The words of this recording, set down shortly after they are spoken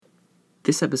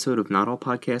This episode of Not All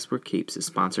Podcasts Were Capes is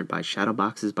sponsored by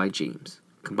Shadowboxes by James.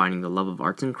 Combining the love of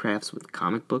arts and crafts with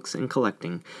comic books and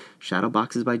collecting,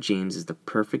 Shadowboxes by James is the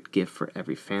perfect gift for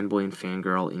every fanboy and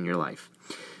fangirl in your life.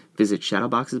 Visit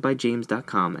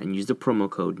shadowboxesbyjames.com and use the promo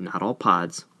code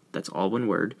NOTALLPODS, that's all one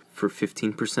word, for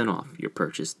 15% off your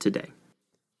purchase today.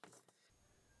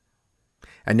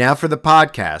 And now for the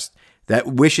podcast that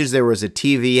wishes there was a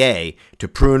TVA to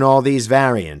prune all these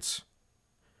variants.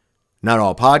 Not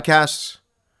all podcasts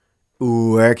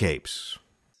wear capes.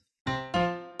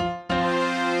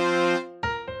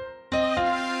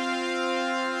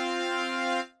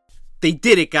 They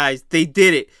did it, guys. They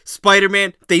did it.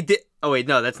 Spider-Man, they did... Oh, wait,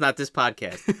 no, that's not this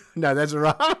podcast. No, that's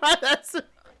wrong.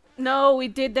 No, we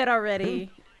did that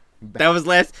already. That was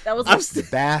last... That was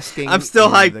Basking. I'm still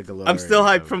in hyped. the glory I'm still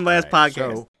hyped of- from last Right,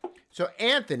 podcast. So,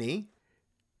 Anthony,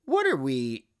 what are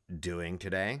we doing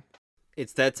today?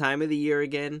 It's that time of the year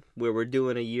again where we're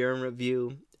doing a year in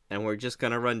review, and we're just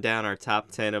going to run down our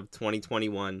top 10 of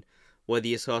 2021. Whether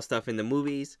you saw stuff in the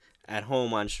movies, at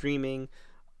home on streaming,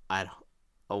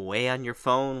 away on your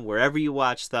phone, wherever you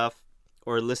watch stuff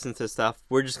or listen to stuff,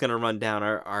 we're just going to run down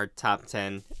our top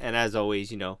 10. And as always,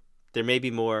 you know, there may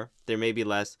be more, there may be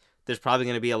less. There's probably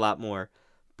going to be a lot more.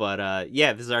 But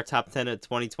yeah, this is our top 10 of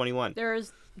 2021.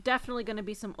 There's definitely going to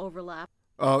be some overlap.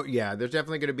 Oh, yeah, there's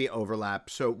definitely going to be overlap.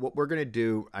 So what we're going to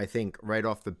do, I think, right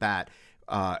off the bat,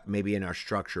 maybe in our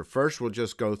structure, first we'll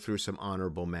just go through some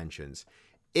honorable mentions.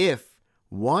 If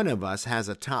one of us has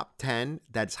a top 10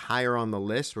 that's higher on the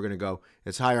list, we're going to go,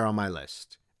 it's higher on my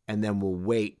list. And then we'll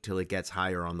wait till it gets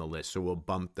higher on the list. So we'll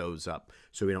bump those up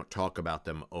so we don't talk about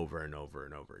them over and over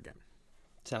and over again.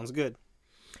 Sounds good.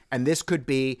 And this could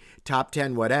be top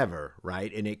 10 whatever,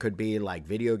 right? And it could be like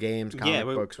video games, comic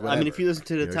books, whatever. I mean, if you listen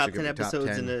to the You know, top so it 10 could be top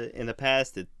episodes 10. in the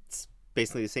past, it's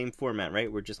basically the same format, right?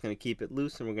 We're just going to keep it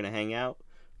loose and we're going to hang out.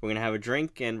 We're going to have a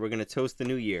drink and we're going to toast the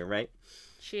new year, right?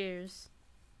 Cheers.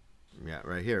 Yeah,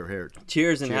 right here.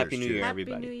 Cheers and Cheers, Happy New cheers. Year, Happy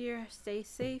everybody. New Year. Stay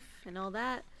safe and all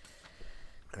that.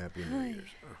 Happy New Year's.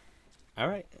 All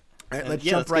right. All right, And let's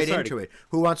yeah, jump let's get right started. into it.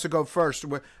 Who wants to go first?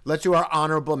 Let's do our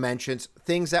honorable mentions,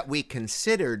 things that we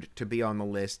considered to be on the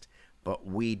list, but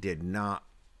we did not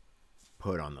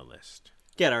put on the list.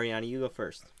 Get Ariana, you go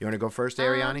first. You want to go first,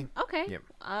 Ariani? Okay. Yep.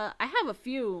 I have a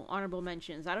few honorable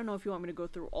mentions. I don't know if you want me to go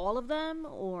through all of them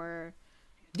or...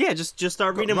 Yeah, just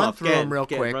start reading them run off. through them real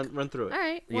quick. Run through it. All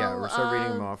right. Yeah, Well, we'll start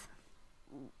reading them off.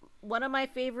 One of my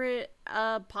favorite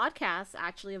podcasts,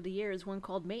 actually, of the year is one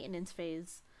called Maintenance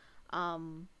Phase.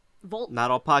 Not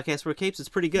all podcasts were capes. It's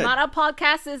pretty good. Not All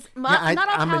Podcasts is I'm Not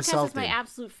All Podcasts is insulted. my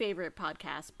absolute favorite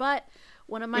podcast, but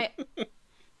one of my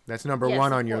That's number yes,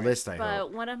 one of on your course, list, I but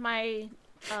hope. one of my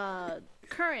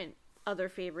current other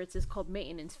favorites is called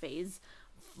Maintenance Phase.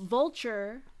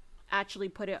 Vulture actually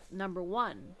put it number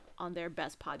one on their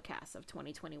best podcasts of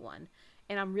 2021,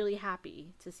 and I'm really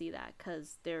happy to see that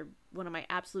because they're one of my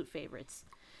absolute favorites.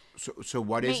 So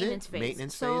what is Maintenance it? Phase.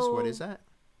 Maintenance So- phase? What is that?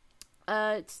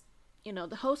 It's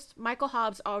the host Michael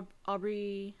Hobbs,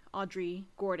 Audrey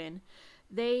Gordon.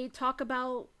 They talk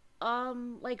about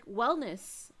like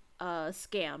wellness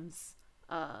scams,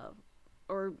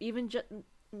 or even just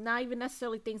not even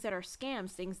necessarily things that are scams,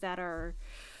 things that are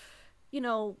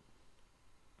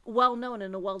well known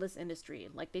in the wellness industry.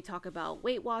 Like they talk about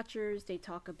Weight Watchers, they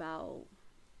talk about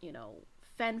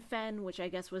Fen, which I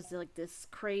guess was like this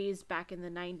craze back in the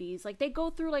 90s. Like they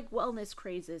go through like wellness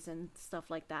crazes and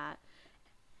stuff like that.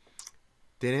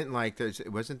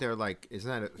 Wasn't there like,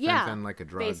 isn't that Yeah, fen like a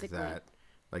drug basically. that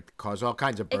like cause all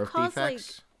kinds of birth caused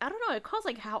defects? like, I don't know, it caused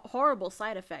like horrible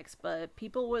side effects, but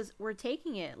people were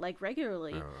taking it like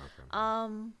regularly.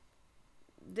 Oh,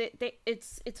 okay.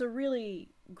 It's a really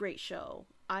great show.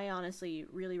 I honestly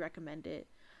really recommend it.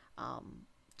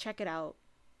 Check it out.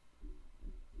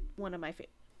 One of my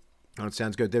favorite. Oh, it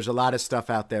sounds good. There's a lot of stuff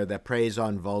out there that preys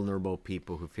on vulnerable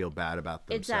people who feel bad about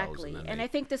themselves. Exactly. then And they I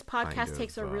think this podcast kind of,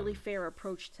 takes a really fair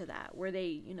approach to that, where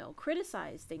they,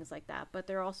 criticize things like that, but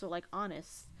they're also like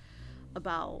honest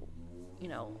about,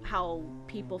 how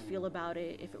people feel about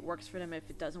it, if it works for them, if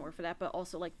it doesn't work for that, but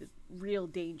also like the real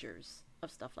dangers of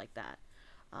stuff like that.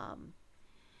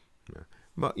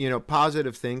 Well,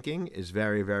 positive thinking is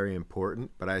very, very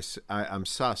important, but I'm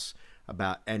sus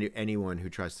about anyone who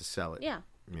tries to sell it. Yeah.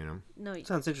 No.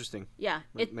 Sounds interesting. Yeah.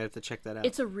 Might have to check that out.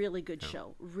 It's a really good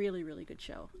show. Really, really good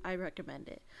show. I recommend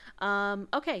it.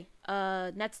 Okay.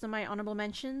 Next on my honorable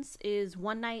mentions is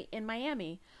One Night in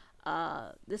Miami.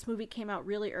 This movie came out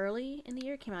really early in the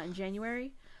year. It came out in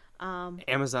January.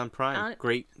 Amazon Prime.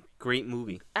 Great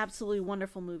movie. Absolutely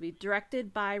wonderful movie.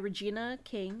 Directed by Regina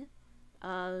King.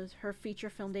 Her feature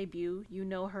film debut. You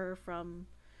know her from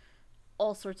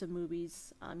all sorts of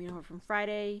movies. You know her from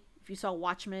Friday. If you saw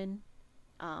Watchmen,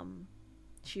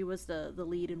 she was the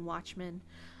lead in Watchmen.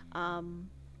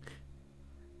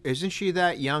 Isn't she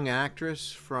that young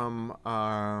actress from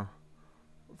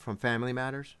Family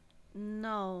Matters?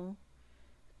 No.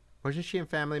 Wasn't she in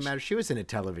Family Matters? She was in a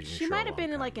television show. She might have a been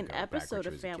long in like time an ago, back when episode she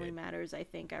of was a Family kid. Matters, I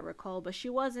think I recall, but she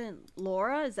wasn't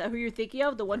Laura. Is that who you're thinking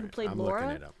of? The one who played I'm looking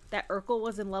Laura it up. that Urkel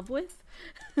was in love with?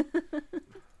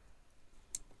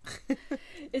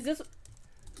 Is this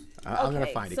I'm gonna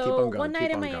find it. So Keep on going. One Night Keep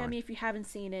in on Miami, going. if you haven't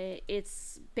seen it,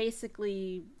 it's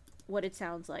basically what it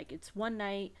sounds like. It's one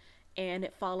night, and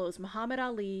it follows Muhammad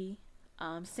Ali,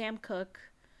 Sam Cooke.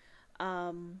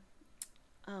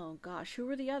 Oh gosh, who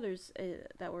were the others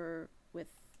that were with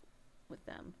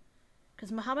them?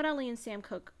 Because Muhammad Ali and Sam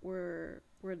Cooke were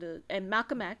and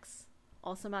Malcolm X,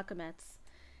 also Malcolm X,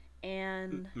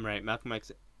 and Right, Malcolm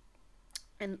X,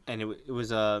 and it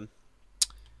was a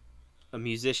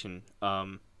musician.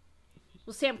 well,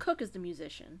 Sam Cooke is the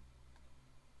musician.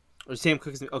 Or Sam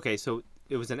Cooke's. Okay, so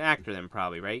it was an actor then,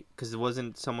 probably, right? Because it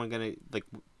wasn't someone gonna like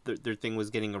their thing was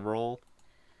getting a role.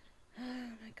 Oh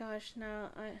my gosh, no,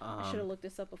 I should have looked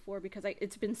this up before because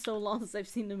it's been so long since I've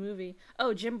seen the movie.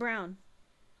 Oh, Jim Brown.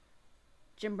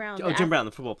 Jim Brown. Oh, Jim Brown,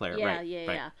 the football player. Yeah, right, yeah,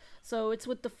 right. yeah. So it's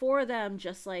with the four of them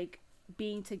just like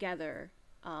being together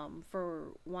for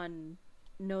one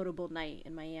notable night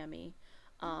in Miami.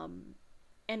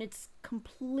 And it's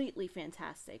completely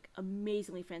fantastic,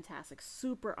 amazingly fantastic,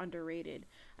 super underrated.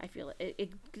 I feel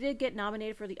it did get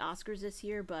nominated for the Oscars this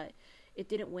year, but it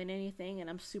didn't win anything, and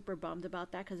I'm super bummed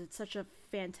about that because it's such a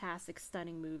fantastic,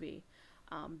 stunning movie.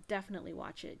 Definitely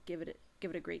watch it. Give it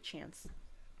a great chance.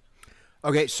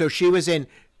 Okay, so she was in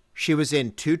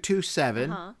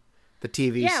 227, the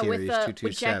TV Yeah, series with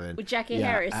 227 with Jackie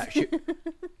Harris.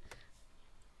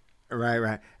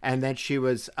 Right, and then she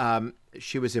was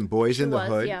in Boys in the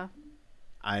Hood. Yeah.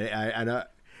 I know.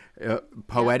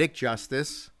 Poetic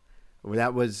Justice.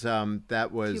 That was Cuba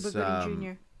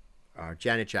Gooding Jr.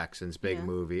 Janet Jackson's big Yeah.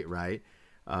 movie, right?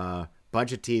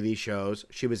 Bunch of TV shows.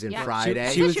 She was in Yeah.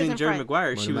 Friday. She was She was in in Jerry Friday.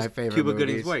 Maguire. One She of was my favorite Cuba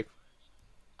Gooding's movies. wife.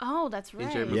 Oh, that's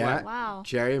right. Jerry yeah, Maguire. Wow.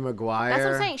 Jerry Maguire. That's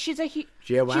what I'm saying. She's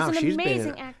Yeah, wow, she's an she's been in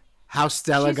amazing it. actress. How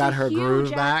Stella She's got a her huge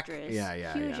groove back. actress. Yeah,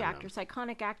 Huge yeah, actress,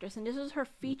 iconic actress, and this is her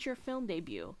feature film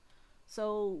debut.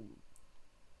 So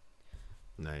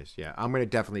Nice. Yeah, I'm gonna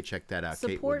definitely check that out. Kate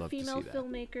would support love female to see that.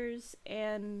 filmmakers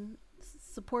and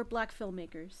support black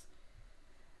filmmakers.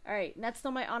 All right, next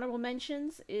on my honorable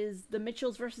mentions is The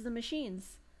Mitchells versus the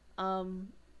Machines.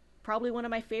 Probably one of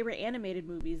my favorite animated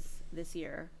movies this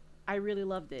year. I really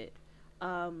loved it.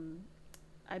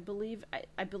 I believe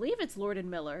it's Lord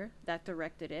and Miller that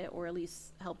directed it, or at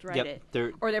least helped write it.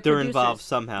 They're producers. involved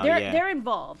somehow. They're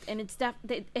involved, and it's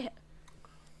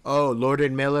Oh, Lord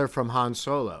and Miller from Han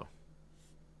Solo.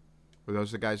 Were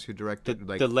those the guys who directed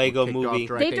The Lego kicked off movie? they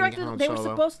directing directed. Han They were Solo?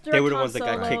 supposed to direct They were the Han ones that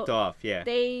got Solo. kicked off. Yeah.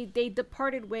 They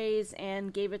departed ways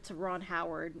and gave it to Ron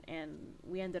Howard, and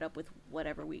we ended up with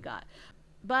whatever we got.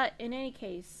 But in any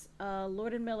case,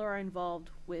 Lord and Miller are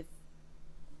involved with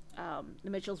The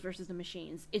Mitchells versus the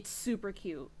Machines. It's super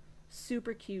cute,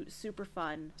 super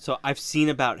fun. So I've seen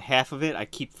about half of it. I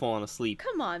keep falling asleep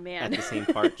Come on, man. at the same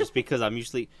part just because I'm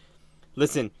usually.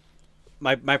 Listen,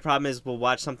 my problem is we'll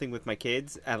watch something with my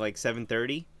kids at like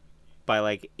 7:30. By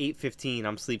like 8:15,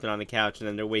 I'm sleeping on the couch, and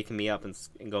then they're waking me up and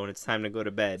going, "It's time to go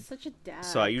to bed." Such a dad.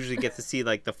 So I usually get to see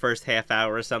like the first half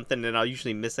hour or something, and I'll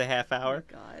usually miss a half hour.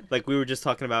 Oh my God. Like we were just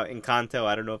talking about Encanto.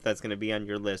 I don't know if that's going to be on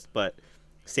your list, but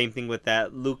same thing with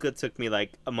that. Luca took me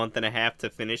like a month and a half to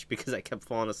finish because I kept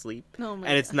falling asleep. Oh my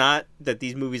And it's God. not that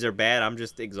these movies are bad. I'm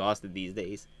just exhausted these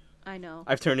days. I know.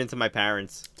 I've turned into my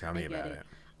parents. Tell me I get about it. it.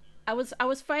 I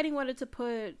was fighting whether to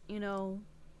put,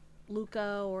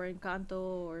 Luca or Encanto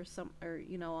or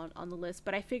on the list,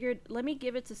 but I figured let me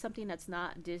give it to something that's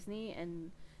not Disney,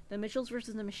 and The Mitchells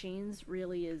versus the Machines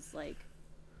really is like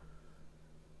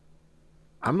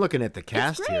I'm looking at the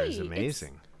cast here. It's great.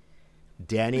 amazing.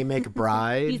 Danny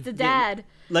McBride. he's the dad.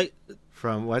 Like,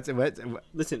 from what?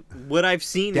 listen, what I've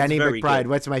seen Danny is very McBride. good.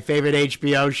 What's my favorite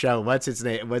HBO show? What's his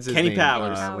name? What's his Kenny name?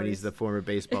 Powers. When he's the former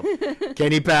baseball.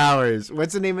 Kenny Powers.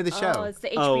 What's the name of the show? Oh, it's the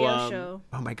HBO Oh, show.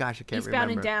 Oh my gosh, I can't Eastbound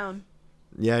remember. and Down.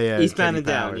 Yeah. Eastbound Kenny and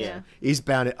Down, Powers. yeah.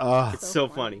 Eastbound and It's So so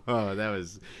funny. funny. Oh, that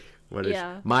was what is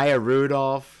Yeah. Maya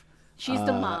Rudolph. She's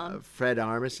the mom. Fred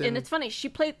Armisen. And it's funny, she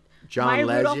played John Maya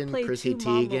Rudolph Legend, played Chrissy two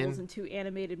mom Teigen. roles in two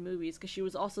animated movies because she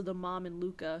was also the mom in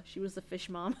Luca. She was the fish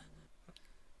mom.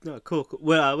 No, cool.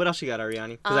 What else you got, Ariane?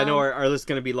 Because I know our list is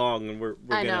going to be long, and we're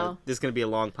I gonna. know. This is going to be a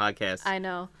long podcast. I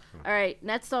know. All right,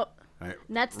 next up. All right,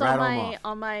 Next rattle 'em off.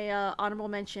 on my honorable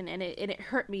mention, and it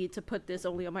hurt me to put this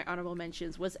only on my honorable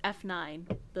mentions, was F9,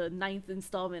 the ninth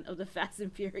installment of the Fast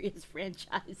and Furious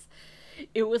franchise.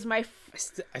 It was my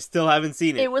I still haven't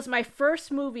seen it. it was my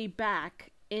first movie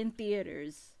back in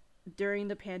theaters during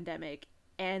the pandemic,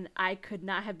 and I could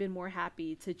not have been more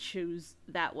happy to choose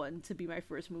that one to be my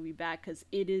first movie back, because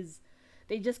it is,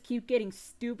 they just keep getting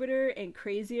stupider and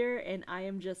crazier, and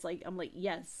I'm like,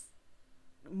 yes,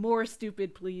 more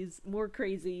stupid, please, more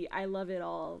crazy. I love it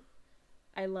all.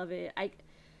 I love it.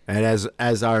 And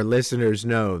as our listeners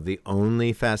know, the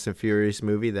only Fast and Furious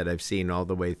movie that I've seen all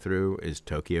the way through is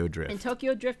Tokyo Drift. And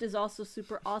Tokyo Drift is also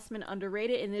super awesome and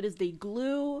underrated, and it is the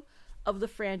glue of the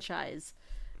franchise.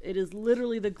 It is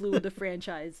literally the glue of the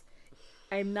franchise.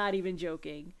 I'm not even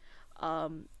joking.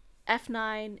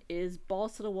 F9 is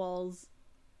balls to the walls,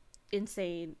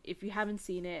 insane. If you haven't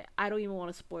seen it, I don't even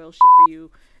want to spoil shit for you.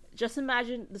 Just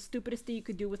imagine the stupidest thing you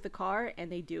could do with the car, and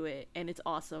they do it, and it's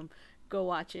awesome. Go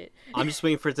watch it. I'm just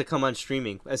waiting for it to come on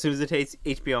streaming. As soon as it hits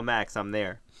HBO Max, I'm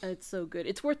there. It's so good.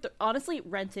 It's worth honestly,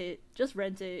 rent it. Just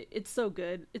rent it. It's so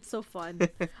good. It's so fun.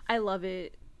 I love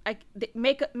it.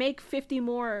 Make 50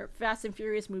 more Fast and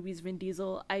Furious movies, Vin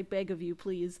Diesel. I beg of you,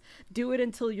 please. Do it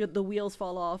until the wheels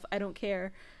fall off. I don't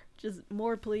care. Just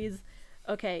more, please.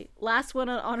 Okay, last one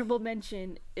on honorable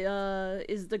mention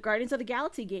is the Guardians of the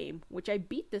Galaxy game, which I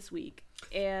beat this week.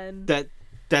 And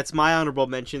that's my honorable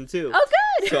mention too. Oh,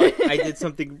 good. So I did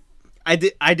something. I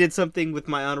did something with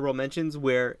my honorable mentions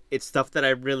where it's stuff that I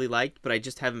really liked, but I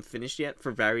just haven't finished yet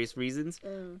for various reasons.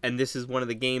 And this is one of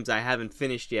the games I haven't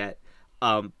finished yet.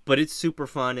 But it's super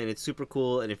fun and it's super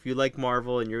cool. And if you like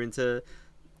Marvel and you're into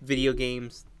video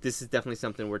games, this is definitely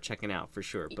something we're checking out for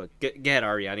sure. But go ahead,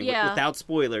 Ariane, without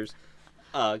spoilers.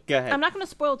 Go ahead. I'm not gonna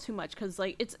spoil too much because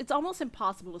like it's almost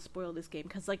impossible to spoil this game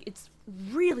because like it's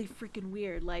really freaking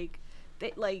weird. Like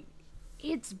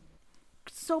it's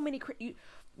so many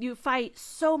you fight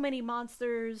so many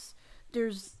monsters.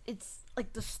 It's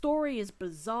like the story is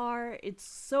bizarre. It's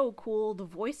so cool. The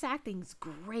voice acting's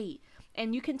great.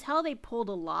 And you can tell they pulled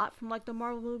a lot from like the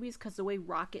Marvel movies because the way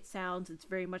Rocket sounds, it's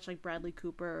very much like Bradley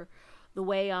Cooper. The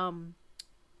way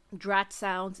Drax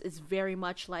sounds is very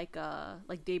much like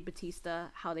Dave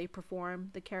Bautista, how they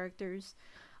perform the characters.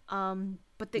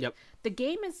 But the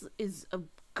game is a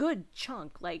good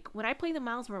chunk. Like when I played the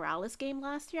Miles Morales game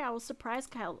last year, I was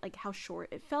surprised how short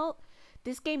it felt.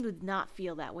 This game did not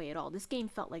feel that way at all. This game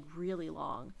felt like really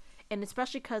long, and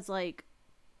especially because like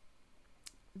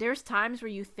there's times where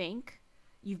you think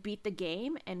you've beat the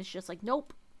game and it's just like,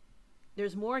 nope,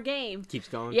 there's more game. Keeps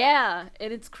going. Yeah,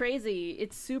 and it's crazy.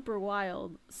 It's super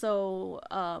wild. So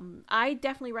I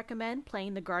definitely recommend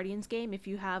playing the Guardians game if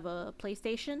you have a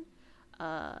PlayStation.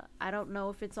 I don't know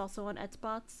if it's also on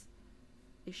Xbox.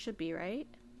 It should be, right?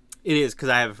 It is, because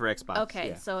I have it for Xbox. Okay,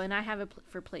 yeah. so and I have it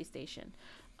for PlayStation.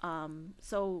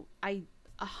 So I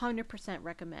 100%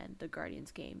 recommend the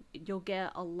Guardians game. You'll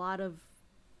get a lot of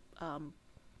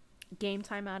game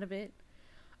time out of it.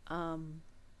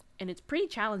 And it's pretty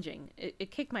challenging. It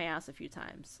kicked my ass a few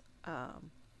times.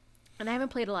 And I haven't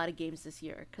played a lot of games this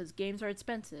year because games are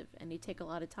expensive and they take a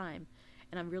lot of time,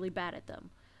 and I'm really bad at them.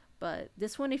 But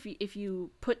this one, if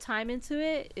you put time into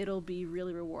it, it'll be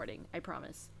really rewarding. I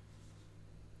promise.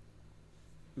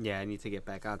 Yeah, I need to get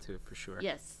back onto it for sure.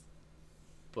 Yes.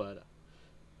 But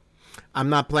I'm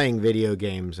not playing video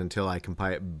games until I can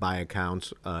buy a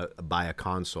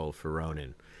console for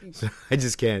Ronin. So I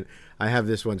just can't. I have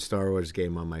this one Star Wars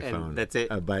game on my phone. That's it.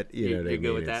 But you know what I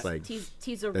mean. With it's that? like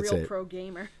T's a real pro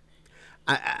gamer.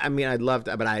 I mean, I'd love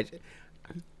to, but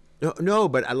no.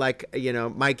 But I like,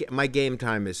 my game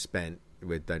time is spent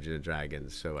with Dungeons and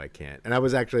Dragons, so I can't. And I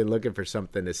was actually looking for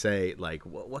something to say, like,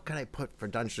 what can I put for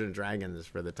Dungeons and Dragons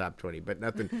for the top 20? But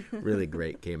nothing really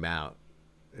great came out.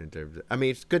 In terms of, I mean,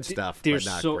 it's good stuff, but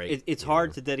not great. It's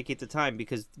hard to dedicate the time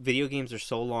because video games are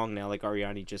so long now, like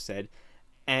Ariane just said,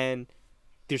 and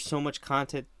there's so much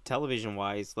content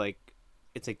television-wise. Like,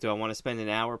 it's like, do I want to spend an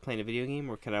hour playing a video game,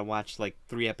 or can I watch like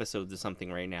 3 episodes of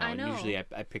something right now? I know. And usually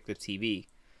I pick the TV,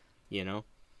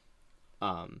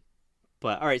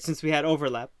 But all right, since we had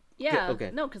overlap, Yeah.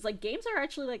 okay. No, because like games are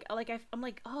actually I'm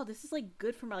like, oh, this is like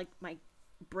good for my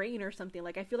brain or something.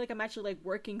 Like I feel like I'm actually like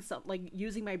working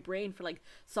using my brain for like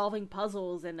solving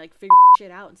puzzles and like figuring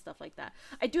shit out and stuff like that.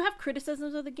 I do have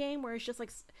criticisms of the game where it's just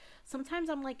like sometimes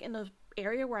I'm like in the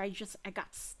area where I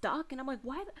got stuck and I'm like,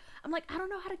 why? I'm like, I don't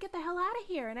know how to get the hell out of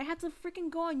here, and I had to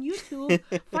freaking go on YouTube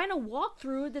find a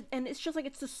walkthrough and it's just like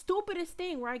it's the stupidest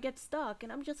thing where I get stuck,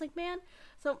 and I'm just like, man.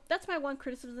 So that's my one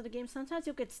criticism of the game. Sometimes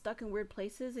you'll get stuck in weird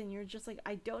places and you're just like,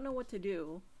 I don't know what to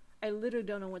do. I literally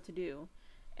don't know what to do.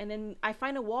 and then I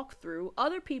find a walkthrough.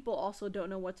 Other people also don't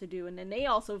know what to do, and then they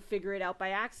also figure it out by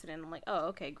accident. I'm like, oh,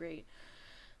 okay, great.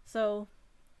 So,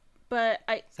 but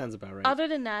Sounds about right. other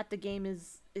than that, the game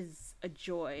is a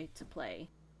joy to play.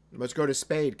 Let's go to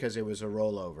Spade because it was a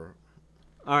rollover.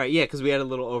 All right, yeah, because we had a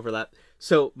little overlap.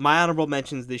 So my honorable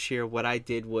mentions this year, what I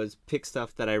did was pick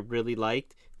stuff that I really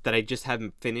liked that I just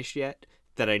haven't finished yet,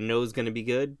 that I know is going to be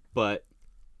good, but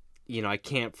I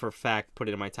can't for a fact put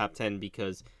it in my top 10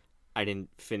 because I didn't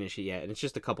finish it yet, and it's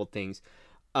just a couple things.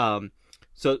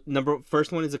 So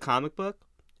first one is a comic book.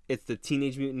 It's the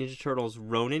Teenage Mutant Ninja Turtles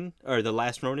Ronin, or The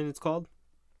Last Ronin it's called.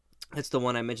 It's the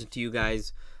one I mentioned to you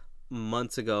guys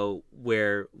months ago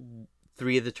where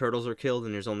 3 of the turtles are killed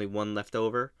and there's only 1 left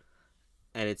over.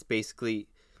 And it's basically...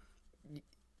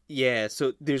 Yeah,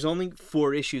 so there's only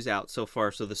 4 issues out so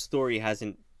far, so the story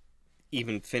hasn't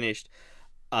even finished.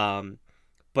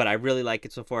 But I really like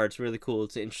it so far. It's really cool.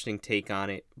 It's an interesting take on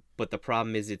it. But the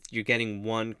problem is you're getting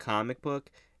 1 comic book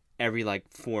every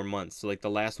 4 months. So the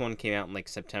last one came out in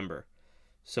September.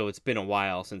 So it's been a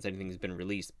while since anything's been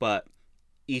released. But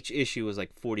each issue was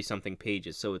 40 something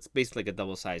pages. So it's basically a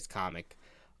double-sized comic.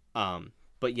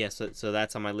 But yeah, so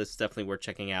that's on my list. It's definitely worth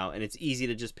checking out. And it's easy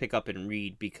to just pick up and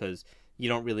read because you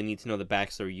don't really need to know the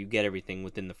backstory. You get everything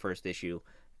within the first issue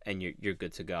and you're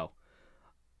good to go.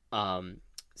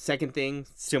 Second thing,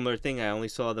 similar thing. I only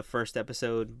saw the first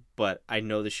episode, but I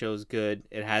know the show's good.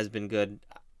 It has been good.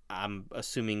 I'm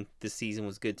assuming this season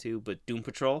was good too. But Doom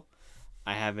Patrol,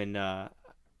 I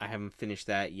haven't finished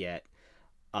that yet.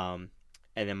 And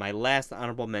then my last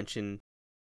honorable mention.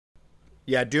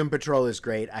 Yeah, Doom Patrol is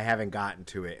great. I haven't gotten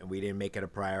to it, and we didn't make it a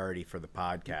priority for the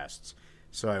podcasts,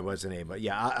 so I wasn't able.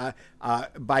 Yeah,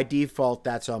 by default,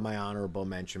 that's on my honorable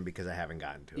mention because I haven't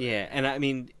gotten to it. Yeah, and I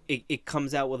mean, it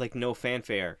comes out with no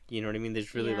fanfare. You know what I mean?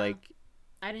 There's really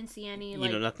I didn't see any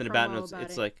nothing about it.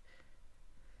 It's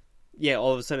yeah,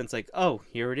 all of a sudden it's oh,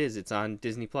 here it is. It's on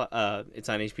Disney Plus. It's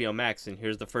on HBO Max, and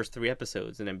here's the first 3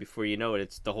 episodes, and then before you know it,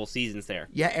 it's the whole season's there.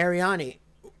 Yeah, Ariani,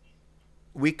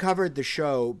 we covered the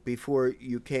show before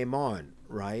you came on,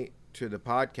 right, to the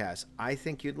podcast. I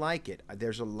think you'd like it.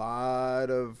 There's a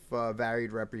lot of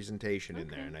varied representation in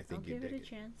there, and I think you'd dig it.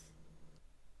 Chance.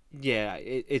 Yeah,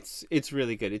 it's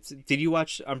really good. Did you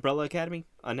watch Umbrella Academy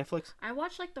on Netflix? I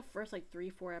watched the first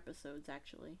 3-4 episodes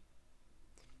actually.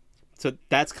 So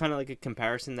that's kind of a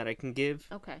comparison that I can give.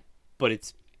 Okay. But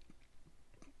it's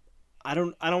I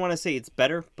don't want to say it's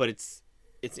better, but it's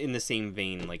in the same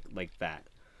vein like that.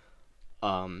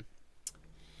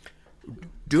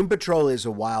 Doom Patrol is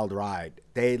a wild ride.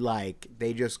 They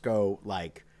just go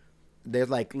they're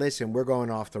listen, we're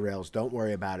going off the rails. Don't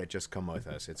worry about it. Just come with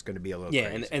us. It's going to be a little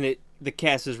crazy. and the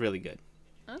cast is really good.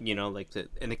 Okay.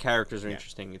 And the characters are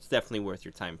interesting. It's definitely worth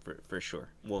your time for sure.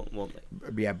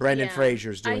 Yeah, Brendan Yeah,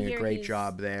 Fraser's I doing a hear great he's-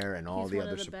 job there, and all he's the one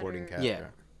other of the supporting better-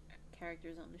 characters.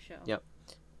 Characters on the show. Yep.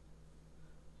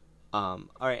 All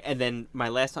right, and then my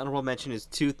last honorable mention is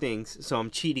 2 things. So I'm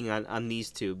cheating on these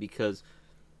 2 because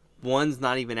one's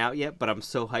not even out yet, but I'm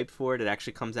so hyped for it. It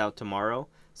actually comes out tomorrow.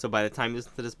 So by the time you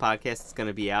listen to this podcast, it's going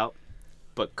to be out.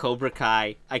 But Cobra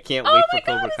Kai, I can't wait for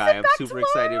Cobra Kai. I'm super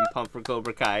excited and pumped for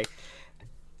Cobra Kai.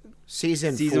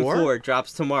 Season 4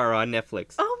 drops tomorrow on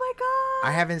Netflix. Oh my god!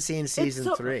 I haven't seen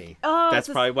season 3. Oh, That's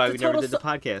probably why we never did the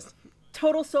podcast.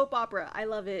 Total soap opera. I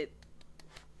love it.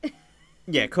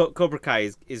 Yeah, Cobra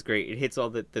Kai is great. It hits all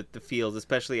the feels,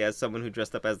 especially as someone who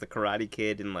dressed up as the Karate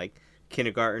Kid in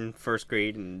kindergarten, 1st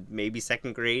grade, and maybe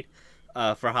 2nd grade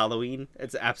for Halloween.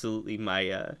 It's absolutely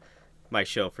my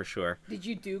show for sure. Did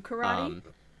you do karate?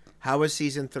 How was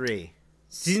season 3?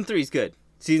 Season 3 is good.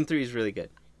 Season 3 is really good.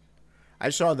 I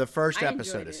saw the first I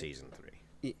episode enjoyed of it. season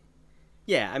 3.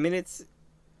 Yeah, I mean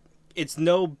it's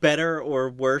no better or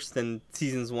worse than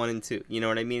seasons 1 and 2. You know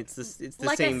what I mean? It's the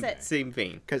Like I same said. same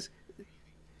vein. Because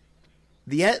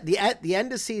the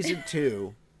end of season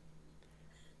 2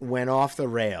 went off the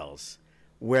rails,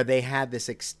 where they had this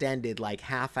extended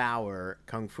half-hour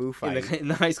kung fu fight. In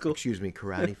the high school. Excuse me,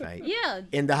 karate fight. Yeah.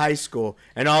 In the high school,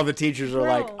 and all the teachers were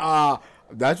like, Bro.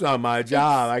 that's not my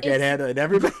job. I can't it's- handle it. And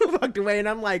everybody walked away, and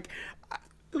I'm like,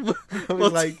 I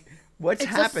was like, what's It's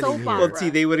a happening soap here? opera. Well, see,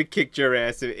 they would have kicked your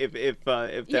ass if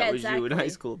that Yeah, was you in high exactly.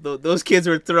 school. Those kids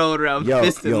were throwing around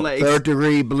fists and legs. 3rd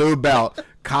degree blue belt,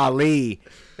 Kali,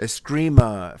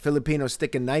 Eskrima, Filipino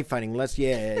stick and knife fighting. Let's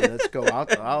go.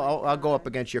 I'll go up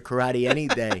against your karate any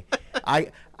day.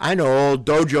 I know old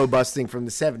dojo busting from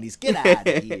the 70s. Get out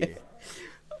of here.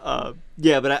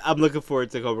 Yeah, but I'm looking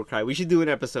forward to Cobra Kai. We should do an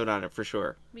episode on it for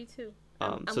sure. Me too.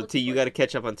 So looking T, you forward got to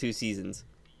catch up on 2 seasons.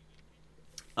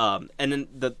 And then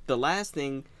the last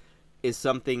thing is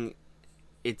something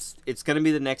it's gonna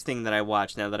be the next thing that I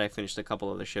watch now that I finished a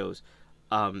couple other shows.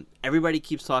 Everybody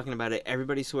keeps talking about it.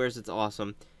 Everybody swears it's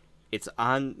awesome. It's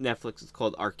on Netflix. It's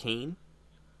called Arcane.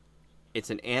 It's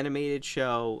an animated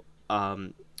show.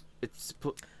 It's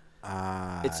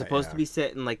supposed to be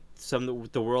set in like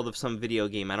the world of some video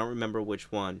game. I don't remember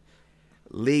which one.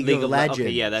 League of Legends. Okay,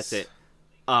 yeah, that's it.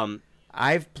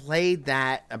 I've played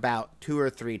that about 2 or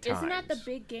 3 times. Isn't that the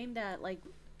big game that like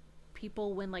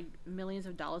people win like millions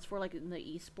of dollars for, like in the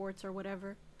esports or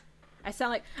whatever? I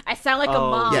sound like a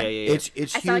mom. Yeah. It's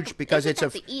huge like, because it's the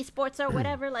esports or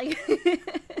whatever. Like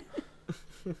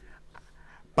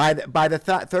by the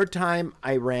third time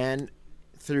I ran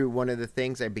through one of the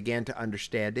things, I began to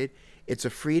understand it. It's a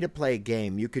free to play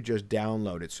game. You could just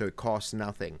download it, so it costs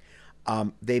nothing.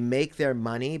 They make their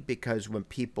money because when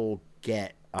people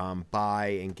get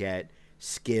buy and get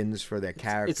skins for their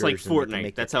characters, it's like and Fortnite.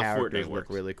 make That's the how characters Fortnite look works.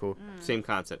 really cool. Same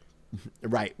concept.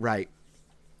 Right.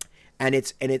 And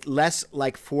it's less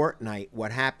like Fortnite.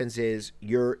 What happens is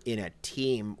you're in a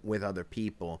team with other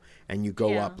people, and you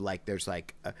go up like there's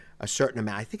like a certain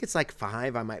amount. I think it's like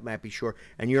 5. I might be sure.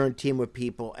 And you're in a team with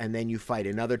people, and then you fight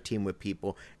another team with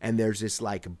people, and there's this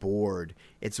like board.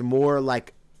 It's more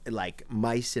like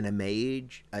mice in a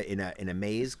maze, in a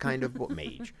maze kind of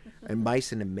mage, and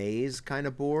mice in a maze kind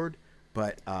of board.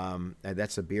 But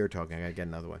that's a beer talking. I gotta get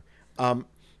another one.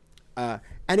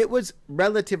 And it was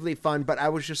relatively fun, but I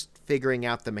was just figuring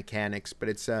out the mechanics. But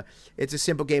it's a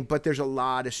simple game, but there's a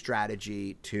lot of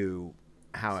strategy to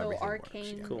how so everything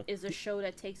Arcane works. Cool. is a show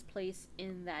that takes place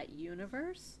in that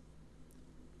universe.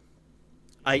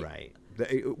 Right.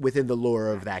 Within the lore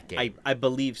of that game. I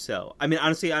believe so. I mean,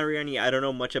 honestly, Ariane, I don't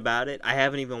know much about it. I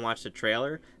haven't even watched the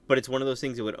trailer, but it's one of those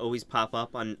things that would always pop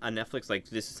up on Netflix. Like,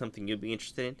 this is something you'd be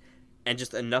interested in. And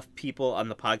just enough people on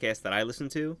the podcast that I listen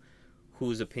to,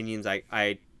 whose opinions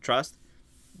I trust,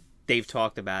 they've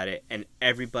talked about it. And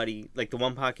everybody, like the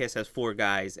one podcast has 4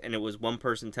 guys, and it was one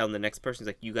person telling the next person,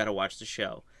 like, you got to watch the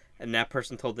show. And that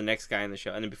person told the next guy in the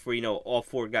show. And then before you know, all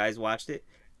 4 guys watched it,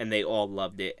 and they all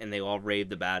loved it, and they all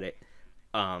raved about it.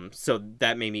 So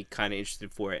that made me kind of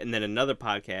interested for it. And then another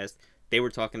podcast, they were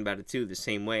talking about it too, the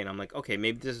same way. And I'm like, okay,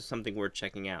 maybe this is something worth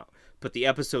checking out. But the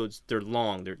episodes, they're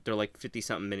long. They're like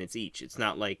 50-something minutes each. It's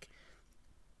not like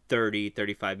 30,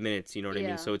 35 minutes, you know what I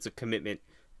mean? So it's a commitment.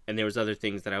 And there was other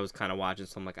things that I was kind of watching.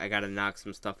 So I'm like, I got to knock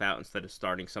some stuff out instead of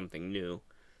starting something new.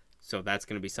 So that's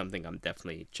going to be something I'm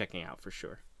definitely checking out for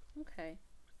sure. Okay.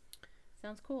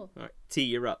 Sounds cool. All right. T,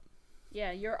 you're up.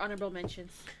 Yeah, your honorable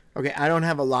mentions. Okay, I don't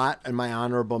have a lot in my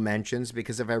honorable mentions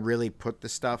because if I really put the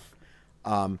stuff,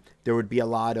 there would be a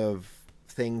lot of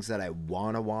things that I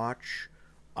want to watch.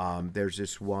 There's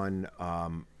this one,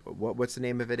 what's the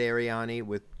name of it, Ariane,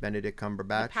 with Benedict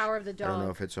Cumberbatch? The Power of the Dog. I don't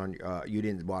know if it's on, you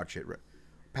didn't watch it.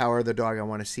 Power of the Dog, I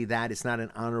want to see that. It's not an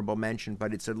honorable mention,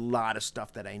 but it's a lot of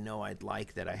stuff that I know I'd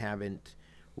like that I haven't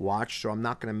watched, so I'm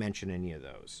not going to mention any of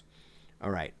those. All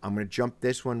right, I'm going to jump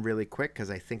this one really quick because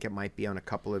I think it might be on a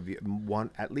couple of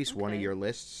at least one of your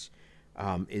lists.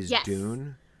 Is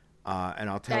Dune, and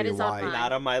I'll tell you why.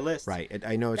 Not on my list. Right,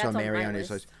 I know it's on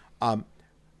Mariana's list. list.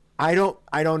 I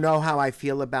don't know how I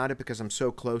feel about it because I'm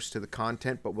so close to the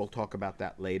content, but we'll talk about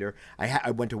that later. I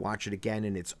went to watch it again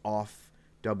and it's off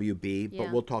WB,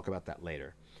 but we'll talk about that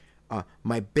later.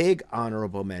 My big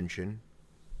honorable mention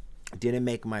didn't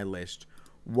make my list.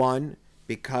 One,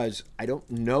 because I don't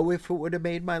know if it would have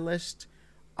made my list,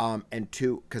 and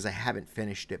 2, because I haven't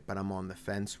finished it, but I'm on the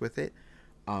fence with it.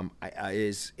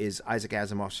 Is Isaac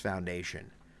Asimov's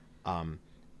Foundation,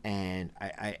 and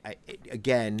I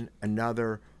again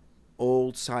another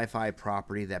old sci-fi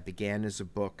property that began as a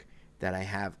book that I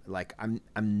have. Like I'm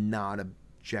not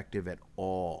objective at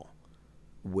all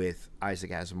with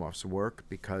Isaac Asimov's work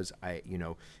because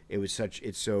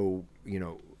it's so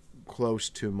close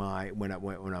to my when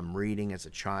I'm reading as a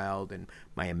child and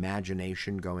my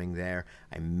imagination going there.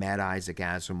 I met Isaac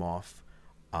Asimov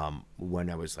when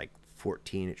I was like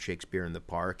 14 at Shakespeare in the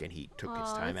Park, and he took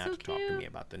his time out to talk to me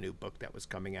about the new book that was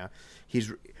coming out.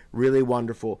 He's really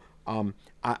wonderful. I'm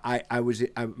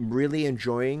really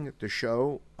enjoying the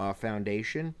show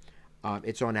Foundation.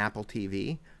 It's on Apple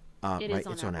TV.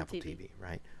 It's on Apple TV,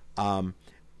 right?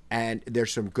 And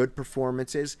there's some good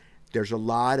performances. There's a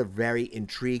lot of very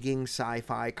intriguing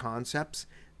sci-fi concepts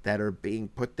that are being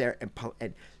put there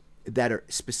and that are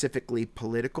specifically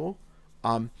political.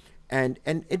 And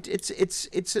it's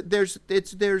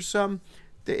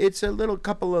a little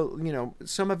couple of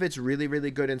some of it's really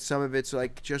really good and some of it's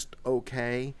like just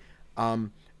okay.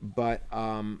 but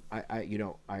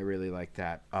I really like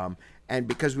that. And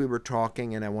because we were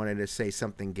talking, and I wanted to say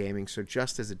something gaming, so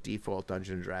just as a default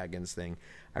Dungeons and Dragons thing,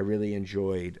 I really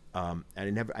enjoyed. And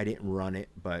I didn't run it,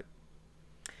 but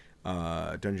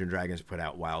Dungeons and Dragons put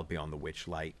out Wild Beyond the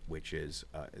Witchlight, which is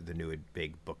the new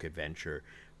big book adventure,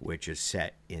 which is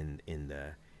set in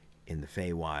the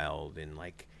Feywild, in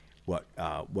like what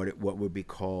would be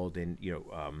called in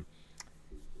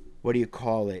what do you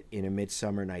call it in A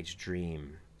Midsummer Night's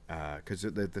Dream? Because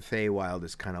the Feywild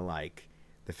is kind of like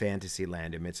the fantasy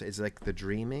land. It's like the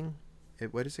dreaming.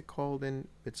 What is it called in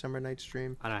Midsummer Night's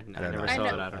Dream? I never know. saw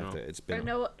it. I don't know. It's been.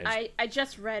 I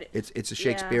just read it. It's a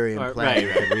Shakespearean Yeah. play. Right. You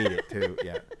can read it too.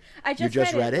 Yeah. I just,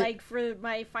 just read it? like for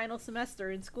my final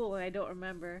semester in school, and I don't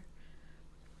remember.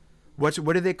 What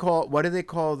do they call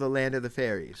the land of the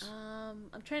fairies?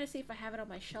 I'm trying to see if I have it on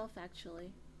my shelf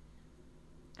actually.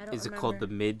 I don't Is it remember. called The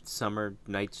Midsummer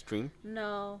Night's Dream?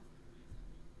 No.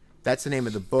 That's the name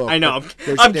of the book. I know.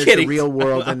 There's I'm the kidding. real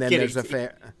world, I'm and then kidding. there's the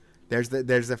fair. There's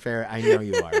the fair. I know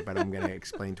you are, but I'm going to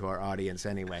explain to our audience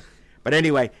anyway. But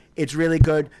anyway, it's really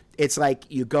good. It's like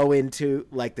you go into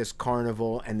like this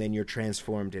carnival, and then you're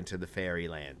transformed into the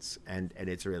fairylands, and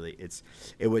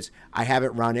I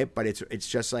haven't run it, but it's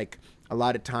just like a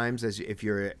lot of times, as if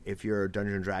you're a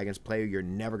Dungeons and Dragons player, you're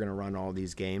never going to run all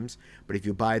these games. But if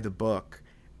you buy the book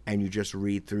and you just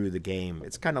read through the game,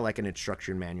 it's kind of like an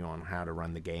instruction manual on how to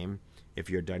run the game if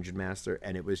you're a dungeon master.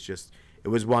 And it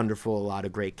was wonderful. A lot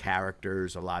of great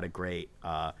characters, a lot of great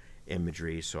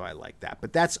imagery. So I like that.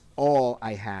 But that's all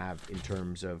I have in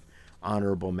terms of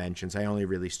honorable mentions. I only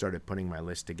really started putting my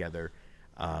list together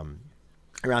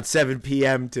around 7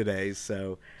 p.m. today.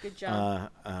 So Good job.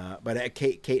 But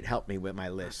Kate helped me with my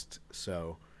list.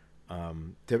 So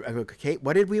Kate,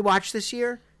 what did we watch this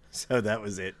year? So that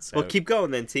was it. So. Well, keep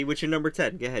going then, T. What's your number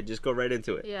 10? Go ahead. Just go right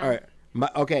into it. Yeah. All right.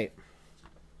 Okay.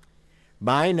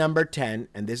 My number 10,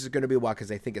 and this is going to be why, because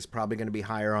I think it's probably going to be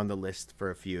higher on the list for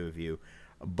a few of you,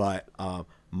 but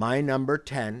my number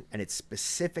 10, and it's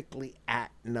specifically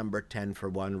at number 10 for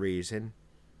one reason,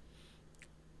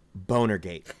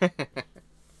 Bonergate.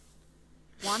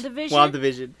 WandaVision.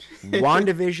 WandaVision.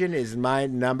 WandaVision is my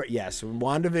number. Yes,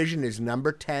 WandaVision is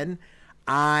number 10.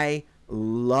 I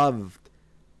loved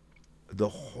the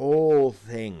whole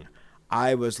thing.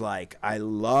 I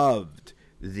loved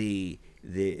the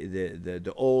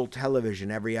old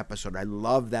television, every episode. I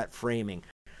love that framing.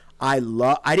 I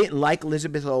didn't like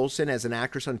Elizabeth Olsen as an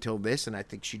actress until this, and I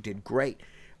think she did great.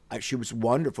 She was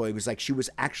wonderful. It was like she was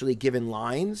actually given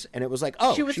lines, and it was like,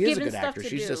 oh, she is a good actress.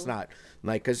 She's just not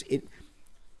like, because it.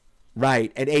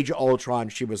 Right, at Age of Ultron,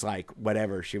 she was like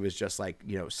whatever. She was just like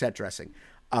set dressing.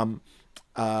 I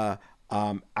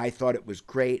thought it was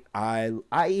great. I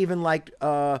even liked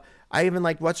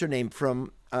what's her name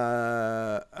from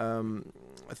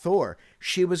Thor.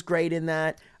 She was great in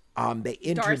that. They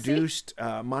introduced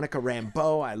Monica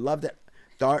Rambeau. I loved it.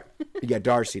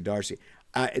 Darcy.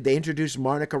 They introduced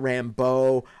Monica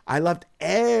Rambeau. I loved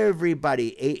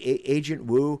everybody. Agent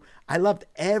Wu. I loved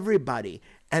everybody.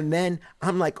 And then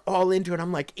I'm like all into it.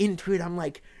 I'm like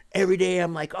every day.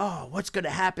 I'm like, oh, what's gonna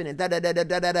happen? And da da da da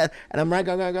da da. And I'm like,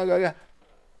 go.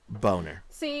 Boner.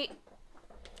 See.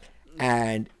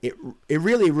 And it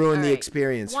really ruined the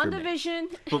experience for me.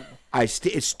 WandaVision.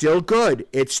 It's still good.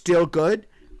 It's still good,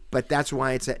 but that's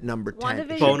why it's at number 10.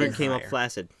 WandaVision Boner is came up higher.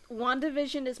 flaccid.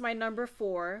 WandaVision is my number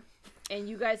 4, and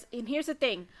you guys. And here's the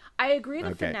thing. I agree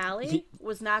the finale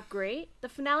was not great. The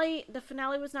finale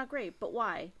was not great, but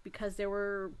why? Because there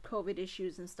were COVID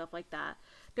issues and stuff like that.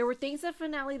 There were things in the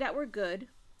finale that were good.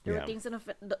 There were things in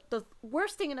the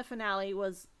worst thing in the finale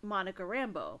was Monica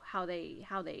Rambeau. How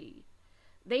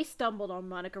they stumbled on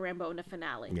Monica Rambeau in the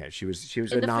finale. Yeah, she was In a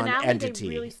the finale, non-entity.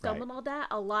 they really stumbled on that.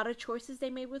 A lot of choices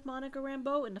they made with Monica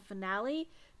Rambeau in the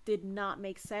finale did not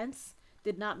make sense.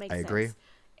 I agree.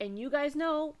 And you guys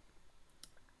know,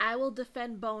 I will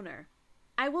defend Boner.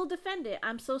 I will defend it.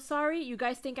 I'm so sorry. You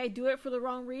guys think I do it for the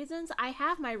wrong reasons? I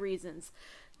have my reasons.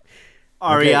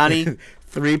 Ariani.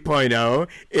 3.0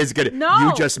 is gonna. No,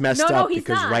 you just messed up he's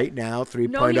because not. right now 3.0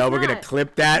 No, he's we're gonna not.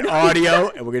 clip that audio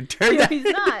and we're gonna turn No, that. he's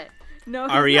not. No,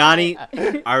 he's Ariani. not.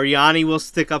 Ariani will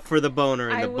stick up for the boner,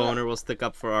 and I the will. boner will stick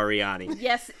up for Ariani.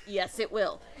 Yes, it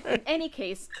will. In any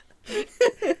case,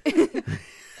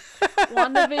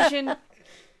 WandaVision.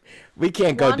 We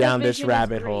can't go down WandaVision this is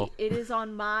rabbit great. hole. It is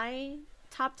on my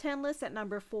top 10 list at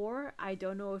number 4. I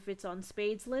don't know if it's on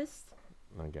Spade's list.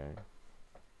 Okay.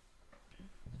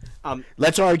 Um,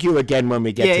 Let's argue again when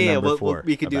we get to number well, 4.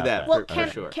 we could do about that. Well, For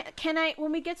sure. can I,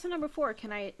 when we get to number 4,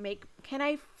 can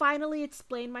I finally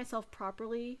explain myself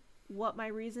properly what my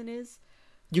reason is?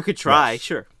 You could try, Yes.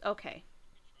 sure. Okay.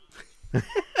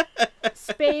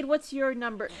 Spade, what's your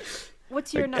number?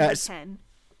 What's your number 10?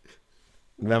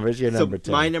 Number's your number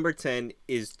 10. My number 10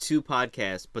 is two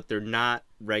podcasts, but they're not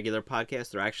regular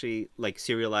podcasts. They're actually like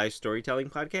serialized storytelling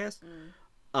podcasts.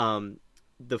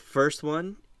 The first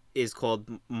one is called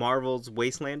Marvel's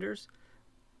Wastelanders,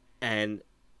 and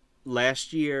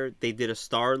last year they did a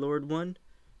Star-Lord one.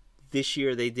 This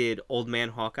year they did Old Man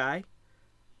Hawkeye,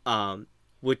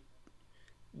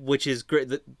 which is great.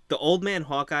 The Old Man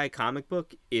Hawkeye comic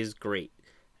book is great,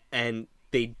 and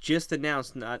they just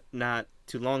announced not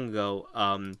too long ago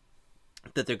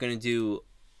that they're gonna do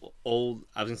Old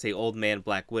Man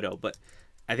Black Widow, but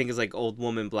I think it's like Old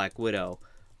Woman Black Widow,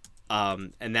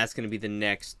 and that's gonna be the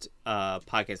next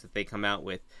podcast that they come out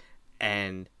with,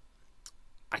 and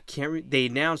I can't. They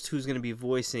announced who's gonna be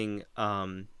voicing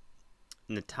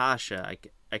Natasha.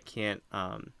 I can't.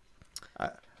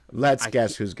 Let's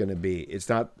guess who's going to be. It's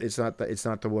not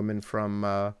the woman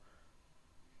from.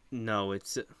 No,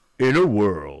 it's. In a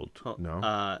World.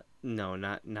 No. No,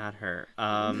 not her.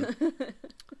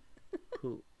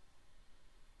 Who?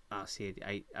 Oh, see,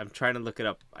 I'm trying to look it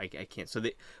up. I can't. So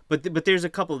but there's a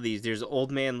couple of these. There's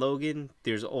Old Man Logan.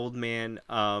 There's Old Man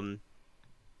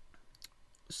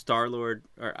Star-Lord.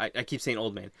 Or I keep saying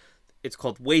Old Man. It's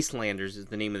called Wastelanders is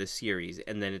the name of the series,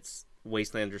 and then it's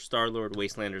Wastelanders Star-Lord,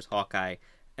 Wastelanders Hawkeye,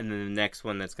 and then the next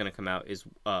one that's gonna come out is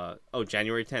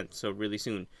January 10th, so really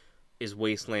soon, is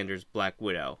Wastelanders Black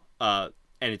Widow. And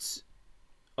it's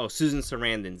Susan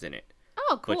Sarandon's in it.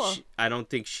 Oh, cool. But I don't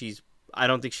think she's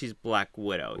Black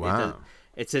Widow. Wow.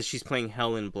 It says she's playing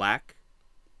Helen Black,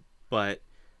 but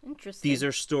Interesting. these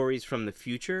are stories from the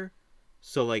future.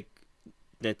 So like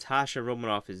Natasha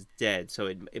Romanoff is dead,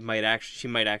 so she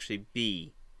might actually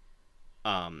be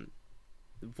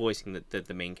voicing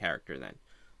the main character then.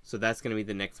 So that's going to be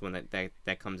the next one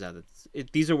that comes out.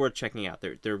 These are worth checking out.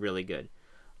 They're really good.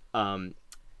 And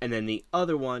then the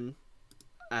other one,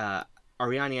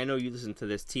 Ariani, I know you listened to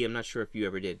this. T, I'm not sure if you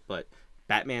ever did, but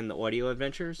Batman: The Audio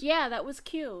Adventures. Yeah, that was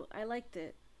cute. I liked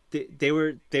it. They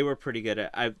were pretty good.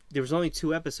 There was only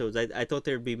 2 episodes. I thought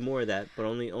there'd be more of that, but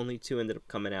only 2 ended up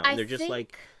coming out. And they're just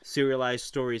like serialized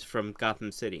stories from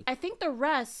Gotham City. I think the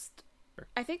rest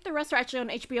are actually on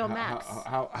HBO Max.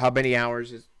 How many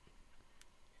hours is?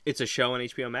 It's a show on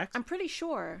HBO Max? I'm pretty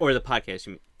sure. Or the podcast,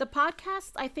 you mean? The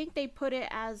podcast, I think they put it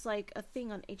as like a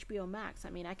thing on HBO Max.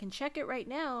 I mean, I can check it right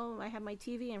now. I have my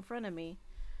TV in front of me,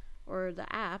 or the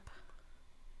app.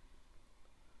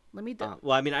 Let me.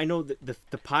 Well, I mean, I know the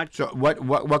podcast. So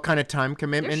what kind of time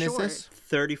commitment They're is this?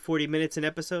 30-40 minutes an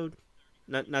episode,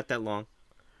 not that long.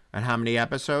 And how many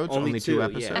episodes? Only 2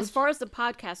 episodes. yeah. As far as the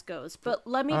podcast goes, but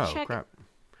let me check. Crap.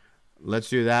 Let's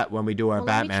do that when we do our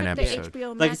Batman let me check episode. the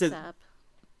HBO Max Like I said, app.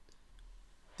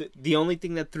 The only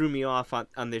thing that threw me off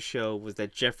on this show was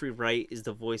that Jeffrey Wright is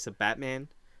the voice of Batman,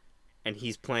 and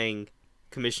he's playing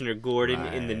Commissioner Gordon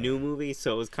in the new movie,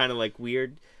 so it was kind of like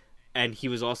weird. And he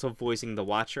was also voicing the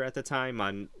Watcher at the time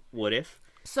on What If.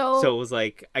 So it was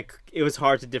like it was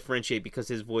hard to differentiate because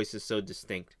his voice is so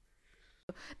distinct.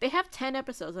 They have 10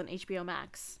 episodes on HBO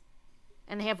Max,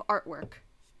 and they have artwork.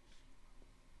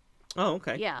 Oh,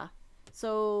 okay. Yeah,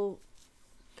 so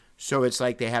it's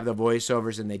like they have the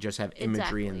voiceovers and they just have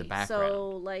imagery in the background. So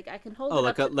like I can hold. Oh,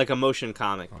 it like a motion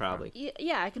comic, probably.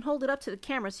 Yeah, I can hold it up to the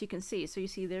camera so you can see. So you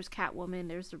see, there's Catwoman,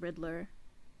 there's the Riddler.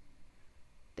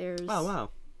 There's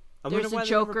wow. I there's wonder why the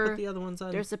they never Joker. put the other ones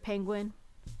on. There's the Penguin.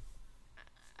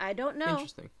 I don't know.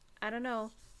 Interesting. I don't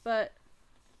know, but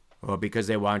Well, because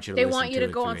they want you to they listen want you to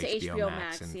to it go through onto HBO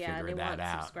Max. and Yeah, figure they that want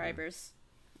out subscribers.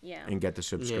 Yeah. and get the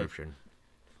subscription.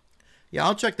 Yeah,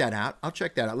 I'll check that out.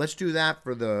 Let's do that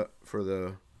for the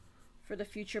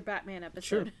future Batman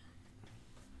episode.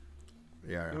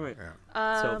 Yeah. All right.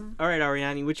 Yeah. So, all right,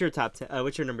 Ariani, what's your top 10?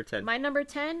 What's your number 10? My number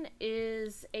 10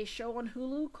 is a show on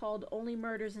Hulu called Only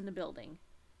Murders in the Building.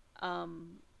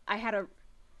 I had a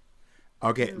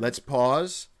Okay, let's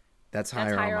pause. That's that's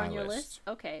higher, higher on on my your list.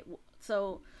 Okay,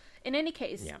 so in any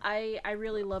case, Yeah. I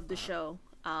really love the show.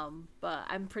 But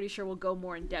I'm pretty sure we'll go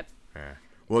more in depth. Yeah.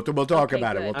 We'll talk Okay,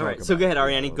 about it. good. We'll All talk right, about so go ahead, it.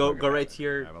 Ariani. We'll Go talk right about to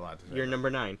it. I have a lot to say your about number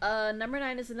 9. Number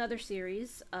 9 is another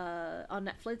series on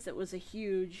Netflix that was a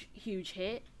huge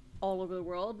hit all over the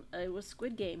world. It was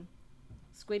Squid Game.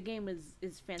 Squid Game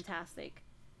is fantastic.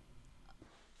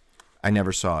 I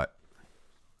never saw it.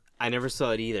 I never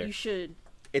saw it either. You should.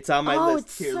 It's on my list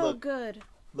it's here. so good.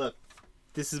 Look.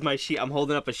 This is my sheet. I'm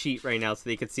holding up a sheet right now so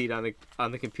they can see it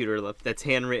on the computer. Look, that's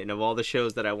handwritten of all the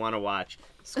shows that I want to watch.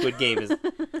 Squid Game is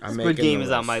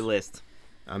on my list.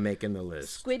 I'm making the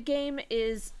list. Squid Game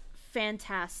is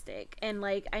fantastic. And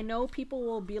like, I know people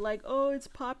will be like, oh, it's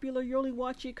popular, you only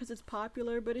watch it because it's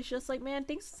popular, but it's just like, man,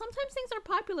 sometimes things are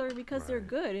popular because they're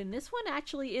good, and this one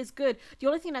actually is good. The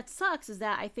only thing that sucks is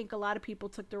that I think a lot of people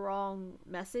took the wrong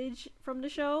message from the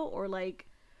show, or like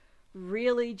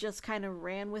really just kind of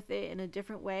ran with it in a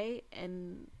different way.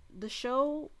 And the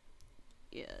show,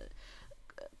 yeah,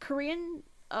 Korean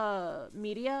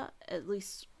media, at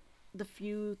least the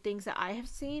few things that I have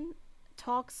seen,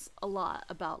 talks a lot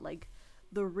about like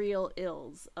the real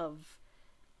ills of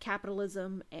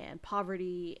capitalism and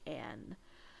poverty, and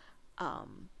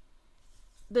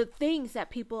the things that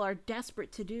people are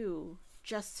desperate to do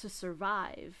just to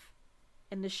survive.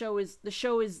 And the show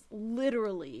is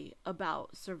literally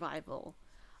about survival.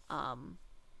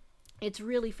 It's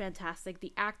really fantastic.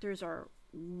 The actors are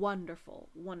wonderful.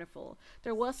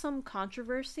 There was some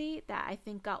controversy that I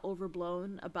think got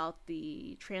overblown about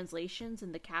the translations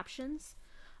and the captions.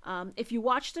 If you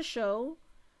watch the show,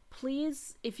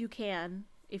 please, if you can,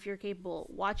 if you're capable,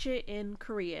 watch it in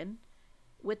Korean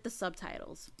with the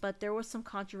subtitles. But there was some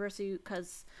controversy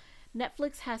because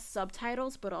Netflix has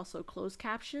subtitles but also closed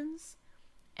captions.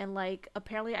 And like,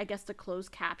 apparently, I guess the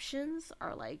closed captions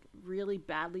are like really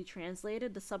badly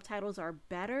translated. The subtitles are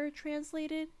better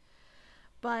translated.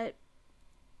 But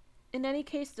in any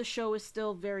case, the show is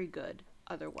still very good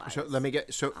otherwise. So let me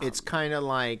get, so it's kind of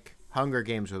like Hunger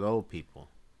Games with old people.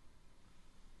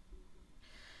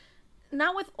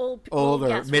 Not with Older,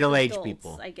 yes, with middle-aged adults,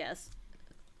 people. I guess.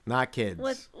 Not kids.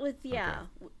 With yeah.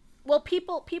 Okay. Well,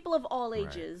 people of all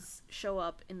ages show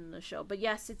up in the show. But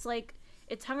yes, it's like,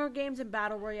 it's Hunger Games and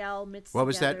Battle Royale mixed What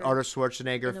was that together Arnold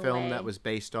Schwarzenegger in a film way. that was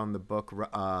based on the book,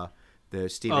 the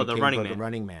Stephen King Running book, Man.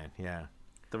 Running Man? Yeah.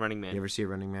 The Running Man. You ever see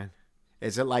Running Man?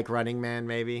 Is it like Running Man,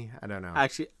 maybe? I don't know.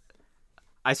 Actually,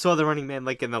 I saw The Running Man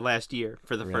like in the last year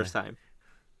for the Really? first time.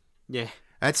 Yeah.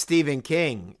 That's Stephen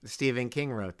King. Stephen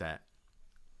King wrote that.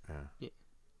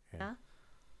 Yeah.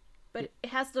 But it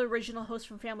has the original host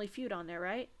from Family Feud on there,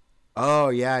 right? Oh,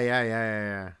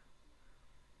 yeah.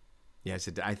 Yes,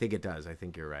 I think it does. I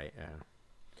think you're right. Yeah.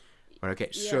 But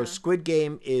okay, so Yeah. Squid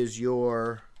Game is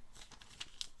your...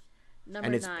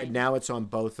 Number and 9. now it's on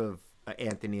both of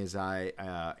Anthony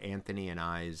and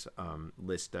I's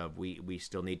list of we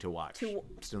still need to watch.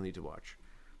 Still need to watch.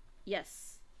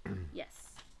 Yes. Yes.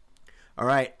 All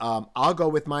right, I'll go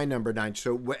with my number 9.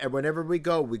 So whenever we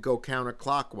go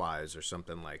counterclockwise or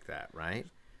something like that, right?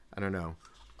 I don't know,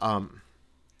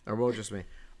 or we'll just me.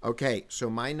 Okay, so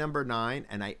my number 9,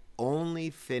 and I only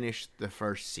finished the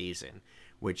first season,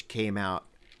 which came out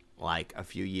like a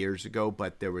few years ago,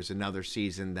 but there was another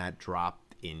season that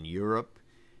dropped in Europe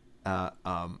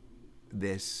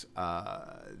this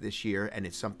year, and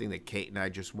it's something that Kate and I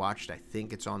just watched. I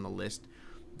think it's on the list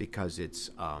because it's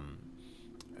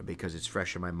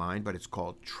fresh in my mind, but it's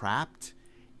called Trapped.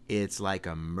 It's like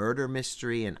a murder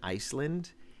mystery in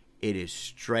Iceland. It is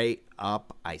straight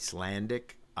up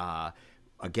Icelandic.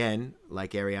 Again,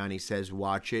 like Ariane says,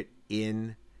 watch it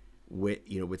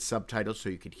with subtitles so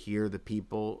you could hear the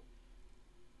people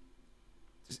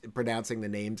pronouncing the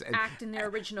names and Act in their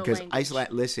original because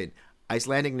language.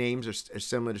 Icelandic names are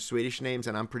similar to Swedish names,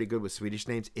 and I'm pretty good with Swedish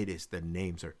names. The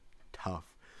names are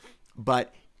tough,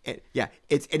 but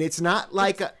it's not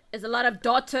like It's a lot of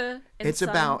daughter and it's son.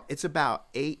 about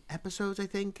 8 episodes, I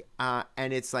think,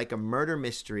 and it's like a murder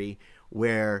mystery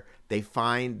where they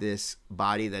find this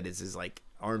body that is like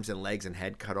arms and legs and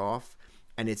head cut off,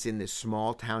 and it's in this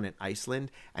small town in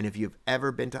Iceland. And if you've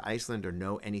ever been to Iceland or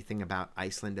know anything about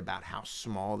Iceland, about how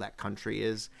small that country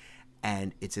is,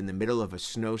 and it's in the middle of a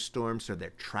snowstorm, so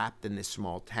they're trapped in this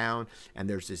small town, and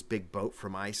there's this big boat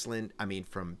from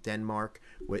Denmark,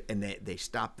 and they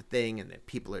stop the thing, and the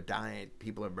people are dying,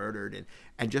 people are murdered,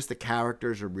 and just the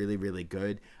characters are really, really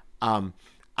good.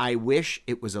 I wish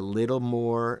it was a little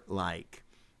more like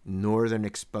Northern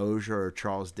Exposure or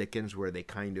Charles Dickens, where they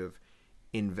kind of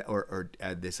or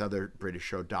this other British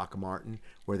show, Doc Martin,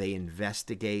 where they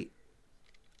investigate.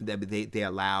 They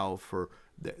allow for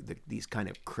these kind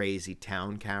of crazy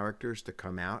town characters to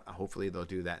come out. Hopefully they'll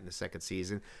do that in the second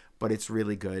season. But it's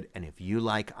really good. And if you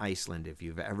like Iceland, if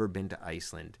you've ever been to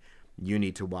Iceland, you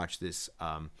need to watch this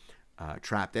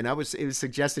Trapped. And it was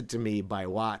suggested to me by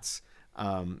Watts,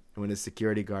 one of the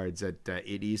security guards at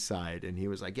Eastside, and he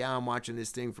was like, "Yeah, I'm watching this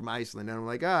thing from Iceland," and I'm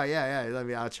like, "Oh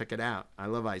yeah, I'll check it out. I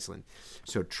love Iceland."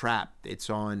 So Trapped, it's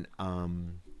on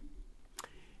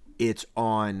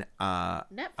Netflix.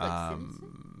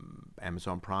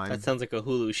 Amazon Prime. That sounds like a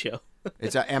Hulu show.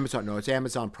 It's Amazon. No, it's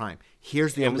Amazon Prime.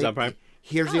 Here's the Amazon Prime.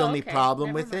 Here's the only Okay. problem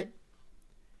Never with mind. it.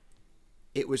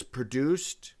 It was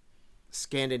produced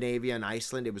Scandinavia and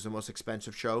Iceland. It was the most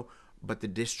expensive show, but the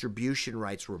distribution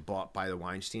rights were bought by the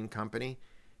Weinstein Company.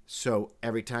 So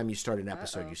every time you start an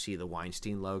episode, you see the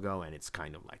Weinstein logo, and it's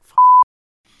kind of like.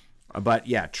 But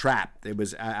yeah, Trapped. It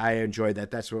was. I enjoyed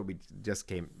that. That's what we just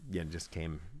came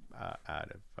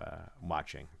out of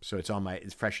watching. So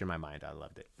it's fresh in my mind. I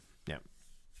loved it. Yeah.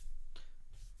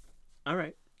 All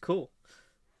right. Cool.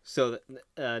 So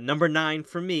number 9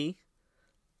 for me.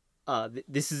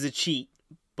 This is a cheat,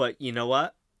 but you know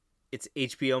what? It's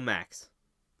HBO Max.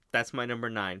 That's my number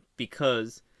 9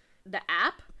 because The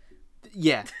app?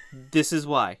 yeah, this is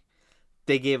why.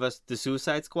 They gave us The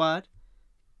Suicide Squad,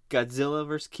 Godzilla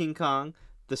vs. King Kong,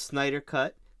 The Snyder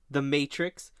Cut, The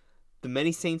Matrix, The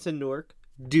Many Saints of Newark,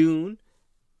 Dune,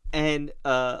 and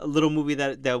a little movie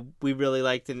that we really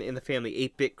liked in the family,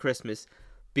 8-Bit Christmas,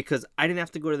 because I didn't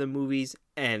have to go to the movies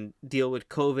and deal with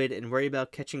COVID and worry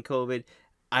about catching COVID.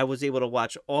 I was able to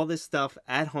watch all this stuff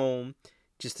at home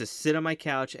just to sit on my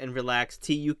couch and relax.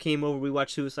 T, you came over, we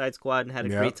watched Suicide Squad and had a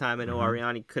great time. I know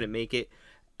Ariani couldn't make it.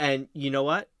 And you know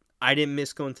what? I didn't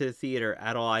miss going to the theater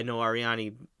at all. I know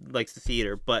Ariani likes the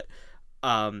theater, but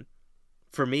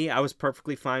for me, I was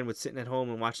perfectly fine with sitting at home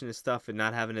and watching this stuff and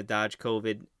not having to dodge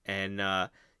COVID. And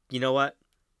you know what?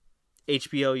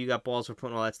 HBO, you got balls for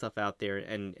putting all that stuff out there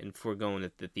and foregoing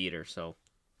at the theater. So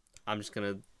I'm just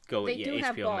going to go with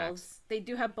HBO Max. They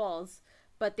do have balls,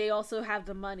 but they also have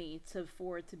the money to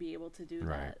afford to be able to do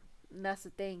that. And that's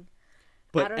the thing.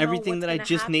 But everything that I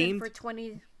just named for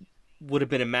 20... would have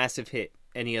been a massive hit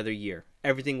any other year.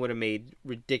 Everything would have made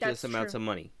ridiculous amounts of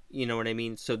money. You know what I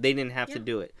mean? So they didn't have to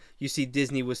do it. You see,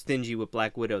 Disney was stingy with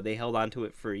Black Widow. They held on to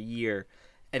it for a year,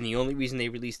 and the only reason they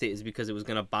released it is because it was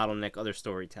going to bottleneck other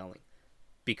storytelling,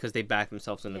 because they backed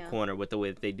themselves in the corner with the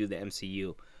way that they do the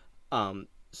MCU.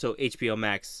 So HBO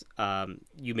Max,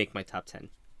 you make my top 10.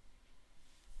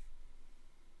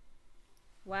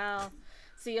 Wow.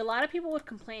 See, a lot of people would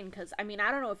complain because, I mean,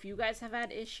 I don't know if you guys have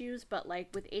had issues, but like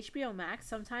with HBO Max,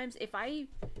 sometimes if I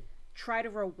try to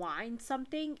rewind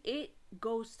something, it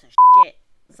goes to shit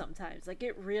sometimes. Like,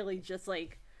 it really just,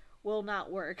 like, will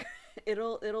not work.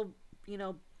 It'll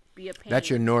be a pain. That's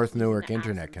your North Newark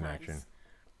internet connection.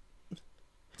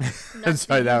 I'm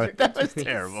sorry, that was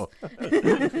terrible.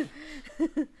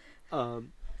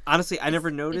 Honestly, I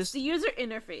never noticed. It's the user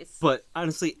interface. But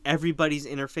honestly, everybody's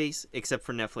interface except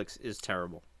for Netflix is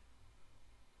terrible.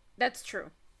 That's true.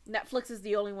 Netflix is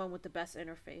the only one with the best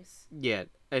interface. Yeah,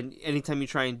 and anytime you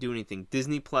try and do anything,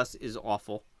 Disney Plus is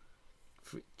awful.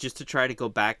 Just to try to go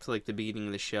back to like the beginning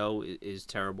of the show is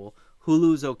terrible.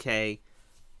 Hulu's okay.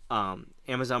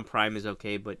 Amazon Prime is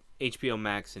okay, but HBO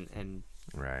Max and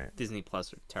Disney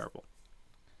Plus are terrible.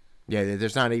 Yeah,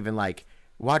 there's not even like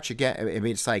watch again. I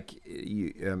mean, it's like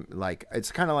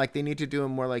it's kind of like they need to do it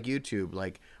more like YouTube.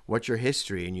 Like, what's your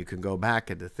history, and you can go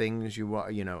back at the things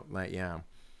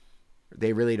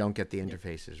They really don't get the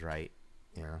interfaces right.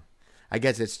 I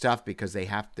guess it's tough because they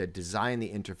have to design the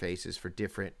interfaces for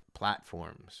different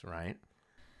platforms, right?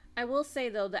 I will say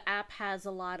though, the app has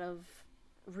a lot of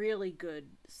really good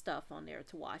stuff on there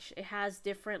to watch. It has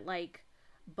different like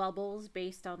bubbles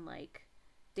based on like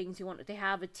things you want. They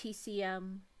have a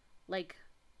TCM like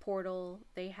portal.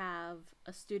 They have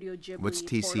a Studio Ghibli. What's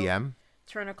TCM? Portal.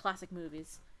 Turner Classic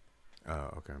Movies.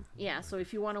 Oh, okay. Yeah, so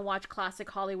if you want to watch classic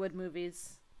Hollywood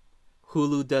movies,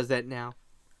 Hulu does that now.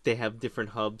 They have different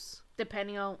hubs.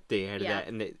 Depending on they added that,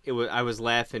 and I was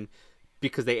laughing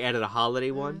because they added a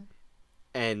holiday one,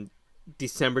 and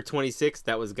December 26th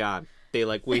that was gone. They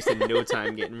like wasted no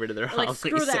time getting rid of their holiday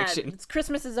screw section. That. It's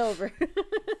Christmas is over.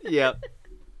 Yep.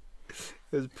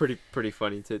 It was pretty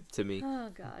funny to me. Oh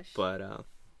gosh. But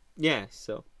yeah,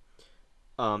 so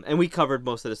and we covered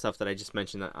most of the stuff that I just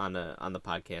mentioned on the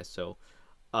podcast. So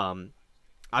I'm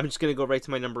just gonna go right to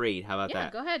my number 8. How about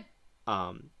that? Yeah, go ahead.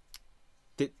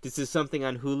 This is something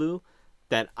on Hulu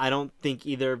that I don't think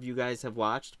either of you guys have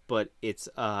watched, but it's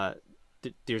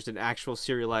there's an actual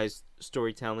serialized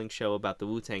storytelling show about the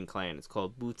Wu-Tang Clan. It's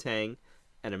called Wu-Tang: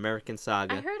 An American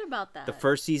Saga. I heard about that. The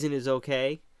first season is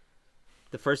okay.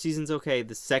 The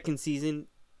second season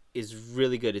is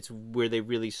really good. It's where they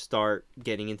really start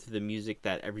getting into the music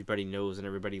that everybody knows and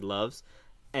everybody loves.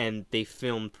 And they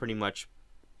filmed pretty much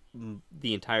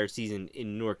the entire season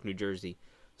in Newark, New Jersey.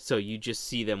 So you just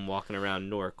see them walking around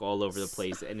Newark all over the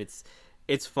place. And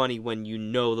it's funny when you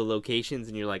know the locations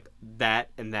and you're like, that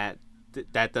and that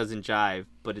doesn't jive.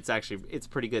 But it's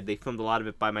pretty good. They filmed a lot of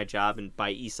it by my job and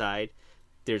by Eastside.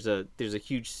 There's a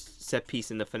huge set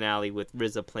piece in the finale with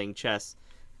RZA playing chess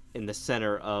in the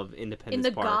center of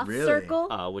Independence Park. In the goth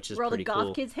circle? Which is where all pretty the goth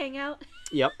cool. kids hang out?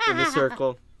 Yep, in the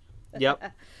circle.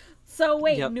 Yep. So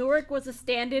wait, Newark was a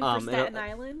stand-in for Staten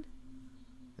Island?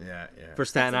 Yeah. For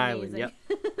Staten Island, yep.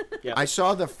 Yeah. I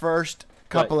saw the first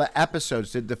couple of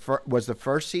episodes. Was the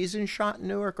first season shot in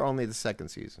Newark or only the second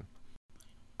season?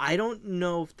 I don't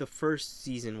know if the first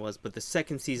season was, but the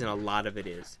second season, a lot of it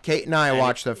is. Kate and I And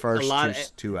watched the a first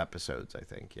lot two episodes, I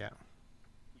think. Yeah.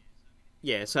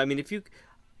 Yeah, so I mean, if you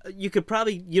could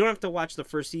probably, you don't have to watch the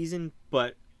first season,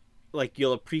 but like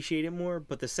you'll appreciate it more.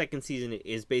 But the second season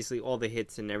is basically all the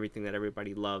hits and everything that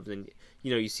everybody loves, and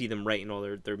you see them writing all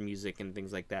their music and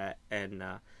things like that, and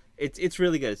it's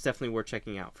really good. It's definitely worth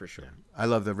checking out for sure. I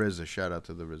love the RZA. Shout out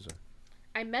to the RZA.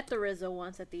 I met the RZA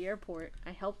once at the airport.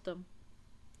 I helped him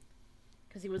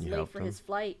because he was You late helped for him? his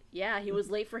flight. Yeah, he was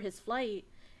late for his flight,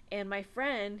 and my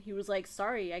friend, he was like,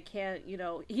 "Sorry, I can't."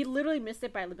 He literally missed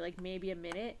it by like maybe a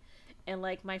minute, and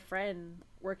like my friend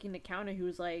working the counter, he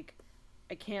was like,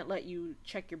 "I can't let you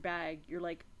check your bag. You're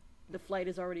like, the flight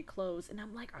is already closed." And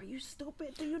I'm like, "Are you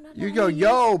stupid? Do you not know You who go, he is?"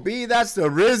 yo, B, that's the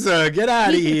RZA. Get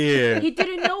out of here. He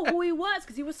didn't know who he was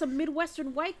because he was some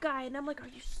Midwestern white guy, and I'm like, "Are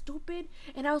you stupid?"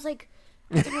 And I was like,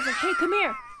 "Hey, come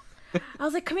here." I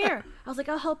was like, "Come here." I was like,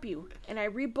 "I'll help you." And I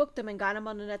rebooked him and got him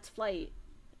on the next flight.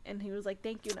 And he was like,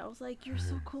 "Thank you." And I was like, "You're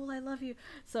so cool. I love you."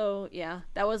 So yeah,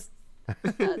 that was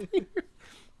that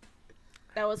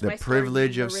was The my story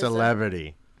privilege meeting of the RZA.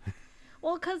 celebrity.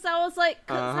 Well, because I was like,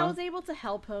 I Uh-huh. was able to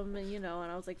help him, and and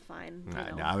I was like, fine.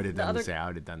 No, I would have The done other- the same. I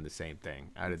would have done the same thing.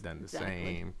 I would have done the Exactly.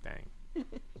 same thing.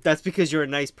 That's because you're a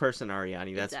nice person,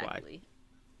 Ariani. That's why. Exactly.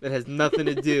 It has nothing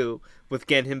to do with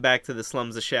getting him back to the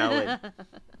slums of Shaolin.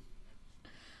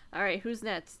 All right, who's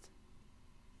next?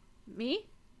 Me?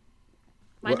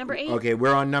 My What- number 8? Okay,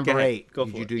 we're on number Go ahead. 8. Go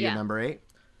Did for you it. do your Yeah. number 8?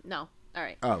 No. All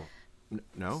right. Oh,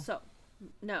 no. So,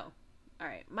 no. All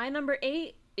right. My number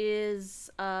 8 is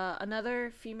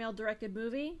another female-directed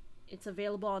movie. It's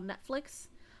available on Netflix.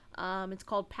 It's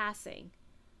called Passing.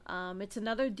 It's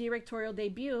another directorial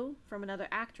debut from another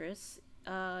actress.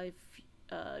 If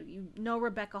you know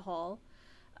Rebecca Hall,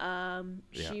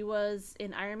 she was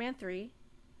in Iron Man 3.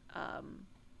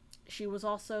 She was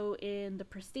also in The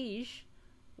Prestige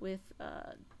with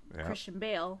Christian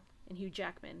Bale and Hugh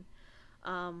Jackman.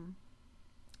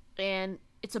 And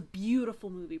it's a beautiful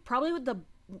movie. Probably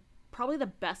the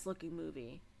best looking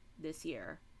movie this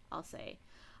year, I'll say.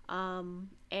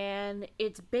 And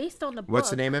it's based on the book. What's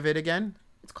the name of it again?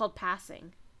 It's called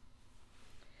Passing.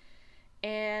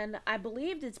 And I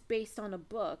believe it's based on a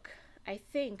book, I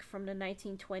think from the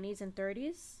 1920s and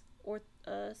 30s or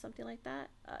something like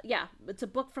that. Yeah, it's a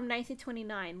book from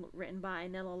 1929 written by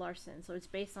Nella Larson. So it's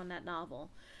based on that novel.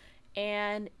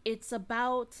 And it's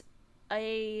about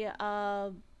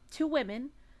two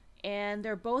women, and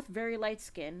they're both very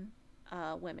light-skinned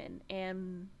women.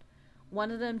 And one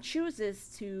of them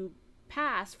chooses to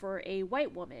pass for a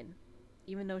white woman,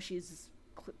 even though she's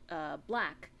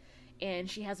black. And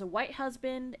she has a white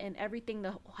husband and everything.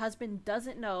 The husband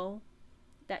doesn't know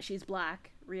that she's black,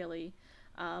 really.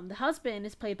 The husband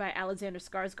is played by Alexander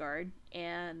Skarsgård,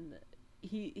 and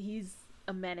he's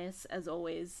a menace, as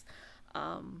always.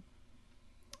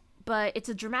 But it's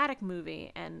a dramatic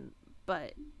movie,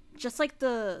 but just like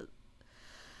the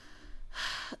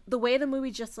way the movie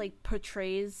just like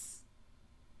portrays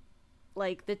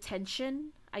like the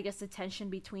tension, I guess the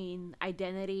tension between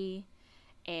identity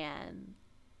and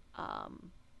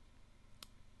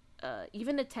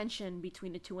even the tension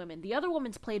between the two women. The other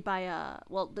woman's played by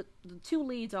the two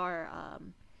leads are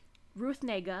Ruth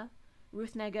Negga.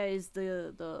 Ruth Negga is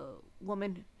the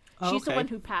woman. She's the okay. one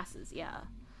who passes. Yeah.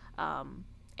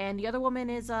 And the other woman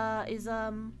is oh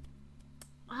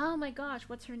my gosh,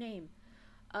 what's her name?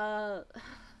 Oh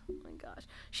my gosh,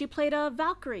 she played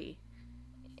Valkyrie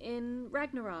in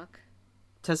Ragnarok.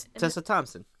 Tessa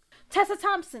Thompson. Tessa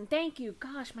Thompson, thank you.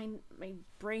 Gosh, my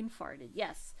brain farted.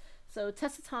 Yes. So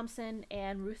Tessa Thompson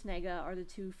and Ruth Negga are the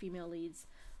two female leads.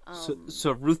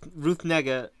 So Ruth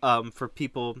Negga, for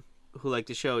people who like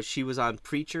the show, she was on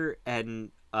Preacher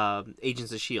and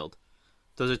Agents of S.H.I.E.L.D.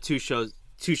 Those are two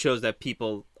shows that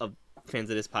people of fans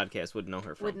of this podcast would know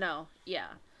her from. Would know, yeah.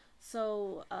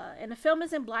 So, and the film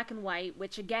is in black and white,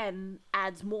 which again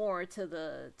adds more to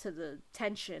the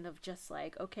tension of just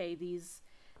like, okay, these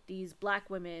black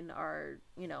women are,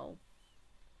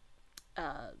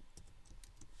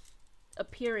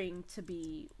 appearing to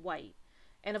be white.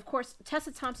 And of course,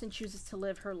 Tessa Thompson chooses to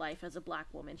live her life as a black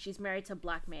woman. She's married to a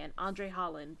black man. Andre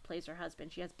Holland plays her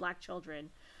husband. She has black children.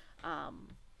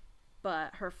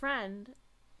 But her friend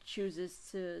chooses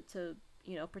to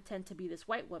pretend to be this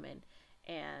white woman.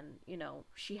 And,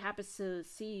 she happens to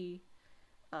see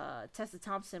Tessa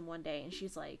Thompson one day, and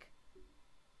she's like,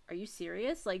 are you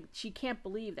serious? Like, she can't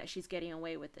believe that she's getting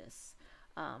away with this.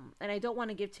 And I don't want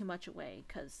to give too much away,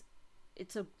 because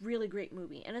it's a really great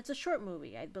movie, and it's a short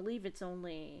movie. I believe it's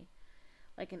only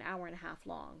like an hour and a half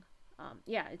long.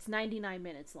 Yeah, it's 99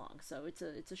 minutes long, so it's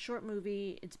a short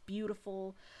movie. It's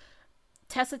beautiful.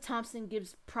 Tessa Thompson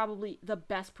gives probably the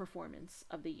best performance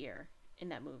of the year in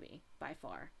that movie by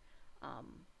far.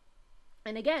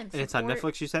 And again, And it's on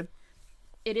Netflix, you said?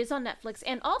 It is on Netflix,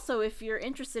 and also if you're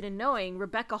interested in knowing,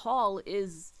 Rebecca Hall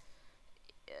is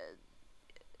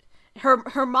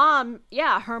her mom.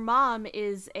 Yeah, her mom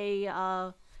is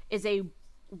a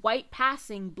white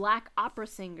passing black opera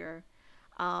singer.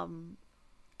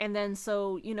 And then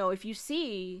so, you know, if you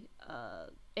see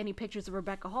any pictures of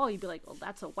Rebecca Hall, you'd be like, well,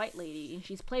 that's a white lady, and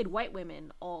she's played white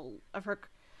women all of her,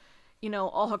 you know,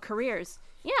 all her careers.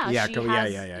 Yeah, Yeah, she yeah,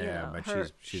 has, yeah, yeah, you yeah, know, but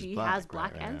she's she black, has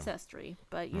black right, yeah. ancestry,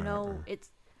 but you know, it's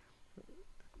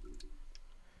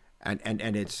And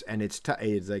it's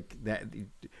like that,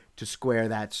 to square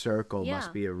that circle Yeah.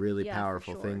 must be a really Yeah, for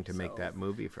powerful sure. thing to make So, that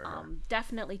movie for her.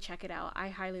 definitely check it out. I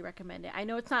highly recommend it. I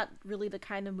know it's not really the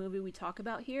kind of movie we talk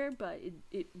about here, but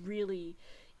it really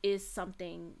is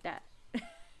something that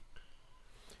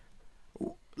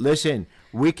Listen,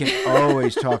 we can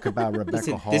always talk about Rebecca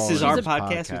Listen, Hall. this is in our this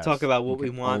podcast. We talk about what we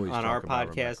can want always on our talk about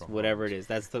podcast, Rebecca whatever Hall. it is.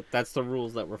 That's the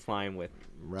rules that we're flying with.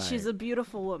 Right. she's a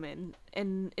beautiful woman,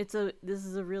 and this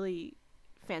is a really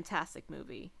fantastic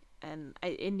movie, and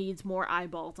it needs more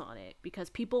eyeballs on it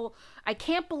because I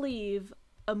can't believe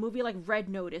a movie like Red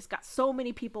Notice got so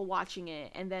many people watching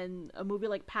it, and then a movie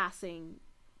like Passing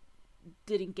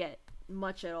didn't get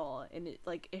much at all, and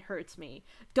it hurts me.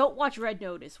 Don't watch Red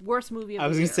Notice. Worst movie of I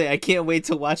was the gonna year. say I can't wait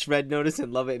to watch Red Notice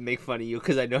and love it and make fun of you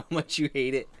because I know how much you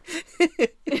hate it.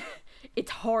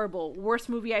 It's horrible. Worst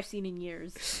movie I've seen in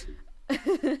years. All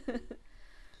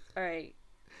right.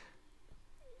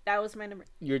 That was my number.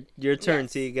 Your turn,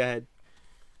 Yes. T. Go ahead.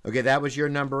 Okay, that was your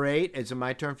number 8. Is it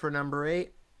my turn for number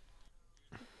 8?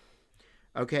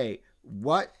 Okay,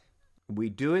 what we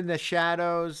do in the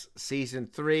shadows, season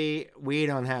 3. We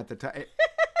don't have to talk. That's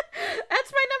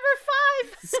my number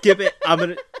 5. Skip it. I'm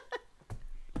gonna.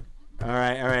 All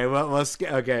right. Well,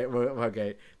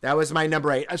 okay. That was my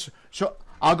number 8. So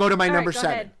I'll go to my All right, number go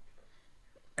 7, ahead.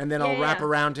 and then I'll wrap Yeah.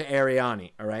 around to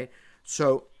Ariani. All right.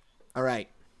 So, all right.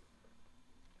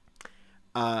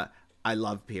 I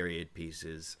love period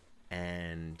pieces,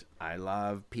 and I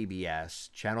love PBS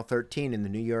Channel 13 in the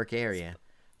New York area.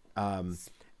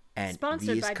 And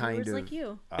Sponsored these by kind viewers of like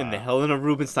you. And the Helena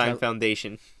Rubinstein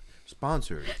Foundation.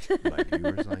 sponsored by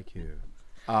viewers like you.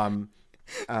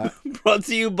 Brought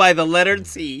to you by the letter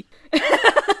T.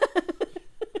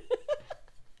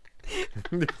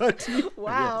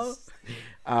 Wow.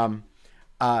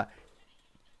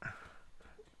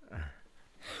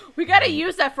 We gotta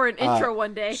use that for an intro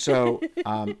one day. So,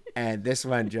 and this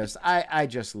one I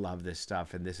just love this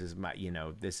stuff, and this is my,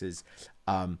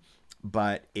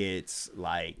 but it's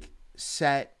like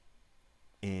set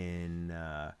in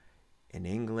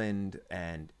England,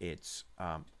 and it's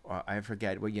I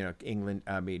forget, well, England.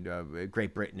 I mean,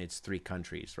 Great Britain. It's 3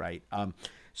 countries, right?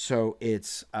 So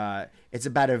it's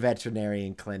about a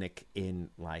veterinarian clinic in,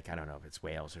 like, I don't know if it's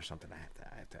Wales or something. I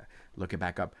have to look it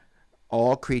back up.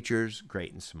 All creatures,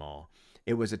 great and small.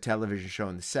 It was a television show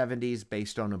in the 70s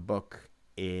based on a book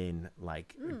in,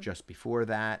 like, just before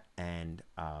that. And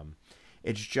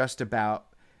it's just about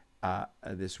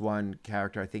this one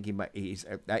character. I think he's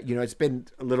it's been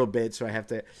a little bit, so I have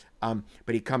to,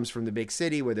 but he comes from the big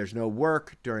city where there's no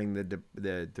work during the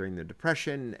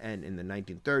Depression and in the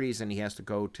 1930s, and he has to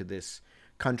go to this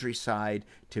countryside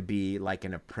to be like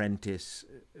an apprentice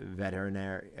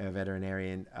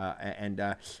veterinarian,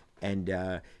 and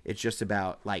it's just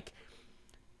about, like,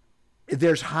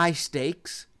 there's high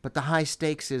stakes, but the high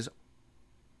stakes is,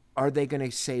 are they going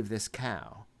to save this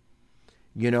cow?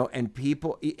 And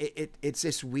people, it's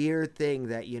this weird thing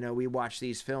that, we watch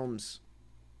these films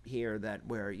here that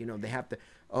where, they have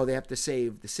to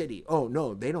save the city. Oh,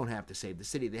 no, they don't have to save the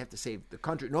city. They have to save the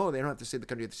country. No, they don't have to save the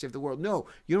country. They have to save the world. No,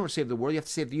 you don't save the world. You have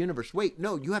to save the universe. Wait,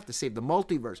 no, you have to save the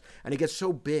multiverse. And it gets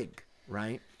so big,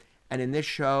 right? And in this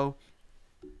show,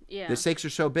 Yeah. the stakes are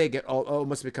so big, it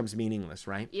almost becomes meaningless,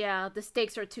 right? Yeah, the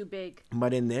stakes are too big.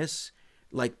 But in this,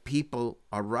 like, people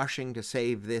are rushing to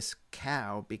save this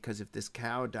cow because if this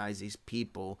cow dies, these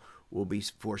people will be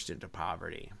forced into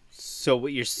poverty. So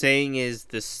what you're saying is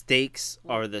the stakes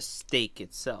are the steak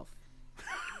itself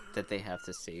that they have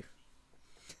to save.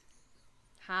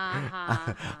 Ha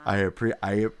ha ha. I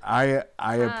appreciate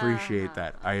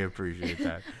that. I appreciate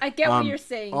that. I get what you're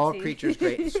saying. All T. creatures,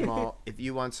 great and small. If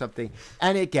you want something,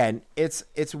 and again, it's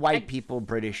white people,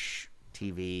 British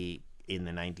TV in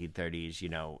the 1930s,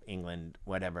 England,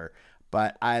 whatever.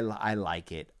 but I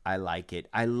like it. I like it.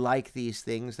 I like these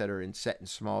things that are set in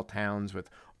small towns with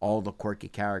all the quirky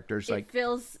characters. It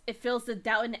fills the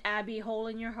Downton Abbey hole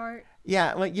in your heart.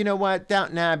 Yeah, like you know what,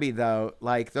 Downton Abbey though,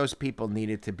 like those people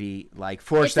needed to be like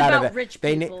forced It's out about of it. rich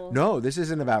people. No, this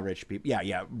isn't about rich people.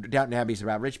 Yeah, Downton Abbey's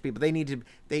about rich people. They need to.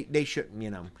 They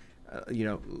shouldn't.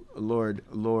 Lord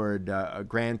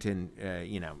Granton.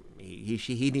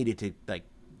 He needed to like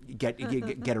get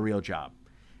a real job,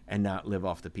 and not live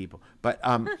off the people.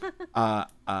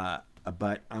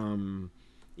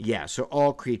 Yeah. So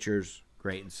all creatures,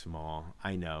 great and small.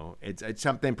 I know it's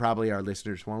something probably our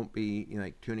listeners won't be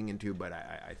tuning into, but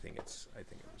I think it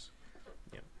was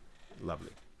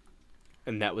lovely.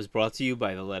 And that was brought to you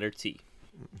by the letter T.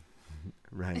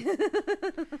 Right.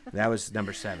 That was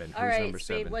number 7. All right, number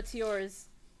Spade, 7? what's yours?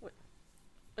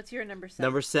 What's your number 7?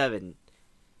 Number 7.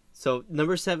 So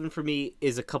number 7 for me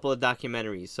is a couple of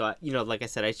documentaries. So like I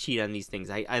said, I cheat on these things.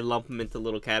 I lump them into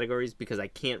little categories because I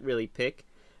can't really pick,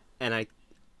 and I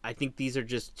think these are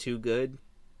just too good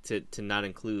to not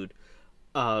include.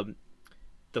 The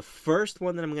first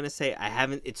one that I'm gonna say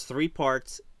it's 3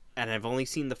 parts, and I've only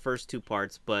seen the first 2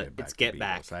 parts, but it's Get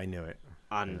Back. I knew it.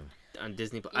 On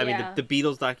Disney. Yeah. I mean, the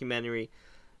Beatles documentary.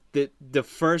 The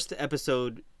first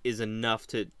episode is enough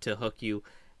to hook you,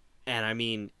 and I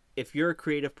mean, if you're a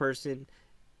creative person,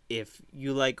 if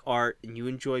you like art and you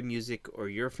enjoy music, or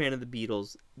you're a fan of the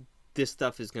Beatles, this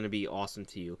stuff is going to be awesome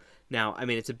to you. Now, I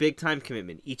mean, it's a big time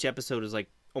commitment. Each episode is like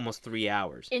almost 3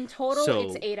 hours. In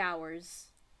total, it's 8 hours.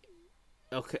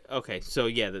 Okay. So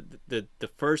yeah, the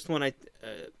first one, I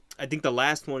think the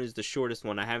last one is the shortest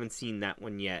one. I haven't seen that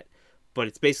one yet, but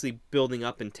it's basically building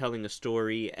up and telling a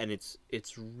story, and it's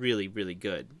really, really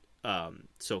good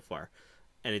so far.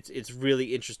 And it's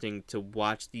really interesting to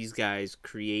watch these guys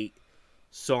create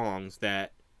songs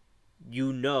that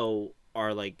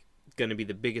are like going to be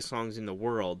the biggest songs in the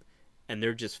world, and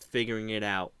they're just figuring it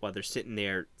out while they're sitting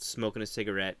there smoking a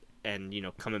cigarette and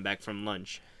coming back from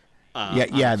lunch.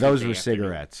 Those were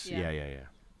cigarettes. Yeah.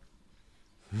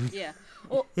 Yeah.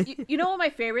 Well, you know what my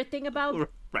favorite thing about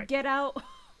Right. Get Out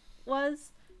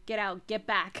was? Get Out, Get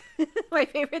Back. My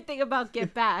favorite thing about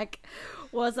Get Back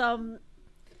was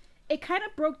it kind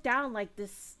of broke down like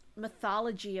this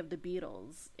mythology of the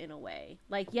Beatles in a way.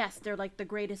 Like, yes, they're like the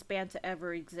greatest band to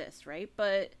ever exist, right?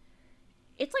 But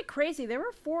it's like crazy. There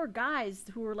were 4 guys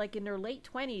who were like in their late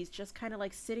 20s just kind of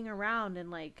like sitting around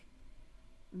and like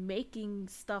making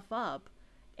stuff up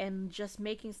and just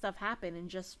making stuff happen and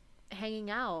just hanging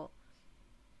out.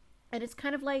 And it's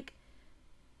kind of like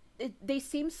they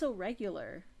seem so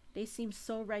regular. They seem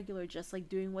so regular, just like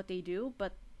doing what they do,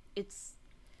 but it's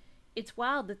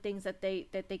wild the things that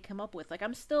they come up with. Like,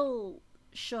 I'm still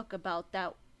shook about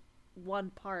that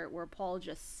one part where Paul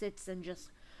just sits and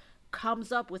just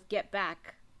comes up with Get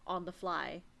Back on the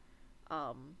fly.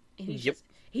 And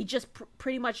he just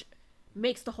pretty much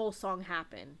makes the whole song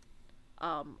happen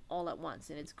all at once,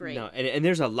 and it's great. No, and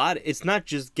there's a lot. It's not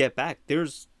just Get Back.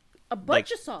 There's a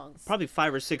bunch of songs. Probably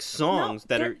 5 or 6 songs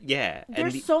that are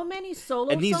There's so many solo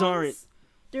and these songs. aren't.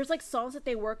 There's like songs that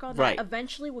they work on Right. that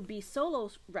eventually would be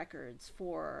solo records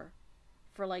for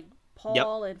like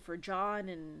Paul and for John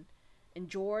and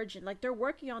George, and like they're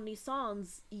working on these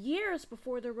songs years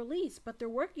before they're released, but they're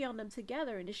working on them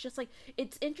together, and it's just like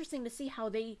it's interesting to see how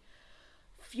they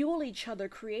fuel each other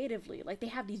creatively. Like they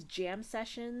have these jam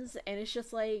sessions, and it's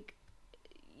just like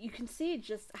you can see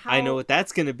just how I know what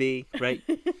that's gonna be, right?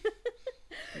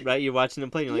 Right, you're watching them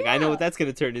play, and you're like, I know what that's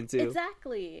gonna turn into.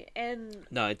 Exactly, and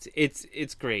no,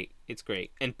 it's great, it's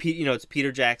great, and it's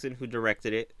Peter Jackson who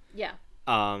directed it. Yeah.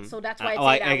 So that's why it's 8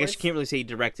 I hours. guess you can't really say he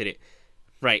directed it.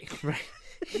 Right.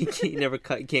 He never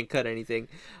can't cut anything.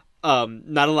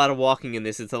 Not a lot of walking in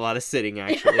this. It's a lot of sitting,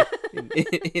 actually.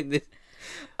 in this.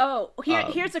 Oh,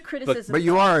 here's a criticism. But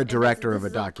you are a director this of a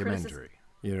is documentary.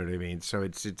 You know what I mean? So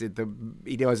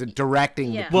he wasn't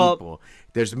directing the Well, people.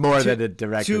 There's more that a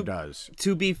director does.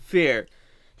 To be fair,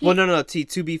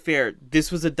 to be fair,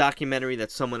 this was a documentary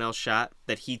that someone else shot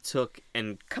that he took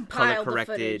and color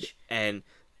corrected and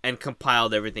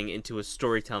compiled everything into a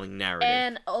storytelling narrative.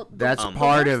 And that's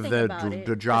part of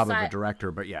the job of a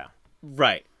director. But yeah,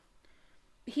 right.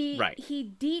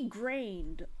 He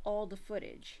degrained all the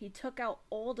footage. He took out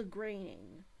all the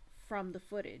graining from the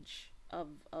footage of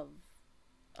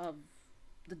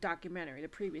the documentary, the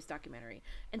previous documentary.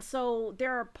 And so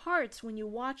there are parts when you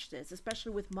watch this,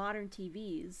 especially with modern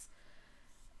TVs,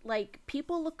 like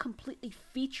people look completely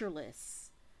featureless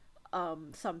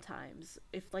sometimes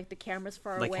if like the camera's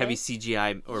far away. Like heavy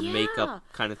CGI or makeup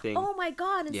kind of thing. Oh my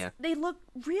god, they look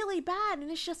really bad,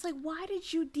 and it's just like, why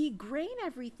did you degrain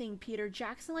everything, Peter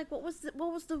Jackson? Like what was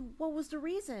the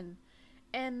reason?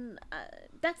 And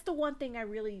that's the one thing I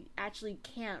really actually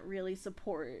can't really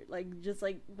support. Like, just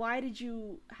like, why did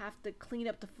you have to clean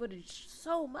up the footage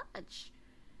so much?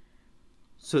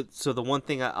 So the one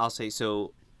thing I'll say,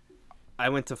 so I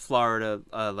went to Florida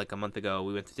like a month ago.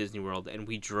 We went to Disney World and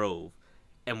we drove,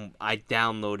 and I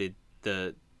downloaded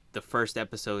the first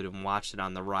episode and watched it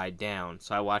on the ride down.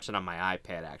 So I watched it on my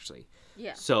iPad actually.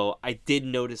 Yeah. So I did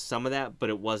notice some of that, but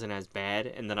it wasn't as bad.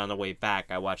 And then on the way back,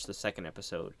 I watched the second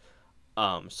episode.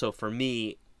 So for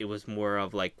me, it was more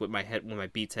of like with my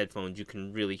Beats headphones, you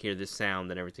can really hear the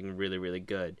sound and everything really, really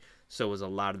good. So it was a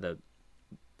lot of the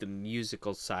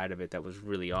musical side of it that was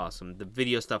really awesome. The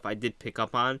video stuff I did pick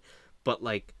up on, but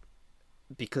like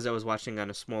because I was watching on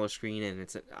a smaller screen and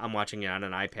I'm watching it on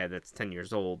an iPad that's 10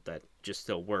 years old that just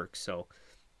still works. So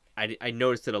I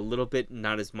noticed it a little bit,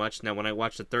 not as much. Now when I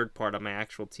watch the third part on my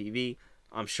actual TV,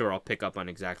 I'm sure I'll pick up on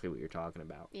exactly what you're talking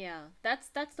about. Yeah, that's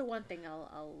the one thing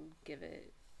I'll give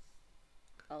it.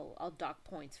 I'll dock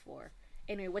points for.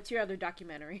 Anyway, what's your other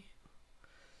documentary?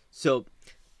 So,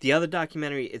 the other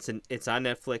documentary, it's on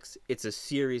Netflix. It's a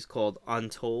series called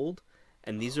Untold,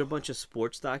 and these are a bunch of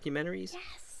sports documentaries.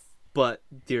 Yes. But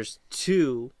there's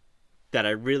two that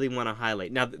I really want to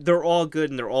highlight. Now, they're all good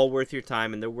and they're all worth your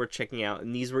time and they're worth checking out.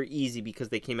 And these were easy because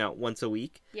they came out once a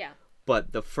week. Yeah.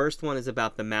 But the first one is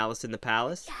about the Malice in the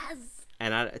Palace. Yes.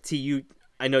 And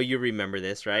I know you remember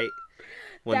this, right?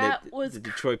 When the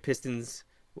Detroit Pistons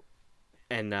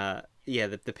and the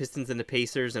Pistons and the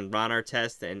Pacers and Ron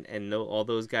Artest and all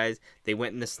those guys, they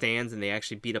went in the stands and they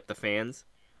actually beat up the fans.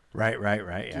 Right.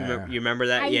 Yeah. You remember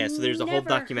that? Yeah. So there's a whole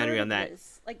documentary on that.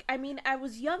 This. Like, I mean, I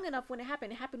was young enough when it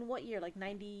happened. It happened what year? Like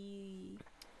 90.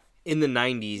 In the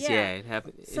 90s, yeah, it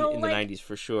happened So, in the 90s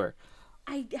for sure.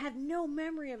 I have no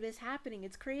memory of this happening.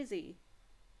 It's crazy.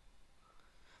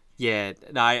 Yeah,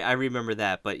 no, I remember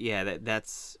that, but yeah, that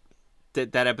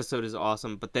episode is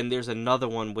awesome. But then there's another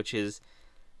one which is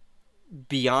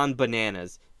beyond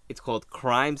bananas. It's called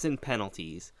Crimes and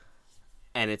Penalties,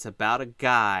 and it's about a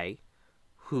guy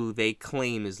who they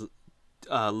claim is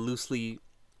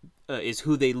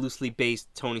who they loosely based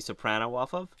Tony Soprano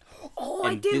off of. Oh,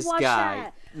 and I did this watch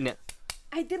guy, that.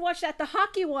 I did watch that. The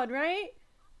hockey one, right?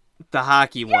 The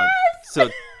hockey one. So,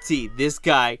 see, this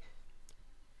guy,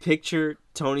 picture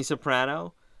Tony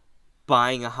Soprano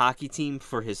buying a hockey team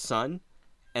for his son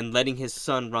and letting his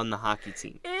son run the hockey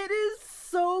team. It is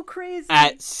so crazy.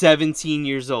 At 17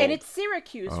 years old. And it's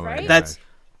Syracuse, right?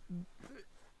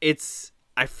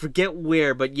 I forget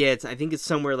where, but yeah, I think it's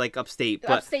somewhere like upstate.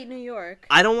 But upstate New York.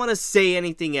 I don't want to say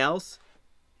anything else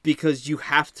because you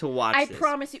have to watch this. I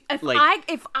promise you.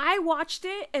 If I watched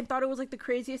it and thought it was like the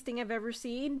craziest thing I've ever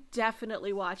seen,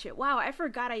 definitely watch it. Wow, I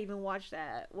forgot I even watched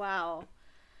that. Wow.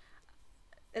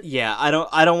 Yeah, I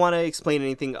don't want to explain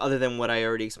anything other than what I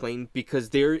already explained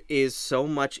because there is so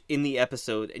much in the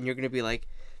episode and you're going to be like,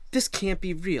 this can't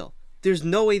be real. There's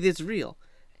no way this is real.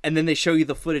 And then they show you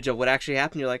the footage of what actually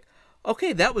happened. You're like,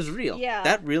 okay, that was real. Yeah.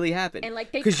 That really happened. And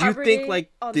like they covered you think, it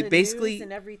like, on they the basically news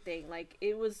and everything. Like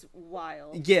it was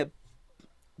wild. Yeah.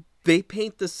 They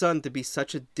paint the son to be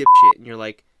such a dipshit and you're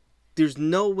like, there's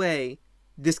no way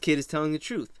this kid is telling the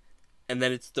truth. And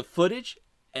then it's the footage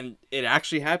and it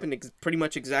actually happened pretty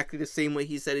much exactly the same way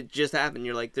he said it just happened.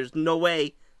 You're like, there's no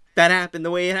way that happened the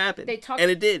way it happened.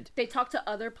 And it did. They talked to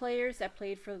other players that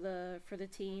played for the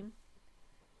team.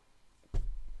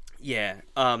 Yeah,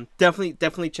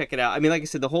 definitely check it out. I mean, like I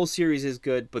said, the whole series is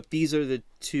good, but these are the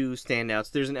two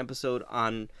standouts. There's an episode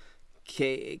on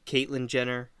Caitlyn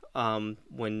Jenner,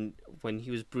 when he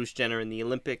was Bruce Jenner in the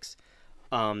Olympics.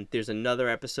 There's another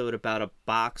episode about a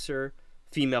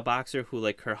female boxer who,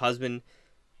 like, her husband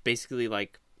basically,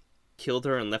 like, killed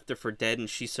her and left her for dead and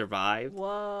she survived.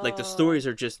 Whoa. Like, the stories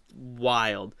are just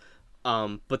wild.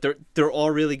 But they're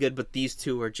all really good, but these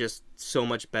two are just so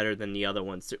much better than the other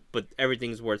ones. But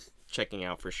everything's worth checking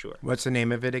out for sure. What's the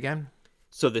name of it again?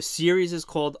 So the series is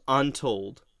called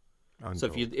Untold. So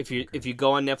if you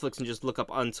go on Netflix and just look up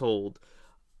Untold,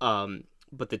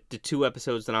 but the two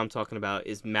episodes that I'm talking about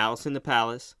is Malice in the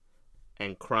Palace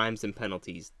and Crimes and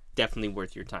Penalties. Definitely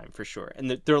worth your time for sure.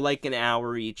 And they're like an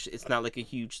hour each. It's not like a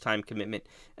huge time commitment.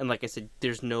 And like I said,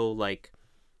 there's no like.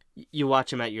 You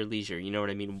watch them at your leisure, you know what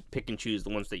I mean? Pick and choose the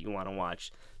ones that you want to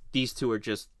watch. These two are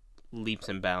just leaps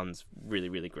and bounds, really,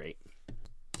 really great.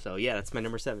 So, yeah, that's my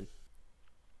number 7.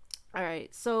 All right,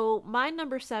 so my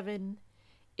number 7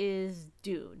 is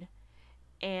Dune.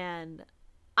 And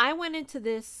I went into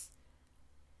this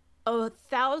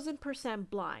 1,000%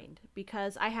 blind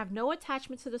because I have no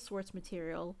attachment to the source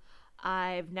material.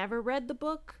 I've never read the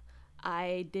book.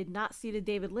 I did not see the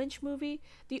David Lynch movie.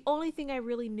 The only thing I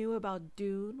really knew about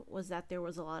Dune was that there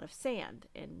was a lot of sand,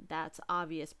 and that's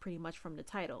obvious pretty much from the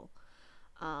title.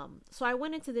 So I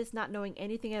went into this not knowing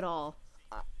anything at all.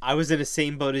 I was in the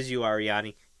same boat as you,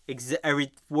 Ariani.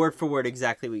 Every word for word,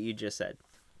 exactly what you just said.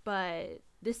 But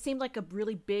this seemed like a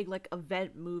really big like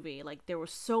event movie. Like there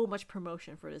was so much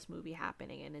promotion for this movie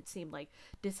happening, and it seemed like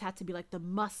this had to be like the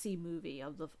must-see movie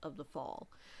of the fall.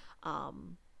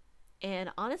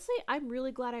 And honestly, I'm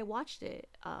really glad I watched it.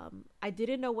 I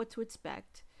didn't know what to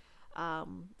expect.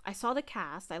 I saw the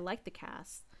cast. I liked the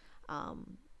cast.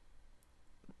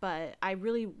 But I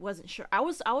really wasn't sure. I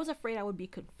was afraid I would be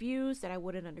confused, that I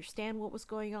wouldn't understand what was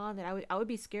going on, that I would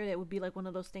be scared that it would be like one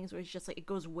of those things where it's just like it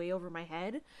goes way over my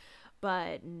head.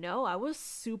 But no, I was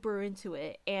super into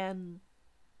it. And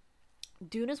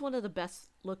Dune is one of the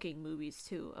best looking movies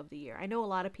too of the year. I know a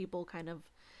lot of people kind of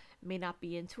may not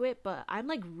be into it, but I'm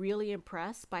like really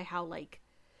impressed by how like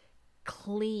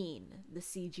clean the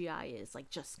CGI is. Like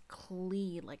just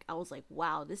clean. Like I was like,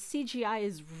 wow, this CGI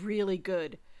is really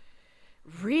good.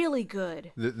 Really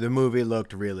good. The movie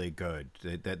looked really good.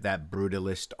 That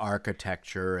brutalist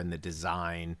architecture and the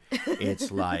design.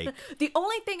 It's like The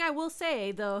only thing I will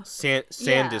say though,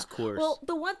 Sand is coarse. Well,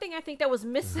 the one thing I think that was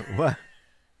missing. what?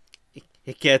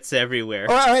 It gets everywhere.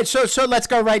 All right, so let's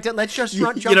go right to let's just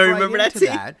jump don't right remember that into scene?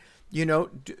 that. You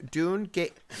know, Dune.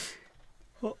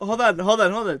 Hold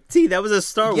on. T, that was a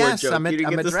Star Wars Yes, joke. I'm You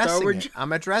didn't get the Star addressing Wars it. joke?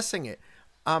 I'm addressing it.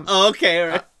 Oh, okay, all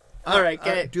right. All right, go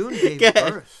ahead. Dune gave Go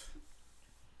ahead. birth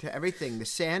to everything. The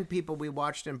sand people we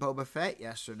watched in Boba Fett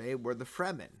yesterday were the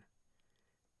Fremen.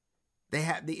 They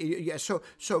had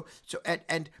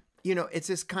and you know, it's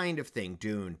this kind of thing.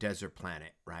 Dune, desert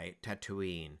planet, right?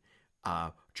 Tatooine,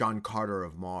 John Carter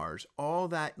of Mars, all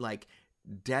that like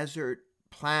desert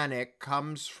planet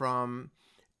comes from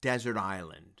desert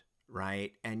island,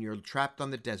 right? And you're trapped on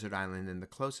the desert island, and the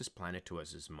closest planet to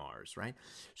us is Mars, right?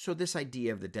 So this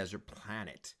idea of the desert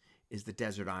planet is the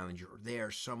desert island. You're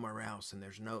there somewhere else, and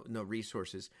there's no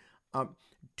resources.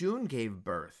 Dune gave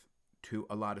birth to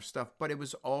a lot of stuff, but it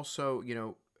was also, you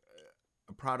know,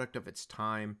 a product of its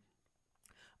time.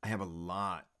 I have a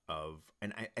lot of,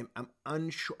 and I'm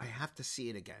unsure. I have to see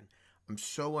it again. I'm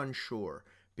so unsure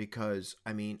because,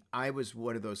 I mean, I was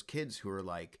one of those kids who were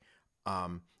like,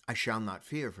 I shall not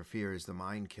fear, for fear is the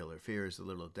mind killer. Fear is the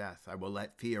little death. I will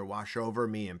let fear wash over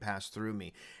me and pass through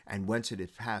me. And once it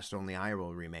is past, only I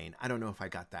will remain. I don't know if I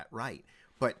got that right,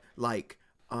 but like,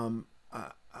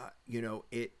 you know,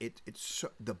 it's so,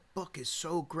 the book is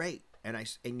so great. And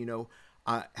you know,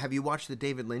 have you watched the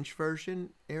David Lynch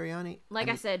version, Ariani? Like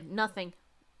I said, nothing.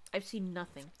 I've seen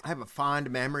nothing. I have a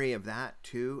fond memory of that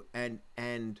too, and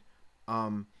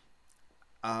I'm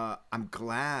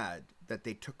glad that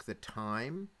they took the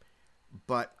time,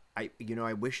 but I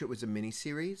wish it was a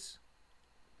miniseries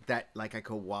that like I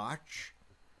could watch.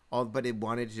 But it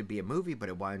wanted to be a movie, but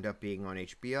it wound up being on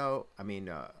HBO. I mean,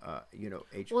 you know,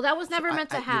 well, that was never meant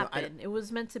to happen. You know, it was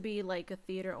meant to be like a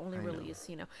theater only release,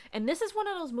 you know. And this is one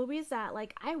of those movies that,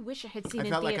 like, I wish I had seen in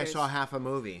theaters. I felt like I saw half a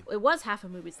movie. It was half a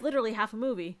movie. It's literally half a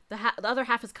movie. The other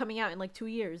half is coming out in like 2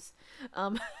 years.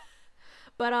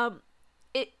 But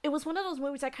it was one of those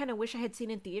movies I kind of wish I had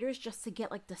seen in theaters just to get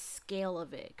like the scale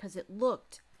of it, because it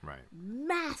looked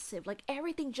massive. Like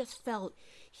everything just felt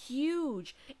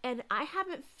huge, and I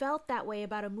haven't felt that way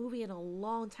about a movie in a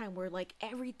long time, where like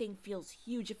everything feels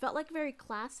huge. It felt like very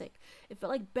classic. It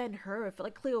felt like Ben-Hur. It felt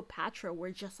like Cleopatra,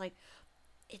 where just like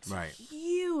it's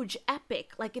huge,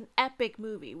 epic, like an epic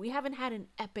movie. We haven't had an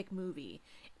epic movie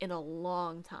in a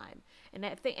long time, and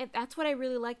I think that's what I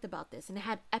really liked about this. And it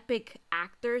had epic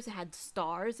actors, it had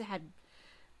stars, it had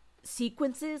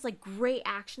sequences, like great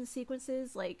action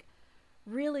sequences, like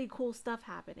really cool stuff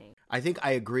happening. I think I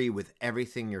agree with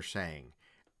everything you're saying,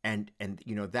 and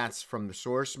you know, that's from the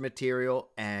source material,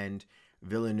 and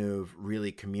Villeneuve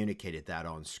really communicated that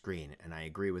on screen, and I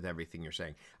agree with everything you're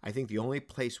saying. I think the only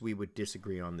place we would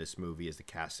disagree on this movie is the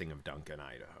casting of Duncan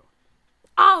Idaho.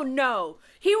 Oh no,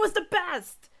 he was the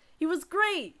best. He was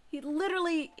great. He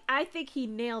literally, I think he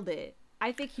nailed it.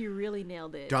 I think he really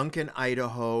nailed it. Duncan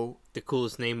Idaho, The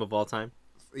coolest name of all time.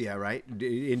 yeah, right.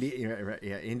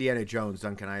 Indiana Jones,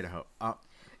 Duncan Idaho.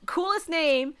 Coolest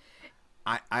name.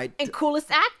 And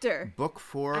coolest actor. Book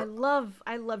 4. I love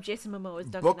Jason Momoa as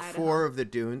Duncan Book Idaho. 4 of the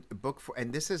Dune. Book 4,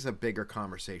 and this is a bigger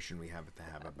conversation we have to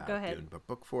have about Go ahead. Dune. But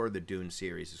Book 4 of the Dune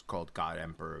series is called God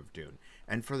Emperor of Dune,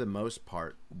 and for the most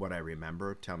part, what I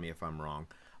remember, tell me if I'm wrong,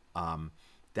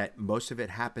 that most of it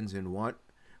happens in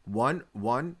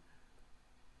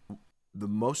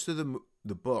most of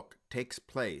the book takes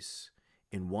place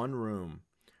in one room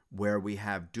where we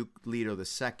have Duke Leto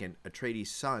II, Atreides'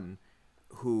 son,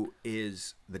 who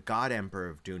is the God Emperor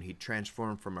of Dune. He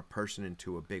transformed from a person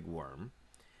into a big worm.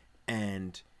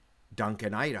 And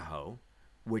Duncan Idaho,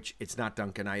 which it's not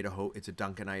Duncan Idaho, it's a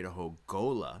Duncan Idaho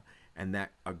Gola. And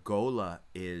that a Gola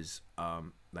is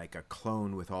like a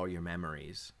clone with all your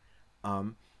memories.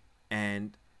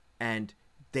 And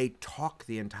they talk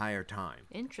the entire time.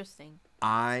 Interesting.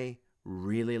 I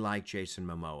really like Jason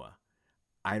Momoa.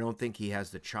 I don't think he has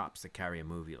the chops to carry a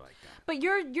movie like that. But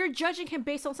you're judging him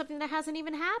based on something that hasn't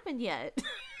even happened yet.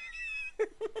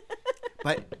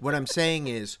 But what I'm saying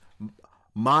is,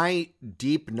 my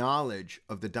deep knowledge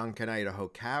of the Duncan Idaho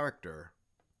character,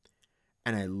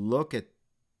 and I look at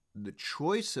the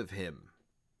choice of him,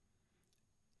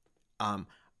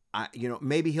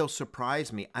 maybe he'll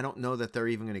surprise me. I don't know that they're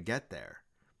even going to get there.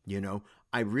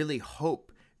 I really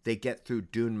hope they get through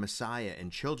Dune Messiah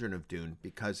and Children of Dune,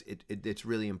 because it's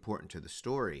really important to the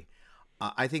story.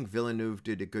 I think Villeneuve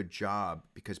did a good job,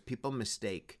 because people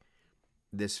mistake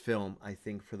this film, I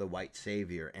think, for the white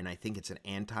savior, and I think it's an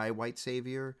anti-white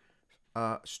savior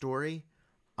story.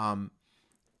 I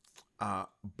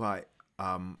don't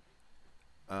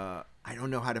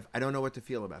know what to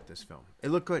feel about this film. It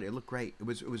looked good. It looked great. It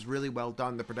was really well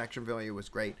done. The production value was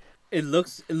great. It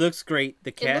looks great.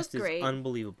 The cast is great.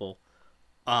 unbelievable.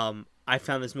 I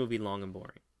found this movie long and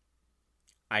boring.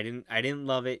 I didn't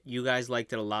love it. You guys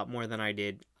liked it a lot more than I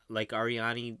did. Like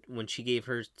Ariani, when she gave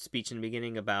her speech in the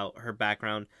beginning about her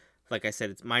background, like I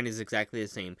said, mine is exactly the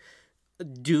same.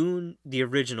 Dune, the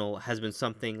original, has been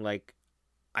something like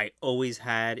I always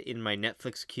had in my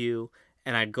Netflix queue,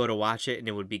 and I'd go to watch it and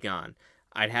it would be gone.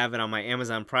 I'd have it on my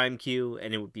Amazon Prime queue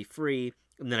and it would be free,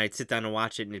 and then I'd sit down and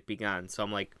watch it and it'd be gone. So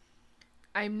I'm like,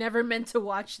 I'm never meant to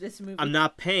watch this movie. I'm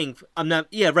not paying.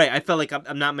 Yeah, right. I felt like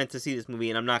I'm not meant to see this movie,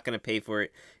 and I'm not going to pay for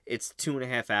it. It's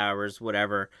 2.5 hours,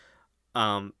 whatever.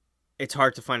 It's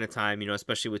hard to find a time,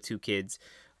 especially with two kids,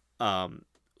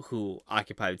 who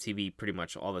occupy the TV pretty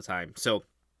much all the time. So,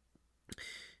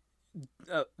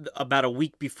 about a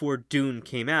week before Dune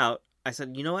came out, I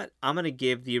said, you know what? I'm going to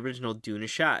give the original Dune a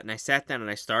shot. And I sat down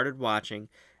and I started watching,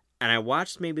 and I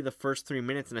watched maybe the first 3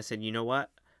 minutes, and I said, you know what?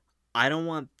 I don't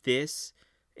want this,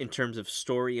 in terms of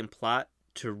story and plot,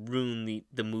 to ruin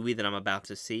the movie that I'm about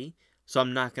to see. So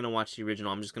I'm not going to watch the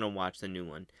original. I'm just going to watch the new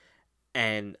one.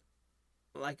 And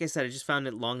like I said, I just found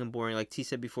it long and boring. Like T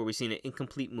said before, we've seen an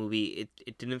incomplete movie.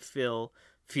 It didn't feel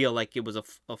like it was a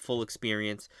full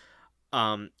experience.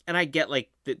 And I get like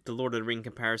the Lord of the Ring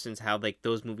comparisons, how like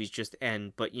those movies just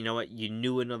end. But you know what? You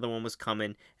knew another one was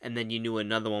coming, and then you knew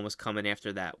another one was coming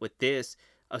after that. With this,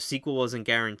 a sequel wasn't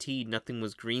guaranteed. Nothing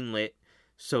was greenlit.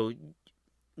 So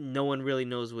no one really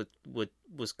knows what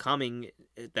was coming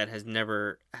that has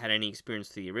never had any experience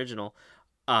to the original.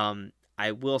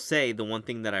 I will say the one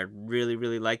thing that I really,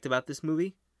 really liked about this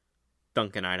movie,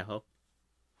 Duncan Idaho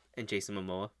and Jason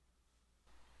Momoa.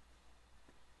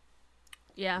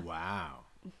 Yeah. Wow.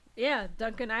 Yeah,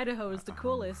 Duncan Idaho is the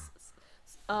coolest.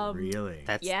 Really?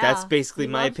 That's basically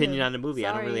we my love opinion him. on the movie. I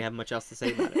don't Sorry. really have much else to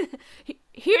say about it.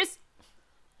 Here's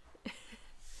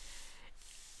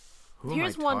Who am I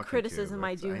one talking to? criticism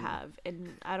I do have,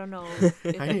 and I don't know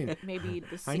I need- if maybe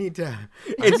the I need to.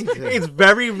 It's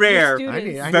very rare.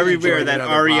 students- I need Very to rare join that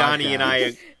another Ariani podcast. and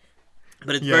I,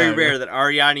 but it's Yeah, very I rare know. that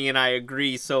Ariani and I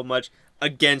agree so much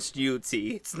against you,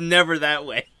 T. It's never that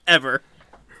way, ever.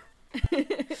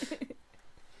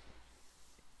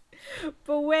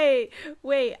 But wait,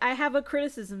 I have a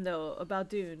criticism though about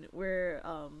Dune, where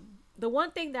the one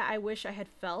thing that I wish I had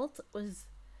felt was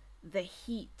the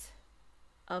heat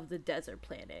of the desert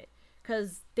planet,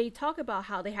 because they talk about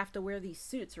how they have to wear these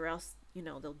suits or else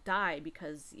they'll die,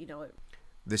 because it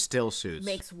The still suits.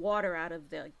 makes water out of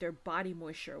their body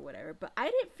moisture or whatever. But I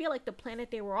didn't feel like the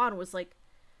planet they were on was like,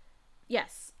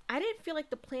 I didn't feel like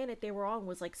the planet they were on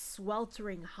was like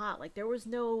sweltering hot. Like there was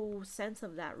no sense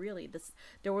of that really.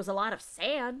 There was a lot of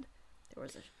sand. There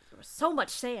was so much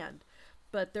sand,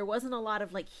 but there wasn't a lot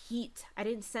of like heat. I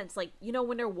didn't sense like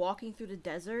when they're walking through the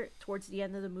desert towards the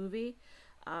end of the movie,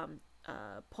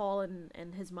 Paul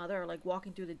and his mother are like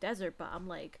walking through the desert, but I'm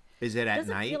like, Is it at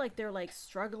doesn't night? feel like they're like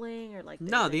struggling or like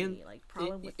No, there's any, like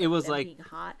problem with it was them like being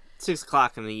hot.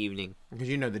 6:00 in the evening. Because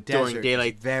the During desert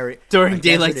daylight- is very during the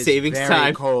daylight desert is savings very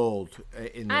time. cold.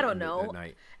 I don't know. At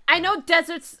night. I know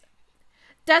deserts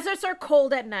are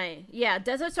cold at night. Yeah,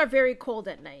 deserts are very cold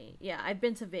at night. Yeah, I've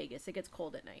been to Vegas. It gets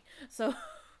cold at night. So,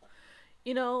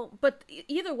 but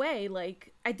either way,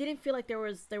 like I didn't feel like there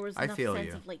was I enough feel sense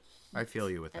you. of like heat I feel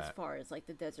you with as that. far as like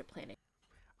the desert planet.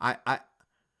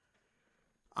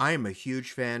 I am a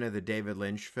huge fan of the David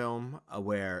Lynch film,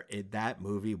 where that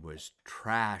movie was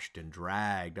trashed and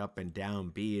dragged up and down,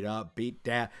 beat up, beat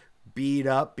down, beat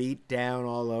up, beat down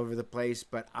all over the place.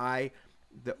 But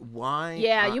why?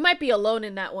 Yeah, you might be alone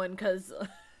in that one because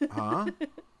Huh?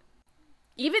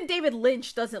 even David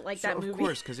Lynch doesn't like that movie. Of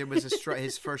course, because it was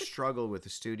his first struggle with the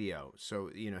studio. So,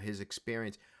 his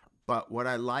experience. But what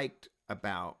I liked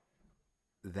about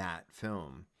that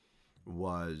film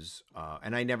was,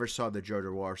 and I never saw the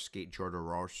Jodorowsky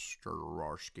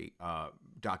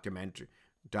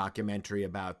documentary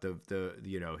about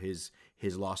his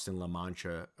Lost in La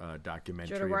Mancha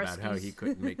documentary about how he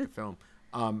couldn't make the film.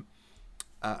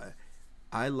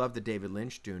 I love the David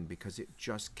Lynch Dune because it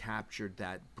just captured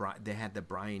that. They had the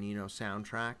Brian Eno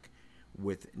soundtrack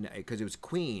because it was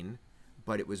Queen,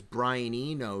 but it was Brian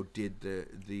Eno did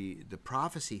the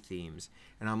prophecy themes,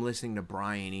 and I'm listening to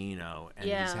Brian Eno, and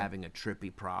he's having a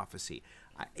trippy prophecy.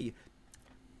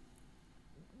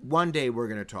 One day we're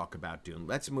going to talk about Dune.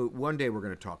 Let's move. One day we're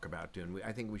going to talk about Dune.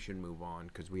 I think we should move on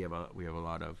because we have a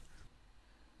lot of.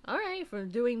 All right, for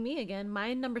doing me again,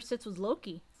 my number 6 was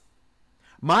Loki.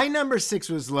 My number 6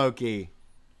 was Loki.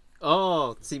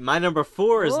 Oh, see, my number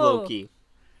 4 is Loki.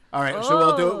 All right, so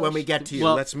we'll do it when we get to you.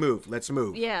 Well, let's move.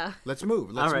 Yeah. Let's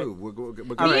move. All right. Move. We're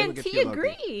Me get and to T Loki.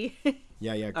 agree.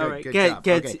 Yeah. Good, all right, good get, job.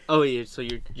 get, Okay. Oh, yeah. So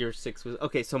your 6 was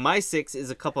okay. So my 6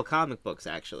 is a couple comic books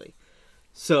actually.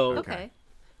 So Okay.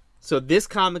 So this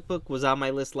comic book was on my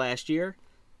list last year,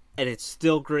 and it's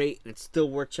still great. And it's still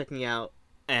worth checking out.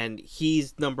 And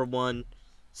he's number 1,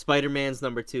 Spider-Man's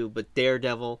number 2, but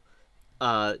Daredevil,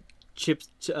 Chip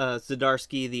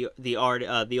Zdarsky, the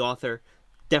author,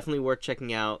 definitely worth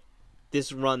checking out.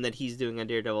 This run that he's doing on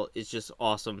Daredevil is just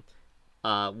awesome.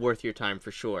 Worth your time for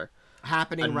sure.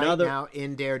 Happening right now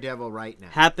in Daredevil right now.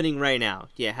 Happening right now.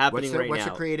 Yeah, happening right now. What's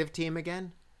the creative team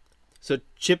again? So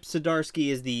Chip Zdarsky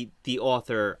is the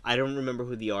author. I don't remember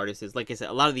who the artist is. Like I said,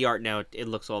 a lot of the art now, it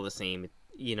looks all the same.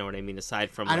 You know what I mean? Aside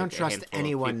from I don't trust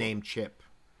anyone named Chip.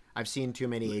 I've seen too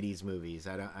many '80s movies.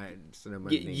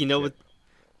 You know what?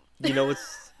 You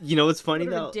know what's funny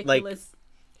though? Ridiculous. Like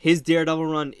his Daredevil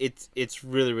run, it's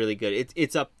really really good.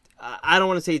 It's up. I don't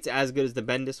want to say it's as good as the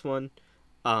Bendis one,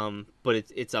 but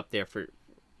it's up there for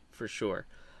sure.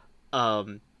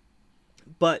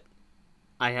 But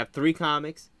I have 3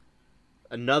 comics.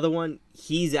 Another one,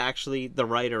 he's actually the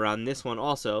writer on this one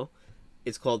also.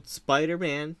 It's called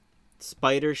Spider-Man,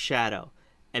 Spider Shadow.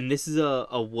 And this is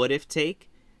a what if take.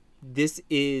 This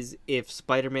is if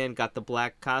Spider-Man got the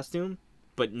black costume,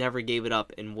 but never gave it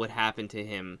up, and what happened to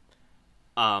him.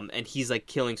 And he's like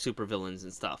killing supervillains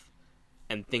and stuff.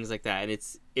 And things like that. And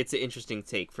it's an interesting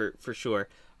take for sure.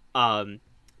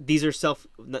 These are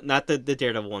not the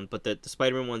Daredevil one, but the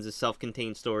Spider-Man one's a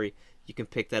self-contained story. You can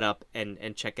pick that up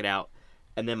and check it out.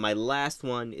 And then my last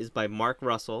one is by Mark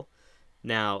Russell.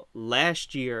 Now,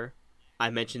 last year, I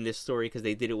mentioned this story because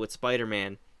they did it with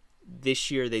Spider-Man.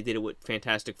 This year, they did it with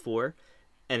Fantastic Four,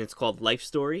 and it's called Life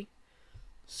Story.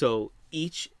 So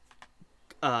each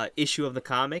issue of the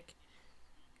comic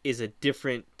is a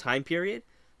different time period.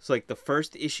 So, like, the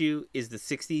first issue is the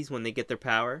 60s when they get their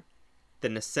power.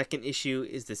 Then the second issue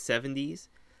is the 70s.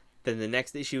 Then the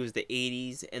next issue is the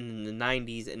 80s, and then the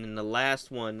 90s, and then the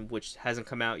last one, which hasn't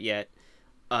come out yet,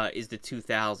 is the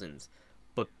 2000s.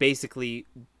 But basically,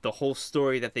 the whole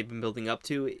story that they've been building up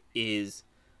to is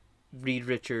Reed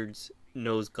Richards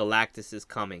knows Galactus is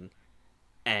coming,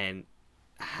 and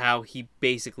how he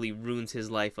basically ruins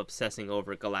his life obsessing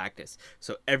over Galactus.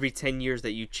 So every 10 years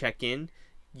that you check in,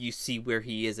 you see where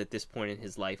he is at this point in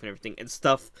his life and everything. And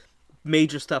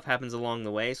major stuff happens along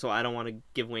the way, so I don't want to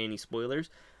give away any spoilers.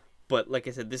 But like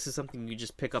I said, this is something you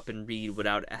just pick up and read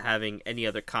without having any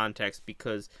other context,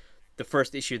 because the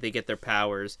first issue they get their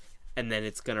powers, and then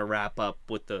it's gonna wrap up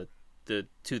with the year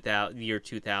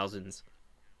 2000s,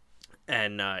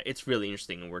 and it's really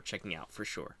interesting and worth checking out for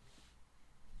sure.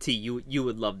 T, you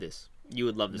would love this. You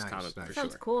would love this comic for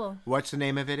Sounds sure. cool. What's the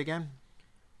name of it again?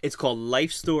 It's called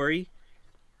Life Story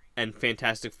and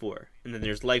Fantastic Four, and then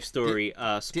there's Life Story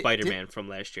Spider-Man from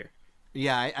last year.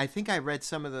 Yeah, I think I read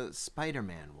some of the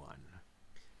Spider-Man one.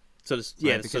 So Right,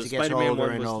 so because the he gets Spider-Man older one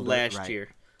and was older, last right. year,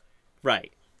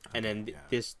 right? And then yeah.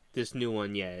 this new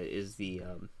one, is the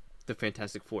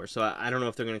Fantastic Four. So I don't know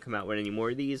if they're gonna come out with any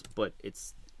more of these, but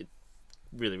it's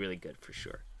really really good for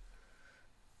sure.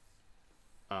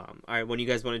 All right, when you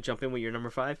guys want to jump in with your number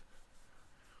 5?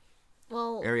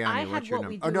 Well, Ariane, I what's had your what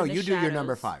we number? do Oh no, in the you do your shadows.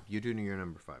 number 5. You do your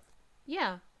number 5.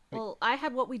 Yeah. Well, I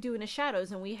had What We Do in the Shadows,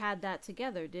 and we had that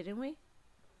together, didn't we?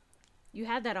 You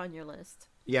had that on your list.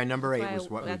 Yeah, number 8 That's was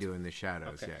What We that's- Do in the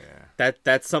Shadows. Okay. Yeah.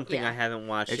 That's something Yeah. I haven't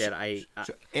watched It's- yet.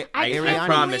 So, I Ariane- can't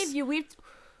promise. believe you.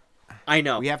 I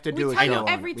know. We have to do We a tell show you on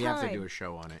every it. We have to time. do a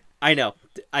show on it. I know.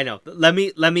 Let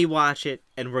me watch it,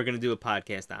 and we're gonna do a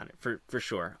podcast on it for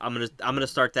sure. I'm gonna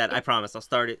start that. I promise. I'll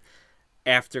start it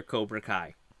after Cobra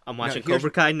Kai. I'm watching here's-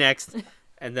 Cobra Kai next,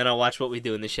 and then I'll watch What We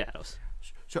Do in the Shadows.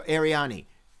 So, Ariani,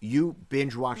 you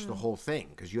binge watched the whole thing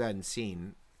because you hadn't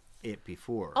seen it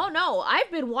before. Oh no, I've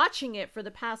been watching it for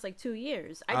the past like 2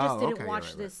 years. I just didn't okay, watch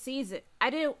right. this season. I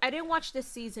didn't watch this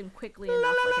season quickly enough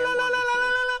like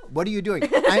I wanted What are you doing?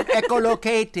 I'm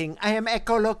echolocating. I am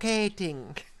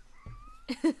echolocating.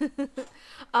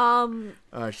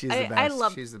 She's the best. I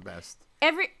love- She's the best. to.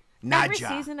 Every Nadja.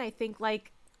 season I think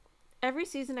like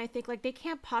they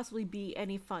can't possibly be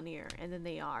any funnier, and then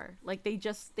they are. Like they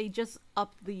just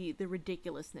up the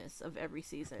ridiculousness of every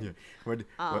season.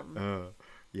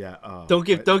 Don't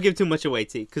give too much away,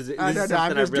 T, because this No, is something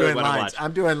I'm just I really doing want to lines. watch.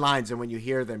 I'm doing lines, and when you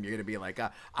hear them, you're gonna be like,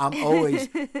 I'm always.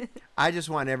 I just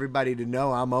want everybody to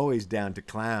know I'm always down to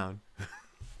clown.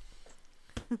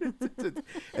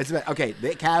 Okay.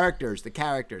 The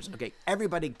characters. Okay,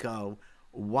 everybody go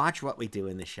watch What We Do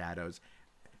in the Shadows.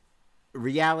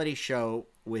 Reality show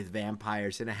with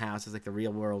vampires in a house. It's like the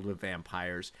real world with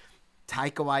vampires.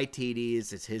 Taika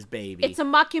Waititi's, it's his baby. It's a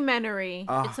mockumentary.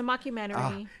 It's a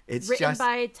mockumentary. It's written just-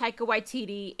 by Taika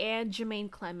Waititi and Jermaine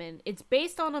Clement. It's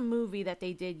based on a movie that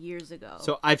they did years ago.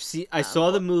 So I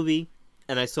saw the movie,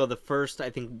 and I saw the first, I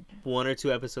think, 1 or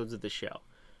 2 episodes of the show.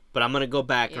 But I'm gonna go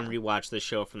back and rewatch the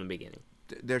show from the beginning.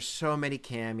 There's so many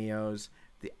cameos.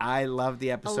 I love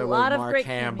the episode with lot of Mark great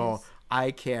Hamill. cameos.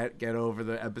 I can't get over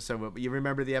the episode with. You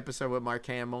remember the episode with Mark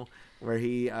Hamill where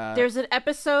he? There's an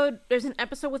episode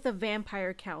with the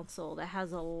Vampire Council that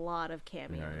has a lot of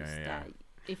cameos. Yeah. That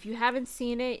if you haven't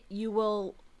seen it, you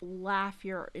will laugh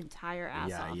your entire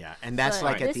ass off. Yeah, and that's But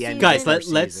like at this the end. Guys, of the first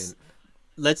let's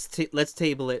season. let's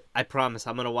table it. I promise.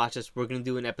 I'm gonna watch this. We're gonna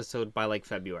do an episode by like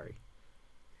February.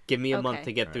 Give me a month Okay.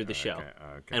 to get through the show,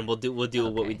 okay. and we'll do What We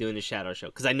Okay. Do in the Shadow show,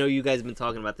 because I know you guys have been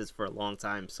talking about this for a long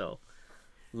time. So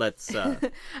let's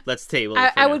table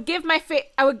it. I would give my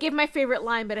favorite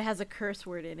line, but it has a curse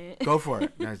word in it. Go for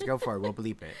it. Nice, go for it. We'll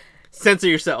bleep it. Censor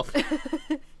yourself.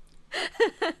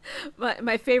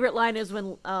 My favorite line is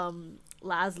when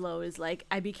Laszlo is like,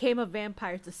 "I became a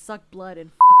vampire to suck blood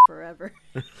and forever."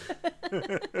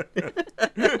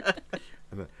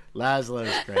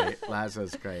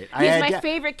 Laszlo's great. He's my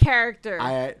favorite character.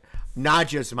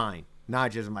 Nadja's mine.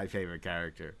 Nadja's my favorite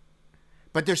character.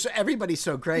 But everybody's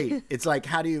so great. It's like,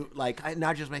 how do you like?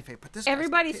 Nadja's my favorite. But this guy's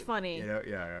Everybody's good too. funny. You know,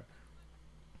 yeah.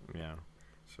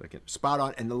 So I can spot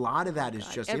on, and a lot of that is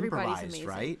just everybody's improvised, amazing.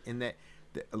 right? And that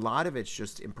a lot of it's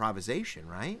just improvisation,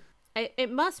 right?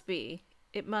 It must be.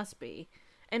 It must be.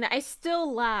 And I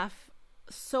still laugh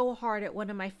so hard at one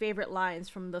of my favorite lines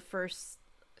from the first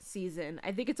season.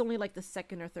 I think it's only like the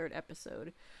second or third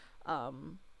episode,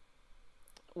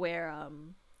 where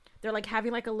they're like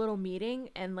having like a little meeting,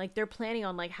 and like they're planning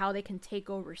on like how they can take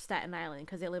over Staten Island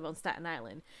because they live on Staten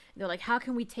Island. And they're like, how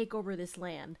can we take over this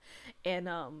land? And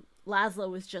Laszlo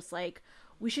was just like,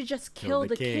 we should just kill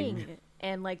the king.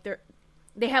 And like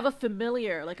they have a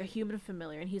familiar, like a human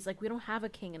familiar, and he's like, we don't have a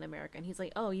king in America. And he's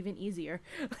like, oh, even easier.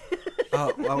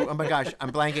 Oh my gosh,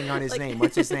 I'm blanking on his name.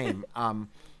 What's his name?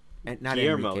 And not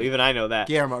Guillermo. Enrique. Even I know that.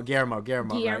 Guillermo. Guillermo?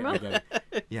 Right,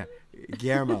 yeah,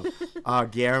 Guillermo.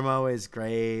 Guillermo is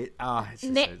great. It's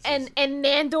just, And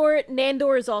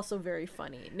Nandor is also very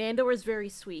funny. Nandor is very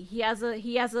sweet. He has a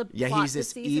yeah, plot he's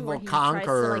this this season where evil he tries to,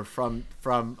 conqueror like,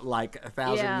 from like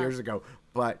 1,000 years ago,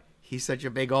 but he's such a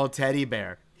big old teddy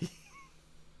bear.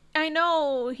 I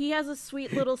know, he has a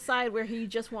sweet little side where he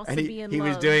just wants And to be in he love.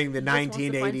 was doing the He just wants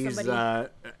to find 1980s somebody-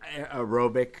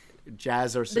 aerobic The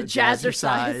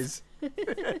jazzercise.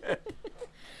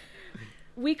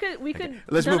 We could.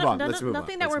 Let's none move of- on. none Let's of- move on.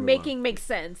 Nothing that Let's we're move making makes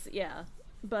sense. Yeah,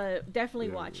 but definitely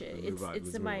watch it. move on. It's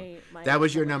Let's move my. That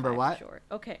was your number 5 what? for sure.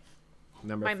 Okay.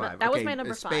 Number My 5. that was Okay, my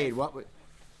number Spade,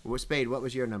 5. Spade, what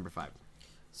was your number 5?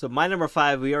 So my number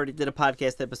 5, we already did a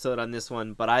podcast episode on this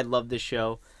one, but I love this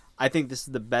show. I think this is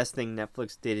the best thing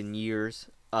Netflix did in years.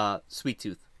 Sweet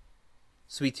Tooth.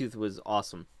 Sweet Tooth was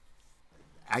awesome.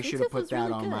 I Sweet should have Tooth put was that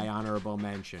really on good. my honorable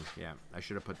mention. Yeah, I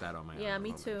should have put that on my Yeah,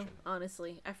 me honorable too. mention.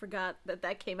 Honestly, I forgot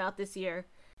that came out this year.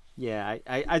 Yeah,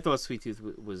 I thought Sweet Tooth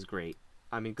was great.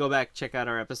 I mean, go back, check out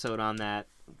our episode on that.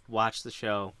 Watch the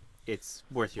show. It's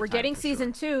worth your We're time. getting for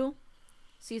season sure. 2.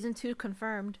 Season 2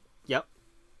 confirmed.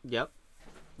 Yep.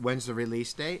 When's the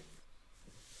release date?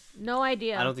 No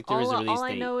idea. I don't think there is a release all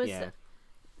date. I know is yeah.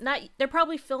 that they're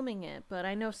probably filming it, but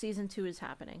I know season 2 is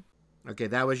happening. Okay,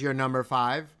 that was your number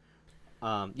 5.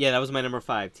 Yeah, that was my number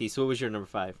 5. T. So what was your number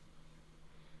 5?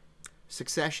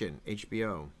 Succession,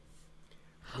 HBO.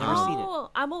 Never seen it.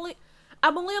 Oh, I'm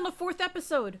I'm only on the 4th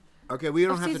episode. Okay, we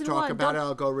don't Of have to season talk one. about it. Don't-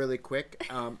 I'll go really quick.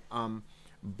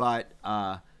 But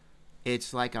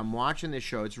it's like I'm watching this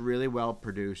show. It's really well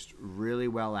produced, really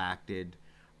well acted.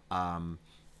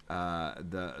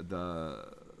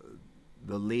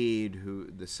 The lead,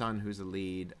 the son who's the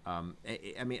lead. I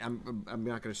mean, I'm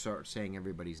not going to start saying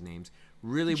everybody's names.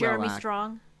 Really Jeremy well acted.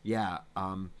 Strong. Yeah.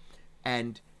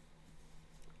 And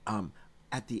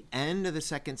at the end of the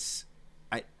second,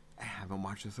 I haven't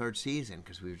watched the third season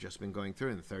because we've just been going through,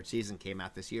 and the third season came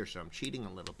out this year, so I'm cheating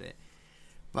a little bit.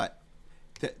 But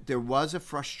there was a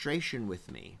frustration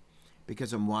with me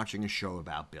because I'm watching a show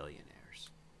about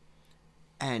billionaires.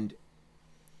 And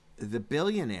the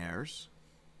billionaires,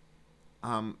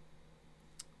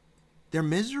 they're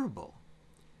miserable.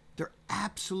 They're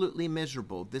absolutely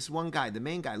miserable. This one guy, the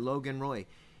main guy, Logan Roy,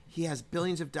 he has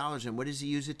billions of dollars, and what does he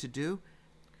use it to do?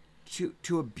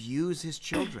 To abuse his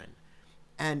children.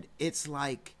 And it's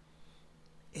like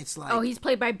Oh, he's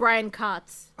played by Brian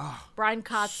Cox. Oh, Brian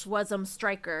Cox was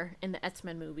Stryker in the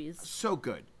X-Men movies. so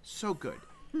good. So good.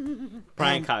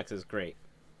 Brian Cox is great.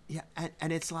 Yeah,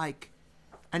 and it's like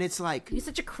He's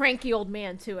such a cranky old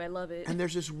man too. I love it. and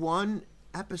there's this one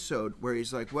episode where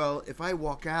he's like, well, if I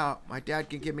walk out, my dad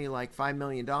can give me like $5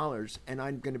 million and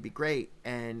I'm going to be great.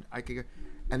 And I could go.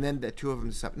 And then the two of them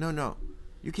decide, no,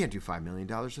 you can't do $5 million.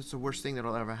 That's the worst thing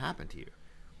that'll ever happen to you.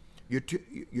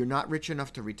 You're not rich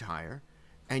enough to retire,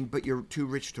 but you're too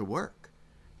rich to work.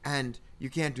 And you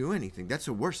can't do anything. That's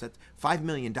the worst. That $5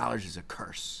 million is a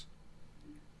curse.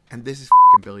 And this is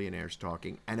fucking billionaires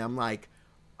talking. And I'm like,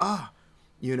 but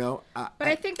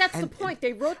I think that's the point.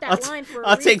 They wrote that line for a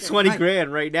I'll take reason. 20 Right.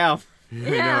 grand right now.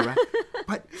 Yeah. I know, right?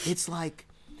 But it's like,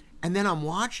 and then I'm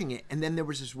watching it, and then there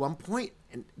was this one point,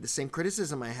 and the same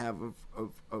criticism I have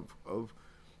of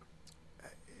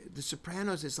The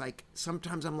Sopranos is like,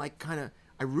 sometimes I'm like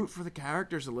I root for the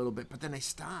characters a little bit, but then I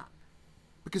stop.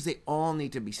 Because they all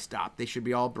need to be stopped. They should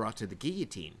be all brought to the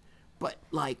guillotine. But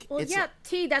like, Well, it's yeah,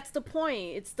 that's the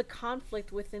point. It's the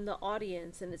conflict within the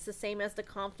audience, and it's the same as the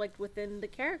conflict within the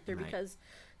character Right. because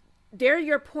they're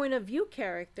your point of view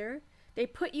character. They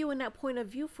put you in that point of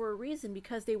view for a reason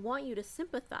because they want you to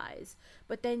sympathize.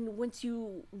 But then once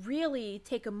you really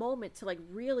take a moment to like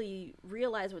really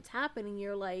realize what's happening,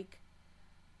 you're like,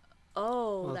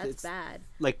 oh, Well, that's it's- bad.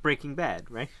 Like Breaking Bad,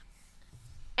 right?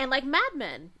 And like Mad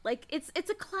Men, like it's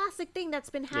a classic thing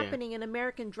that's been happening in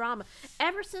American drama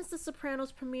ever since The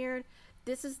Sopranos premiered.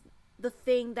 This is the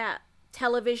thing that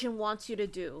television wants you to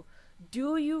do.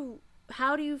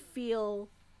 How do you feel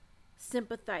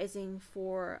sympathizing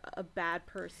for a bad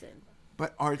person?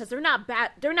 but Because they're not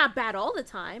bad all the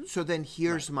time. So then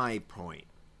here's my point.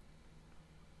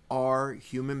 Are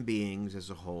human beings as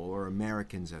a whole, or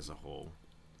Americans as a whole,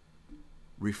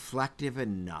 reflective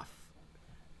enough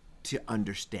to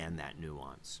understand that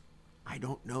nuance? I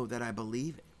don't know that I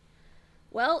believe it.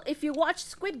 Well, if you watch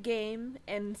Squid Game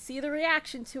and see the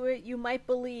reaction to it, you might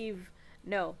believe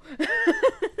no.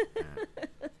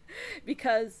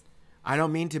 Because I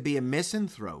don't mean to be a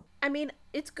misanthrope. I mean,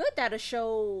 it's good that a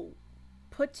show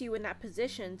puts you in that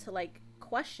position to like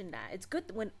question that. It's good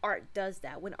when art does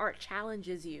that, when art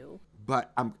challenges you.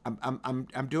 But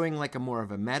I'm doing like a more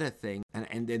of a meta thing,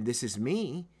 and then this is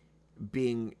me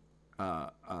being an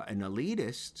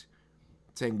elitist,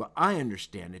 saying, "Well, I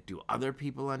understand it. Do other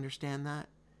people understand that?"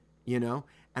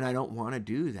 And I don't want to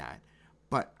do that.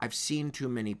 But I've seen too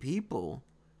many people,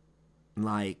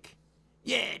 like,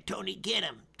 "Yeah, Tony, get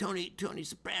him. Tony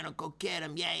Soprano, go get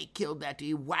him. Yeah, he killed that dude.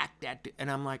 He whacked that dude." And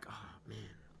I'm like, "Oh man."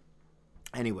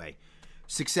 Anyway,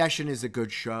 Succession is a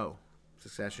good show.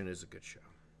 Succession is a good show.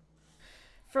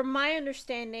 From my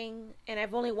understanding, and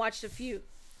I've only watched a few.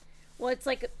 Well, it's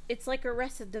like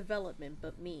Arrested Development,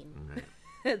 but mean.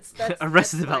 That's Arrested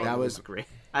that's Development That was was- great.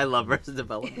 I love Arrested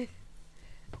Development.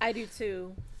 I do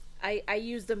too. I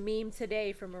used a meme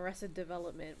today from Arrested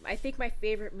Development. I think my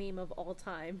favorite meme of all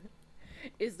time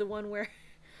is the one where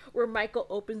Michael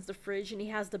opens the fridge and he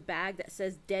has the bag that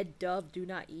says "Dead dove, do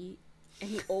not eat." And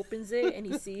he opens it and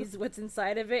he sees what's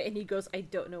inside of it and he goes, "I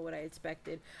don't know what I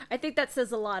expected." I think that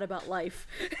says a lot about life.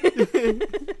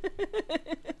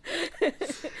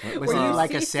 Was Where it you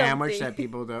like a see sandwich something. that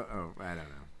people don't? Oh, I don't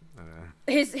know.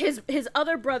 His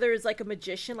other brother is like a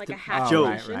magician, like a hack Job.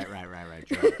 magician. Right.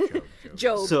 Job.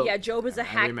 Job. So- Yeah, Job is a I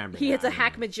hack. remember He that, is a I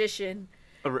hack remember. magician.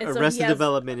 And so he Arrested has-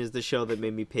 Development is the show that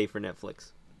made me pay for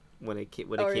Netflix when it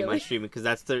came on really? streaming, because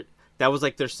that was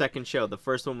like their second show. The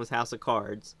first one was House of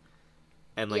Cards,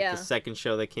 and like Yeah. the second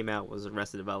show that came out was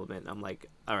Arrested Development. I'm like,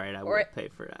 all right, I will Or- pay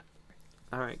for that.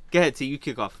 All right, go ahead. So you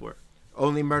kick off for it.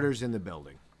 Only Murders in the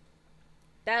Building.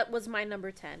 That was my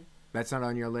number 10. That's not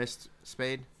on your list,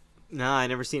 Spade? No, I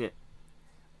never seen it.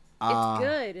 It's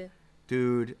good.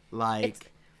 Dude, like It's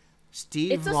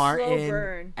Steve it's a slow Martin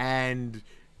burn. and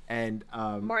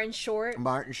Martin Short.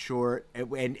 Martin Short,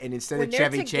 and instead When of they're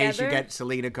Chevy Chase, you together- get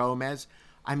Selena Gomez.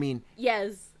 I mean,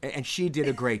 Yes. and she did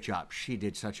a great job. She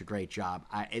did such a great job.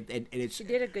 And it's She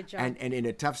did a good job. And in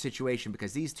a tough situation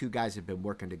because these two guys have been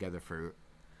working together for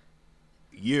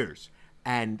years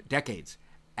and decades,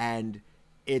 and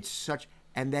it's such.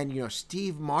 And then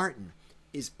Steve Martin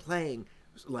is playing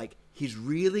like he's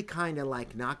really kind of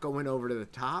like not going over to the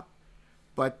top.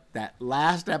 But that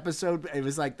last episode, it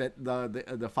was like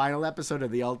the final episode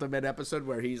of the ultimate episode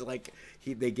where he's like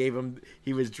he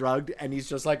was drugged and he's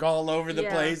just like all over the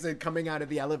Yeah. place and coming out of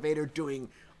the elevator doing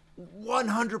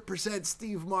 100%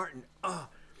 Steve Martin. Oh,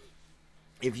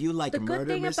 if you like The good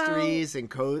murder thing mysteries and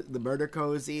the murder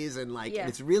cozies and like Yeah. and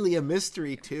it's really a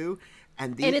mystery too,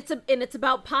 and it's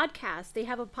about podcasts. They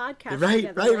have a podcast Right,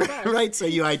 together. right, like right, us. right. So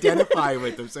you identify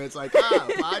with them. So it's like,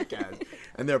 podcast.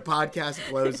 And their podcast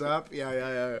blows up.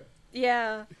 Yeah.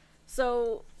 Yeah.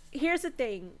 So here's the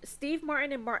thing: Steve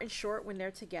Martin and Martin Short, when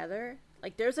they're together,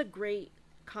 like there's a great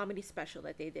comedy special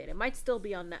that they did. It might still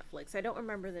be on Netflix. I don't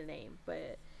remember the name,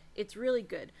 but it's really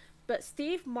good. But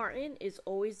Steve Martin is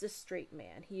always the straight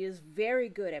man. He is very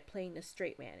good at playing the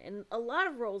straight man. In a lot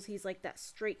of roles, he's like that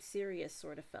straight, serious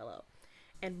sort of fellow.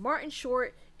 And Martin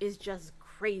Short is just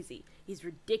crazy. He's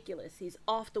ridiculous. He's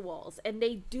off the walls. And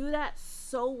they do that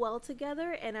so well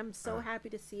together. And I'm so happy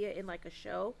to see it in like a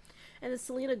show. And then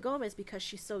Selena Gomez, because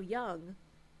she's so young,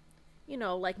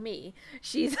 like me,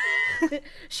 she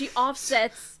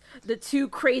offsets the two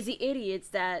crazy idiots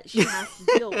that she has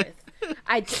to deal with.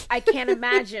 I can't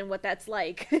imagine what that's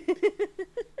like.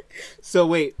 So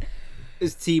wait,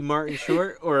 is T Martin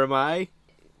Short or am I?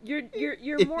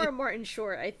 You're more a Martin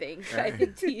Short, I think. I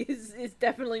think T is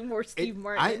definitely more Steve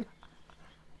Martin.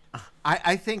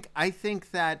 I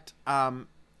think that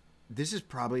this is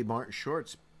probably Martin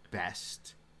Short's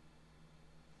best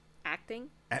Acting.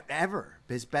 ever.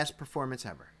 His best performance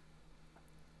ever.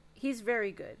 He's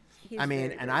very good. He's I mean,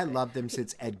 very, and very I good. loved him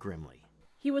since Ed Grimley.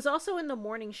 He was also in the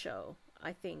morning show,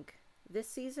 I think, this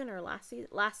season or last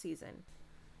season.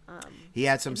 He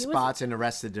had some and he was- spots in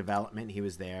Arrested Development. He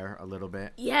was there a little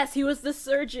bit. Yes, he was the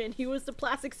surgeon. He was the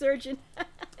plastic surgeon.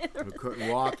 Who couldn't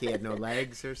walk. He had no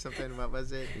legs or something. What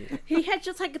was it? He had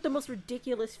just like the most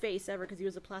ridiculous face ever because he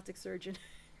was a plastic surgeon.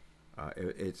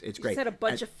 It's He great. just had a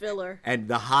bunch of filler. And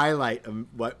the highlight of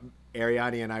what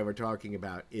Ariani and I were talking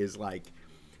about is like,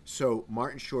 so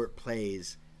Martin Short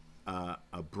plays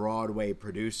a Broadway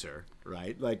producer,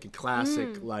 right? Like a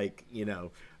classic,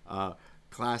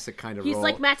 classic kind of He's role.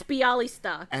 like Matt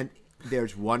Bialystock. And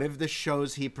there's one of the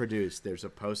shows he produced. There's a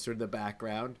poster in the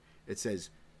background. It says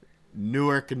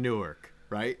Newark,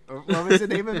 right? What was the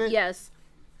name of it? Yes.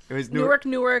 It was Newark, a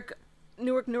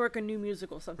new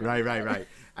musical, something. Right. like that.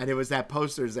 And it was that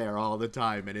poster's there all the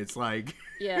time, and it's like,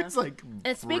 Yeah. it's like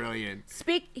And brilliant.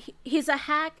 He's a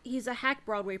hack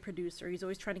Broadway producer. He's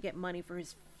always trying to get money for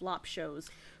his flop shows.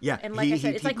 Yeah, And like I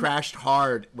said, it's he like crashed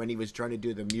hard when he was trying to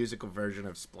do the musical version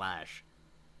of Splash.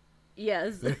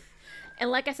 Yes. And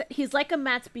like I said, he's like a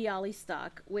Matt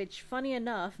Bialystock, which, funny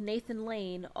enough, Nathan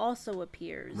Lane also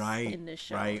appears in this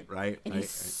show. Right. And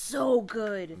he's so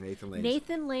good.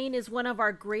 Nathan Lane is one of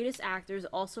our greatest actors,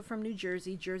 also from New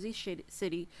Jersey, Jersey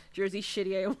City,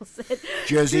 I almost said.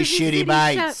 Jersey City Shitty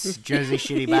Bites. Jersey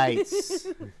Shitty Bites.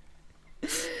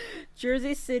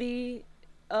 Jersey City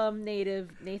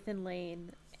native Nathan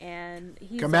Lane, and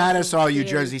he's Come at also us, all you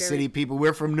very, Jersey very- City people.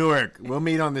 We're from Newark. We'll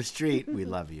meet on the street. We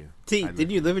love you. T, I didn't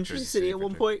love you live in Jersey City at for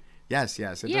one sure. point? Yes. It Yeah,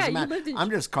 doesn't you matter. lived in- I'm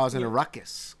just causing a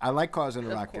ruckus. I like causing a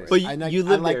Of ruckus. course. But I you I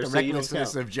live like there, the so you don't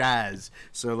recklessness count. of jazz.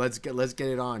 So let's get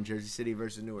it on. Jersey City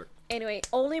versus Newark. Anyway,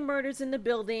 Only Murders in the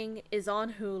Building is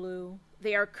on Hulu.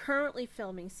 They are currently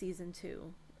filming season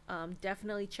 2.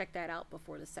 Definitely check that out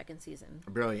before the second season.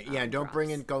 Brilliant. Yeah, and don't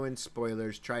drops. go in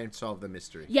spoilers. Try and solve the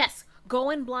mystery. Yes, go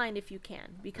in blind if you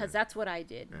can, because that's what I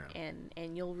did, Yeah.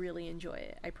 and you'll really enjoy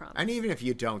it. I promise. And even if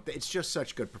you don't, it's just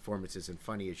such good performances and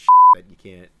funny as that you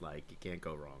can't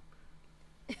go wrong.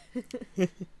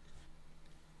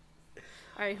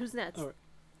 All right, who's next? All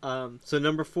right. So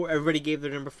number 4, everybody gave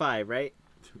their number 5, right?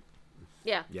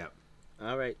 Yeah. Yeah.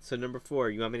 All right. So number 4,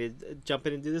 you want me to jump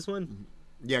in and do this one?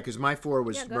 Yeah, because my 4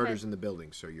 was Yeah, go Murders ahead. in the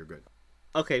Building, so you're good.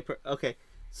 Okay. Okay.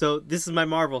 So this is my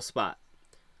Marvel spot.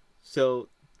 So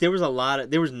there was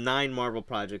 9 Marvel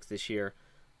projects this year,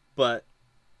 but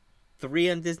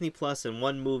 3 on Disney Plus and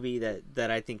 1 movie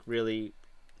that I think really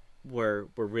were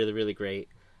really, really great.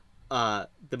 The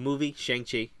movie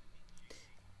Shang-Chi.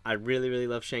 I really, really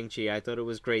love Shang-Chi. I thought it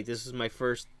was great. This was my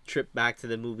first trip back to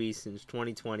the movies since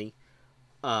 2020.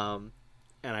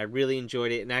 and I really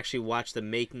enjoyed it. And actually watched the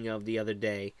making of the other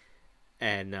day,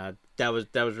 and that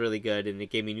was really good, and it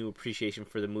gave me new appreciation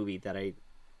for the movie that I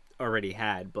already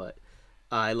had. But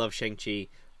I love Shang-Chi.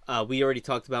 We already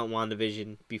talked about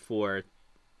WandaVision before.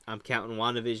 I'm counting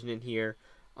WandaVision in here.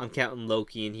 I'm counting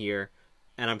Loki in here,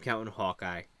 and I'm counting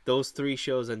Hawkeye. Those 3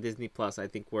 shows on Disney Plus, I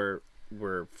think, were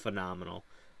phenomenal.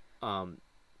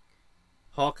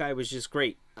 Hawkeye was just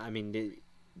great. I mean,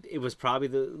 it was probably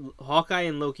the Hawkeye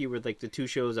and Loki were like the 2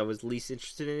 shows I was least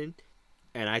interested in,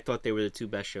 and I thought they were the 2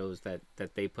 best shows that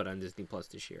they put on Disney Plus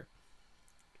this year.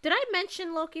 Did I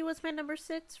mention Loki was my number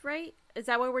 6, right? Is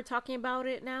that why we're talking about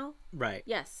it now? Right.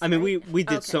 Yes. I mean, right? we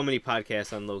did Okay. so many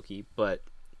podcasts on Loki, but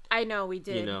I know we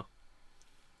did. you know,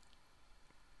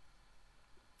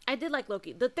 I did like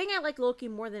Loki. The thing I liked Loki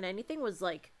more than anything was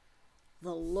like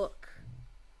the look,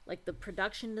 like the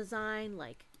production design,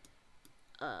 like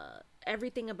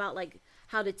everything about like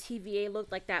how the TVA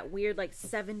looked, like that weird like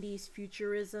 70s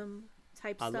futurism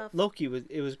type stuff. Loki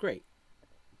was great.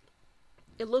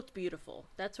 It looked beautiful.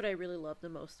 That's what I really loved the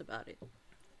most about it.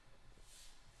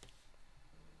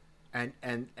 And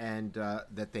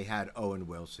that they had Owen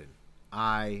Wilson.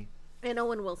 I And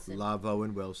Owen Wilson. love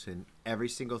Owen Wilson. Every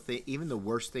single thing, even the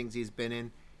worst things he's been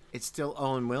in, it's still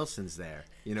Owen Wilson's there.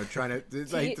 You know, trying to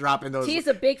it's like dropping those. T's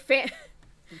a big fan.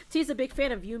 T's a big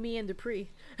fan of You, Me, and Dupree.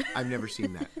 I've never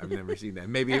seen that.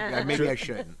 Maybe I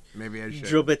shouldn't. Maybe I should.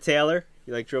 Drillbit Taylor.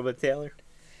 You like Drillbit Taylor?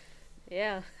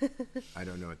 Yeah. I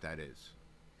don't know what that is.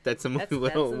 That's a movie That's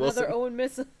with Owen Wilson. another Owen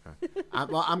Wilson.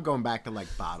 I'm going back to like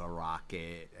Bottle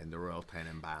Rocket and the Royal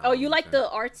Tenenbaums. Oh, you like and- the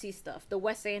artsy stuff, the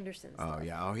Wes Anderson stuff. Oh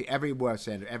yeah.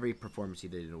 Every performance he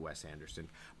did in Wes Anderson.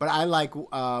 But I like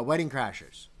Wedding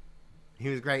Crashers. He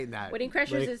was great in that. Wedding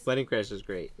Crashers is Wedding Crash is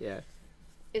great. Yeah.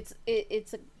 it's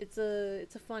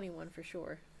a funny one for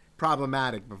sure.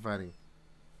 Problematic but funny.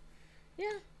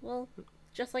 Yeah, well,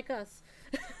 just like us.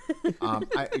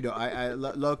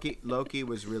 Loki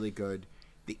was really good.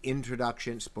 The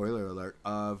introduction, spoiler alert,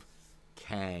 of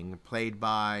Kang, played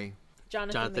by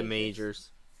Jonathan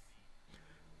Majors.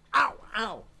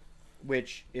 Ow,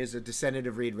 which is a descendant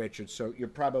of Reed Richards. So you're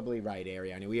probably right,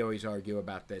 Ariane. We always argue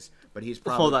about this, but he's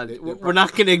probably. Hold on, we're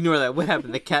not gonna ignore that. What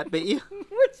happened? The cat bit you,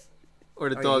 or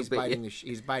the dog he's bit biting. you?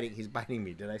 He's biting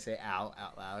me. Did I say ow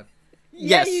out loud?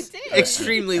 Yeah, Yes, you did.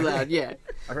 extremely loud. Yeah.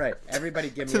 All right, everybody,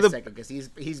 give me To a the- second because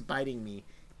he's biting me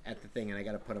at the thing, and I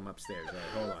got to put him upstairs. All right,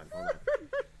 hold on.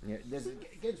 Yeah, this is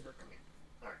Ginsburg. Come here.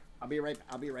 All right,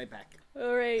 I'll be right back.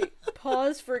 All right,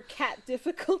 pause for cat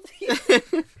difficulty.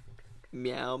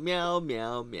 Meow meow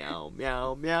meow meow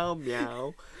meow meow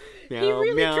meow. He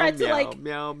really tried to, like-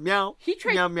 meow meow. He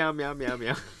tried- meow meow meow meow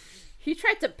meow. He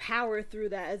tried to power through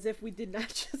that as if we did not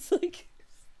just like.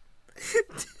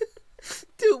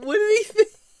 Dude, what did he think?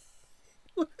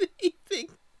 What did he think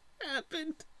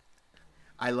happened?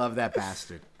 I love that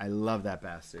bastard.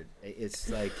 It's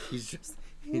like he's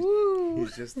Oh my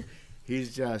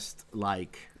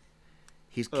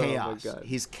chaos. God.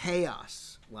 He's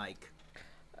chaos, like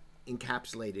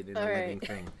encapsulated in a All right. living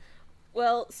thing.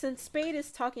 Well, since Spade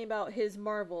is talking about his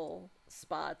Marvel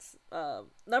spots,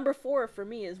 number 4 for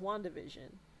me is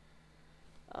WandaVision.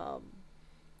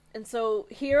 And so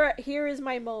here is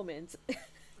my moment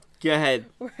Go ahead.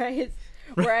 where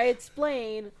I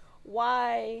explain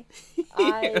why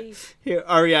I Here,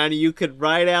 Ariana, you could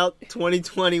write out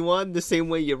 2021 the same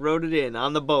way you wrote it in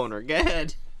on the boner. Go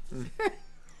ahead.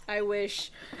 I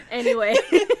wish. Anyway,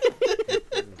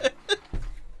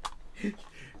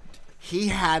 He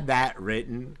had that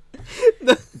written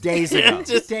days ago.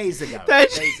 Just- days ago. that-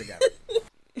 Days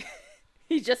ago.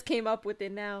 he just came up with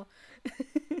it now.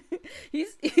 You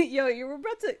were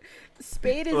about to.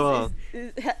 Spade is. Ugh.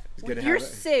 gonna You're have a-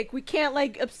 sick. We can't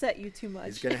like upset you too much.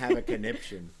 He's gonna have a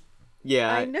conniption.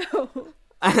 Yeah, I know.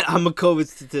 I'm a COVID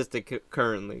statistic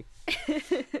currently.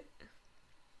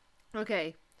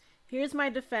 Okay, here's my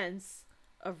defense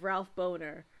of Ralph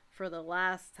Boner for the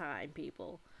last time,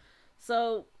 people.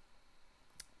 So,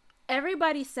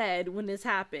 everybody said when this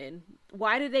happened,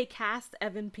 why did they cast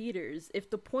Evan Peters? If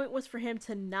the point was for him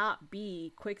to not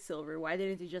be Quicksilver, why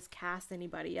didn't they just cast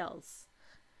anybody else?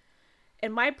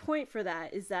 And my point for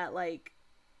that is that, like,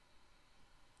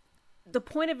 the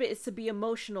point of it is to be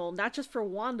emotional, not just for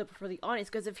Wanda, but for the audience.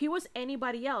 Because if he was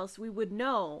anybody else, we would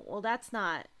know, well, that's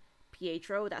not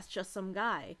Pietro, that's just some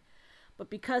guy. But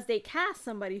because they cast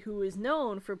somebody who is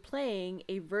known for playing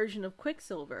a version of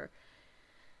Quicksilver,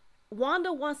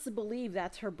 Wanda wants to believe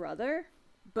that's her brother,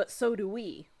 but so do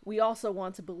we. We also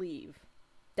want to believe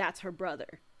that's her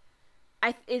brother.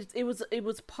 It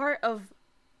was part of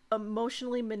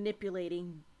emotionally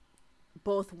manipulating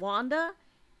both Wanda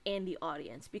and the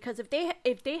audience, because if they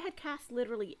had cast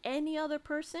literally any other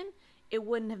person, it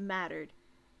wouldn't have mattered.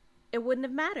 It wouldn't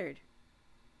have mattered.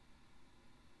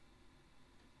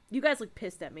 You guys look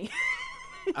pissed at me.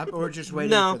 We're just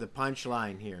waiting No. for the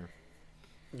punchline here.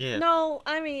 Yeah. No,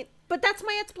 I mean, but that's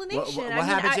my explanation.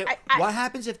 What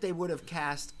happens if they would have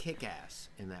cast Kick-Ass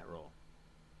in that role?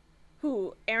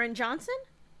 Who? Aaron Johnson?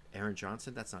 Aaron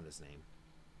Johnson? That's not his name.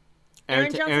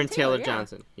 Aaron Johnson Aaron Taylor, Taylor yeah.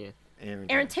 Johnson. Yeah.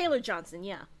 Aaron Taylor Johnson,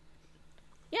 yeah.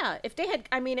 Yeah, if they had,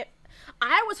 I mean,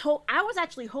 I was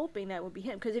actually hoping that would be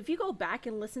him, because if you go back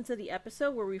and listen to the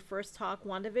episode where we first talked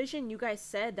WandaVision, you guys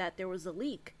said that there was a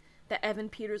leak that Evan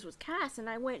Peters was cast, and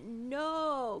I went,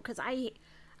 no, because I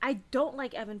don't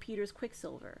like Evan Peters'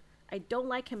 Quicksilver. I don't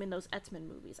like him in those X-Men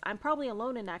movies. I'm probably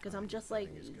alone in that, because I'm just like,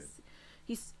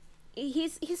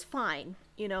 he's fine,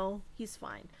 you know, he's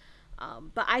fine.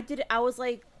 But I was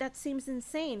like, that seems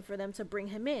insane for them to bring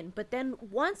him in. But then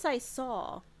once I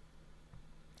saw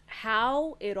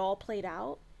how it all played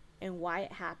out and why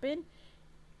it happened,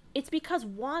 it's because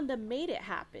Wanda made it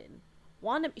happen.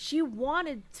 She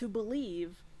wanted to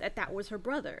believe that was her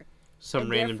brother. Some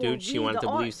And random therefore dude. She we, wanted the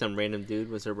to believe au- some random dude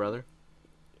was her brother.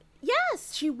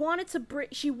 Yes, she wanted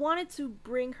to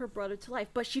bring her brother to life,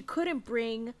 but she couldn't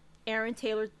bring Aaron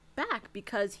Taylor back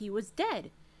because he was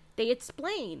dead. They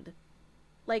explained,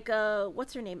 like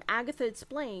what's her name? Agatha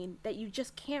explained that you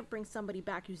just can't bring somebody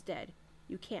back who's dead.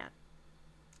 You can't.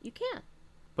 You can't.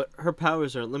 But her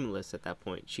powers are limitless at that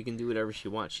point. She can do whatever she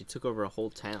wants. She took over a whole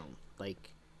town.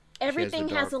 Like, Everything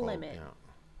She has a Darkhold, limit.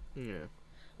 yeah. yeah.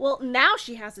 Well, now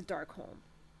she has a dark home,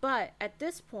 but at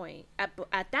this point, at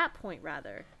that point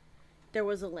rather, there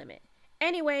was a limit.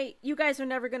 Anyway, you guys are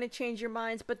never going to change your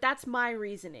minds, but that's my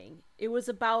reasoning. It was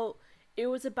about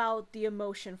the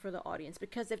emotion for the audience,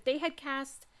 because if they had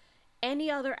cast any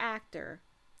other actor,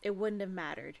 it wouldn't have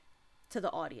mattered to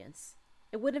the audience.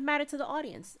 It wouldn't have mattered to the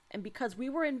audience, and because we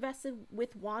were invested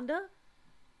with Wanda,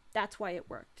 that's why it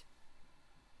worked.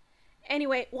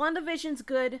 Anyway, WandaVision's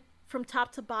good from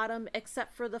top to bottom,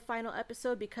 except for the final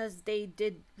episode, because they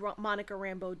did Monica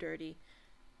Rambeau dirty.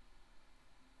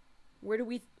 Where do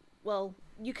we? Well,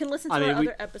 you can listen to our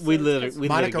other episodes. We literally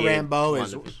Monica litigated Rambeau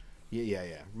is WandaVision.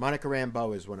 yeah. Monica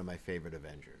Rambeau is one of my favorite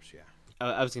Avengers. Yeah.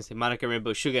 I was gonna say Monica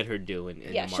Rambeau. She'll get her due in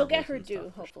Yeah, the she'll get Marvels her and due,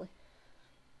 stuff. hopefully.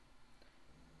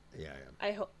 Yeah.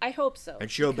 I hope so.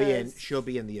 And she'll because-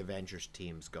 be in the Avengers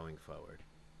teams going forward.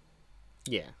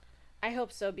 Yeah. I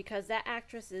hope so, because that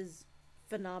actress is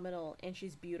phenomenal and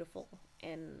she's beautiful,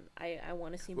 and I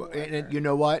want to see more. Well, of and her. you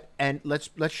know what? And let's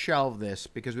shelve this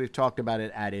because we've talked about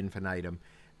it ad infinitum,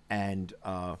 and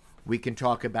we can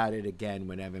talk about it again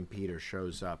when Evan Peters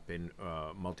shows up in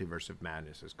Multiverse of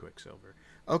Madness as Quicksilver.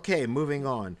 Okay, moving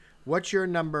on. What's your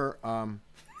number?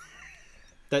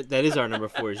 That is our number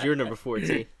 4. Is your number 4,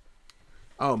 T?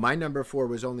 Oh, my number 4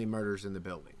 was Only Murders in the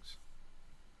Buildings.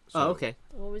 So, Okay.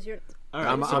 What was your? All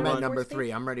right. I'm so at on- number Fourth thing?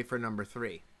 3. I'm ready for number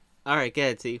 3. All right, go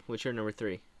ahead, T. What's your number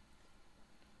 3?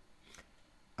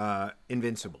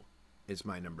 Invincible is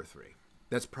my number 3.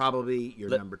 That's probably your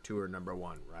number 2 or number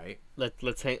 1, right?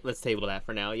 Let's table that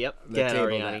for now. Yep. Go Let's ahead, table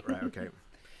Ariane. that, right? Okay.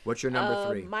 What's your number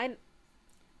 3?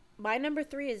 My number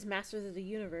 3 is Masters of the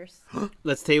Universe.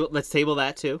 Let's table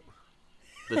that too.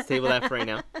 Let's table that for right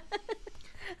now.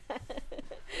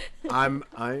 I'm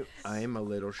a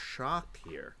little shocked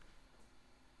here.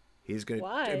 He's gonna.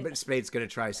 Why? But Spade's gonna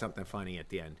try something funny at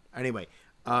the end. Anyway,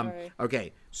 Alright.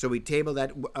 okay. So we table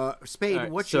that. Spade,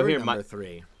 Alright, what's so your here, number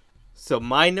 3? So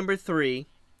my number 3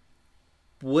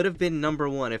 would have been number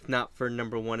 1 if not for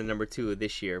number 1 and number 2 of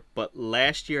this year. But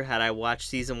last year, had I watched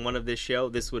season 1 of this show,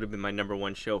 this would have been my number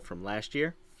 1 show from last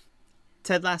year.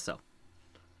 Ted Lasso.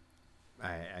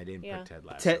 I didn't Yeah. put Ted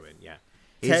Lasso Ted- in. Yeah,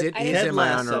 Ted- he's Ted in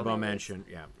my Lasso. honorable mention.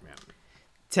 Yeah.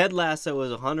 Ted Lasso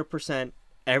is 100%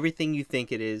 everything you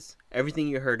think it is, everything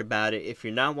you heard about it. If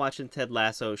you're not watching Ted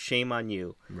Lasso, shame on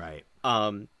you. Right.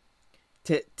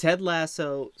 Ted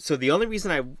Lasso. So the only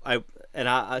reason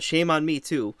I shame on me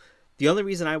too. The only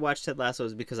reason I watched Ted Lasso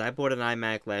is because I bought an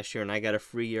iMac last year and I got a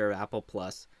free year of Apple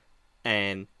Plus.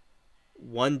 And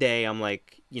one day I'm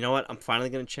like, you know what? I'm finally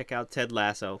gonna check out Ted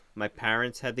Lasso. My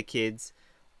parents had the kids,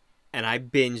 and I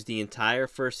binged the entire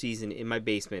first season in my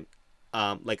basement.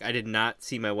 Like I did not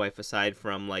see my wife aside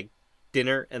from like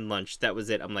dinner and lunch. That was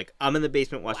it. I'm like, I'm in the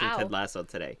basement watching Wow. Ted Lasso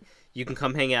today. You can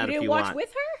come hang out You if didn't you watch want. with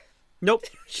her? Nope,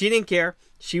 she didn't care.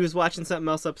 She was watching something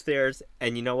else upstairs,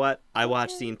 and you know what? I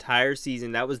watched the entire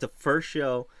season. That was the first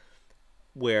show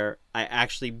where I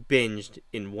actually binged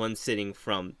in one sitting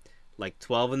from like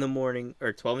 12 in the morning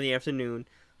or 12 in the afternoon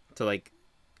to like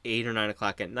 8 or 9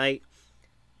 o'clock at night.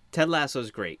 Ted Lasso is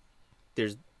great.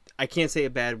 I can't say a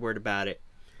bad word about it.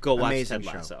 go watch Amazing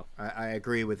Ted show. Lasso. I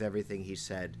agree with everything he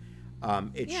said.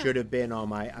 It Yeah. should have been on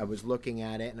my. I was looking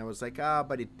at it and I was like,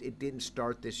 but it didn't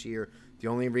start this year. The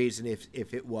only reason if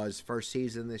it was first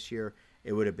season this year,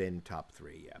 it would have been top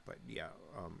 3. Yeah, but yeah,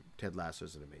 Ted Lasso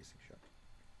is an amazing show.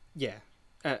 Yeah,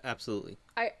 absolutely.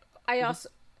 I also,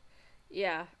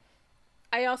 yeah,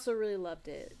 I also really loved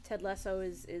it. Ted Lasso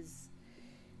is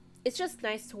it's just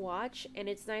nice to watch, and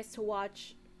it's nice to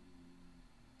watch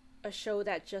a show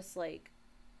that just like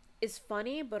is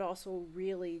funny, but also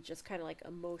really just kind of like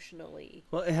emotionally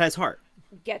Well, it has heart.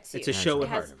 gets you. It's a show with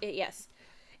It has heart. yes,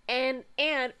 and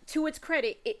to its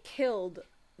credit, it killed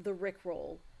the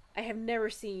Rickroll. I have never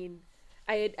seen.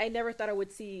 I never thought I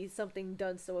would see something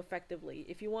done so effectively.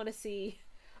 If you want to see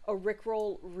a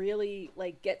Rickroll really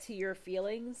like get to your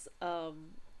feelings,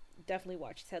 definitely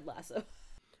watch Ted Lasso.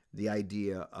 The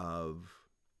idea of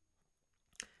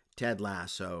Ted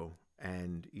Lasso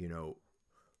and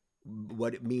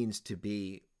what it means to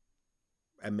be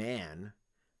a man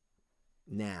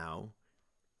now,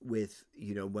 with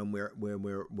when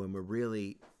we're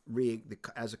really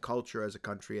as a culture, as a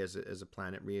country, as a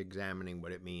planet, re-examining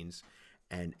what it means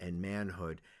and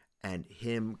manhood, and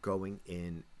him going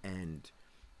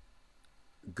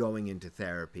into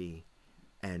therapy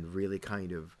and really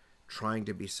kind of trying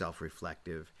to be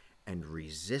self-reflective and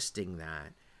resisting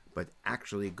that, but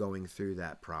actually going through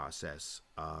that process.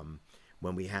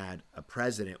 When we had a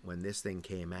president, when this thing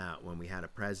came out, when we had a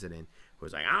president who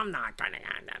was like, I'm not going to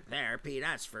have that therapy,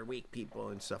 that's for weak people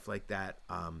and stuff like that.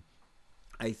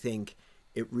 I think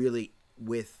it really,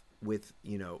 with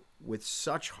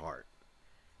such heart,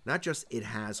 not just it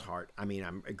has heart. I mean,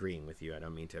 I'm agreeing with you. I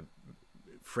don't mean to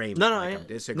frame it like I'm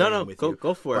disagreeing with you.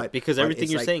 Go for it, because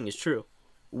everything you're saying is true.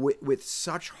 With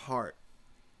such heart,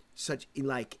 such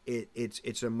like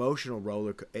it's emotional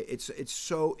roller.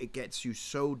 It gets you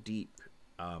so deep,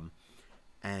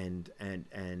 and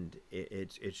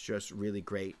it's just really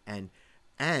great,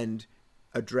 and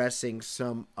addressing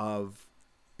some of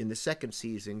in the second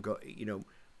season,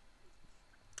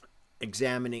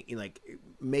 examining, like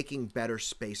making better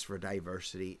space for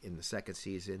diversity in the second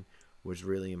season was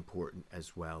really important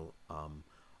as well.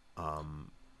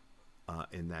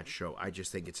 In that show, I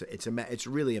just think it's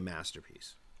really a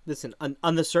masterpiece. Listen,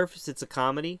 on the surface, it's a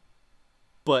comedy,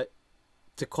 but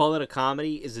to call it a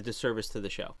comedy is a disservice to the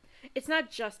show. It's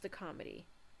not just a comedy.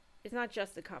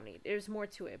 There's more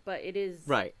to it, but it is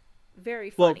right. Very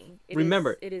funny.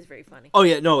 Remember, it is very funny. Oh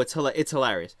yeah, no, it's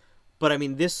hilarious. But I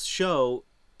mean, this show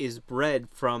is bred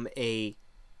from a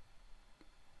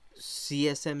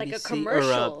CSNBC like a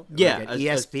commercial, like an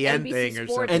ESPN thing or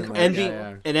something like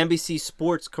that. An NBC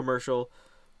Sports commercial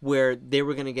where they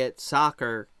were going to get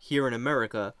soccer here in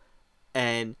America,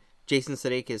 and Jason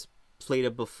Sudeikis played a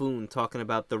buffoon talking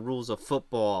about the rules of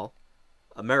football,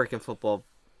 American football,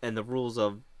 and the rules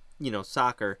of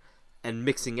soccer, and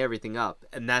mixing everything up,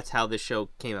 and that's how this show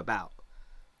came about.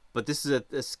 But this is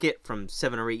a skit from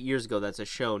 7 or 8 years ago. That's a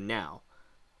show now.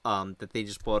 That they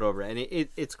just brought over, and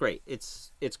it's great.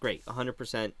 It's great,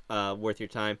 100% worth your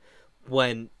time.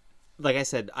 When, like I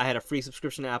said, I had a free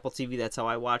subscription to Apple TV. That's how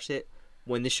I watched it.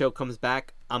 When this show comes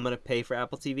back, I'm gonna pay for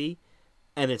Apple TV,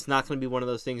 and it's not gonna be one of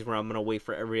those things where I'm gonna wait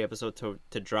for every episode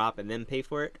to drop and then pay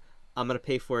for it. I'm gonna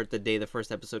pay for it the day the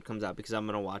first episode comes out, because I'm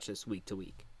gonna watch this week to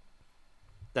week.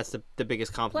 That's the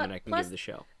biggest compliment I can give the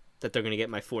show, that they're gonna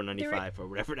get my $4.95 or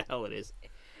whatever the hell it is.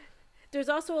 There's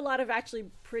also a lot of actually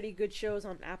pretty good shows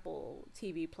on Apple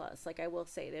TV Plus. Like, I will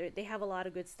say, they have a lot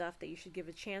of good stuff that you should give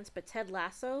a chance. But Ted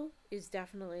Lasso is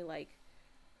definitely like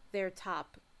their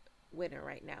top winner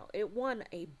right now. It won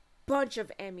a bunch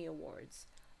of Emmy Awards,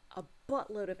 a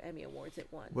buttload of Emmy Awards it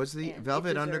won. Was the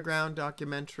Velvet Underground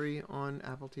documentary on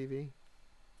Apple TV?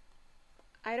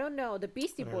 I don't know. The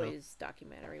Beastie Boys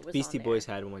documentary was Beastie on Boys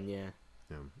there. had one, yeah.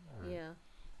 Yeah,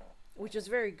 which is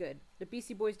very good. The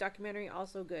Beastie Boys documentary,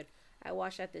 also good. I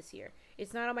watched that this year.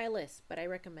 It's not on my list, but I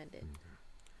recommend it.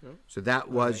 So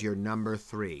that was your number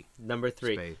 3. Number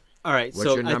 3. Spade. All right. What's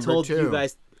So your I number told 2? you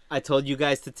guys. I told you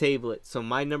guys to table it. So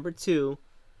my number 2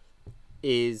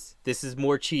 is, this is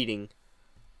more cheating,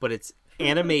 but it's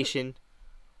animation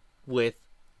with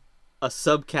a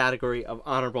subcategory of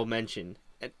honorable mention.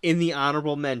 And in the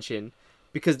honorable mention,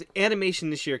 because the animation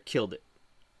this year killed it.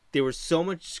 There was so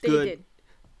much good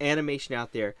animation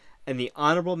out there. And the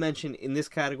honorable mention in this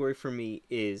category for me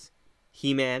is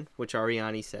He-Man, which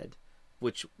Ariani said,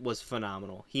 which was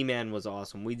phenomenal. He-Man was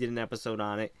awesome. We did an episode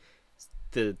on it.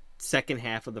 The second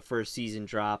half of the first season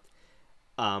dropped.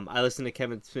 I listen to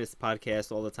Kevin Smith's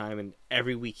podcast all the time, and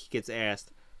every week he gets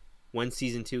asked, when's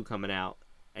season 2 coming out?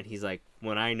 And he's like,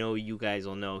 when I know, you guys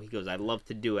will know. He goes, I'd love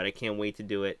to do it. I can't wait to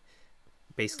do it.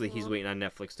 Basically, he's waiting on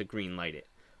Netflix to green light it,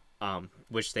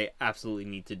 which they absolutely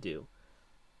need to do.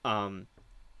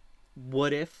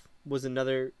 What If was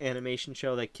another animation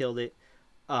show that killed it.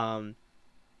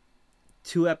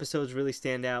 2 episodes really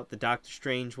stand out. The Doctor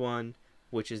Strange one,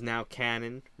 which is now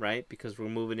canon, right? Because we're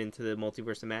moving into the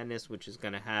Multiverse of Madness, which is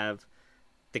going to have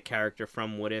the character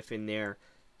from What If in there.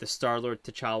 The Star-Lord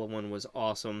T'Challa one was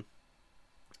awesome.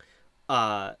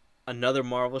 Another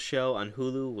Marvel show on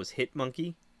Hulu was Hit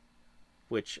Monkey,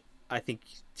 which I think,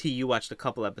 T, you watched a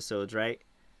couple episodes, right?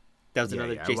 That was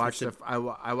another Jason.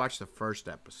 I watched the first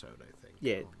episode, I think.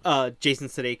 Yeah, Jason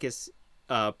Sudeikis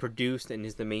produced and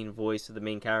is the main voice of the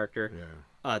main character.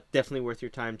 Yeah. Definitely worth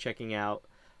your time checking out.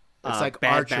 It's like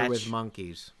Bad Archer Batch. with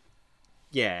monkeys.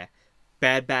 Yeah.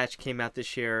 Bad Batch came out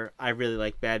this year. I really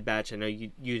like Bad Batch. I know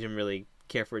you didn't really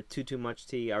care for it too much,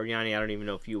 T. Ariani, I don't even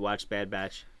know if you watched Bad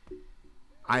Batch.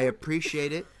 I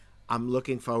appreciate it. I'm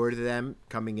looking forward to them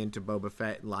coming into Boba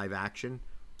Fett in live action,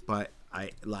 but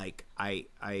it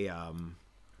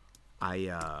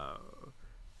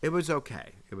was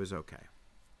okay. It was okay.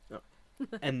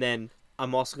 And then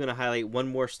I'm also going to highlight one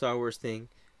more Star Wars thing.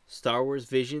 Star Wars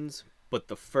Visions, but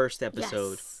the first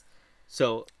episode. Yes.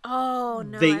 So Oh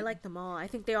no, I like them all. I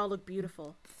think they all look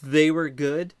beautiful. they were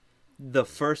good. The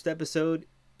first episode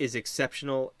is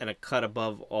exceptional and a cut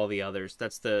above all the others.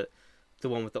 That's the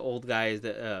one with the old guys,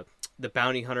 the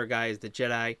bounty hunter guys, the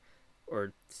Jedi,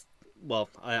 or, well,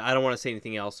 I don't want to say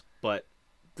anything else, but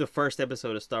the first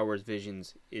episode of Star Wars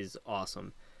Visions is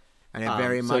awesome. And it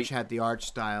very much had the art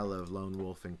style of Lone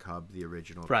Wolf and Cub, the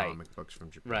original Right. comic books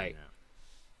from Japan. Right. Yeah.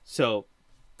 So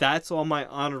that's all my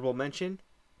honorable mention.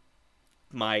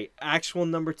 My actual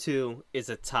number 2 is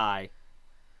a tie.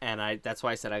 And that's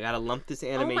why I said I gotta lump this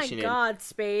animation Oh my God,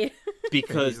 Spade. in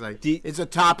because He's like, it's a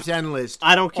top 10 list.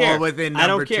 I don't care. All within I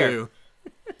number don't care. 2.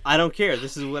 I don't care.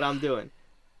 This is what I'm doing.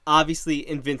 Obviously,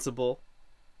 Invincible.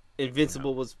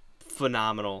 Invincible was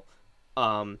phenomenal.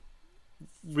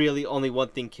 Really, only one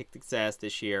thing kicked its ass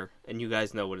this year, and you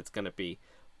guys know what it's gonna be.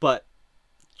 But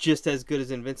just as good as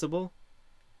Invincible,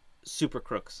 Super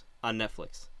Crooks on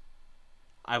Netflix.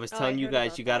 I was telling you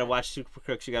guys, you gotta watch Super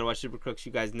Crooks. You gotta watch Super Crooks.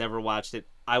 You guys never watched it.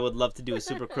 I would love to do a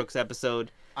Super Crooks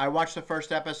episode. I watched the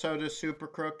first episode of Super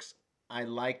Crooks. I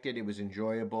liked it. It was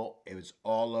enjoyable. It was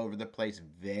all over the place.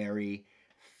 Very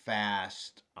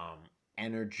fast,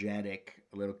 energetic,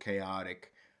 a little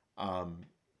chaotic.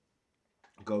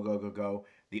 Go, go, go, go.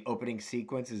 The opening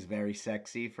sequence is very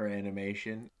sexy for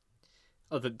animation.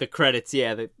 Oh, the credits,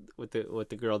 yeah, with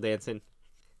the girl dancing.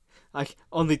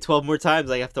 Only 12 more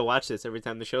times I have to watch this every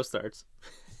time the show starts.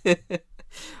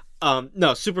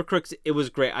 No, Super Crooks, it was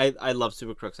great. I love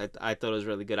Super Crooks. I thought it was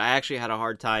really good. I actually had a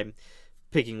hard time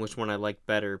picking which one I liked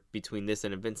better between this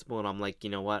and Invincible, and I'm like, you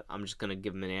know what? I'm just going to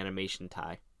give them an animation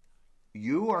tie.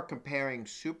 You are comparing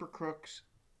Super Crooks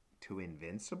to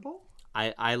Invincible?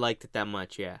 I liked it that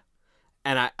much, yeah.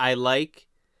 And I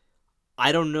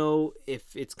don't know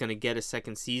if it's going to get a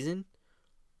second season,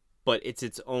 but it's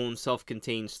its own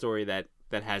self-contained story that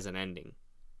has an ending,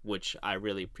 which I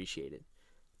really appreciated.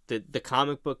 The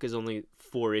comic book is only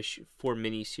 4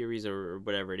 mini series or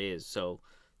whatever it is, so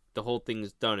the whole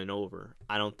thing's done and over.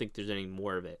 I don't think there's any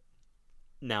more of it.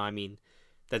 Now, I mean,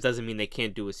 that doesn't mean they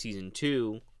can't do a season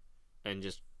 2 and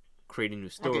just create a new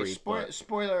story. Okay,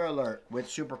 spoiler alert with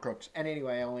Super Crooks. And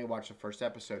anyway, I only watched the first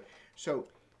episode. So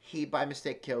he by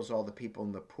mistake kills all the people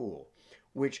in the pool,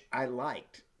 which I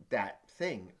liked that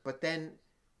thing. But then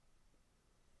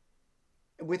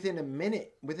within a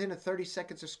minute, within a 30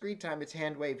 seconds of screen time, it's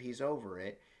hand wave. He's over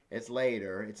it. It's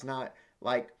later. It's not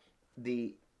like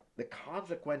the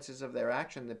consequences of their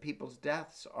action. The people's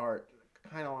deaths are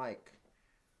kind of like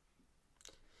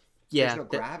there's no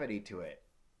gravity to it.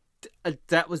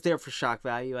 That was there for shock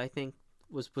value, I think,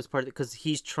 was part of it, because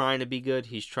he's trying to be good,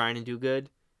 he's trying to do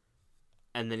good,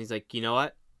 and then he's like, you know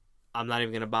what, I'm not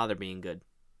even gonna bother being good.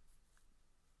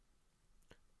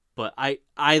 But I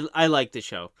like the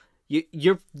show.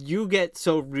 You get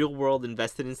so real world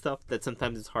invested in stuff that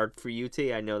sometimes it's hard for you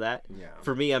to. I know that. Yeah.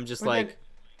 For me, I'm just Right.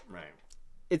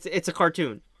 it's a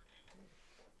cartoon.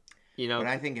 You know. But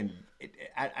I think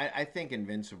I think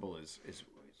Invincible is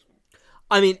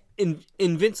I mean,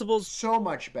 Invincible's so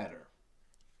much better.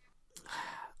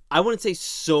 I wouldn't say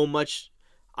so much.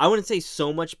 I wouldn't say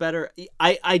so much better.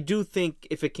 I do think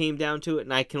if it came down to it,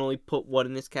 and I can only put one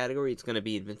in this category, it's going to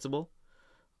be Invincible.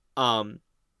 But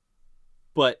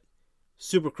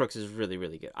Super Crooks is really,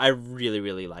 really good. I really,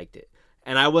 really liked it,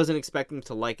 and I wasn't expecting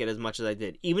to like it as much as I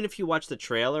did. Even if you watch the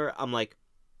trailer, I'm like,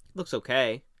 it looks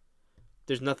okay.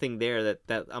 There's nothing there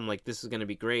that I'm like, this is going to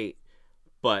be great,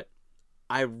 but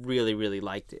I really, really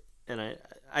liked it, and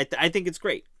I think it's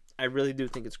great. I really do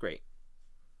think it's great.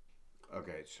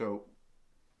 Okay, so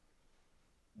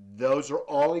those are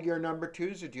all of your number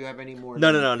twos, or do you have any more?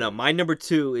 No. My number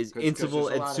 2 is 'Cause Invincible there's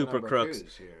a and lot of Super number Crooks.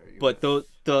 twos here. But those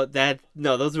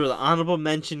were the honorable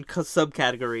mention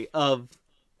subcategory of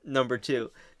number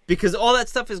 2 because all that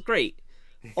stuff is great.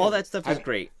 All that stuff is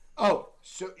great. Oh,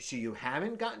 so you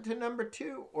haven't gotten to number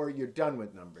 2, or you're done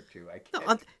with number 2? I can't.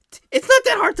 No, it's not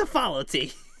that hard to follow,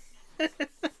 T. You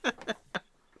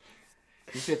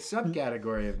said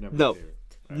subcategory of number No.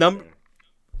 2.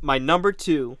 My number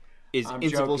 2 is I'm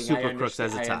Invincible joking. Super Crooks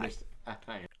as a I tie.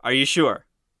 understand. Are you sure?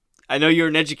 I know you're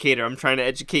an educator. I'm trying to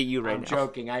educate you right I'm now.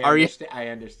 joking. I Are you? understand. I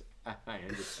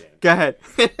understand. Go ahead.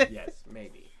 Yes,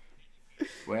 maybe.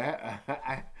 Well,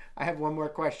 I have one more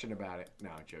question about it. No,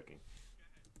 I'm joking.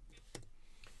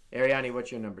 Ariane,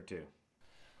 what's your number 2?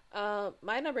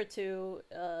 My number 2,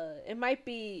 it might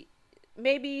be,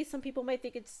 maybe some people might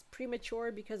think it's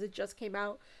premature because it just came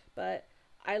out, but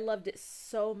I loved it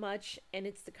so much, and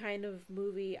it's the kind of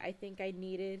movie I think I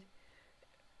needed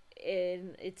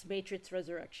in its Matrix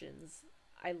Resurrections.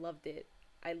 I loved it.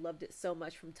 I loved it so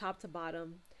much from top to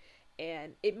bottom,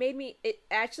 and it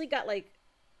actually got like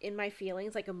in my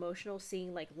feelings, like emotional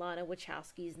seeing like Lana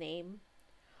Wachowski's name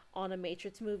on a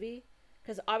Matrix movie,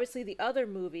 because obviously the other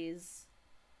Matrix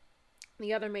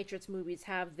movies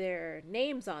have their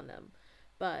names on them,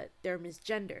 but they're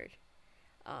misgendered.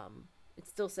 It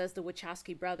still says the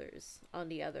Wachowski brothers on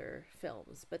the other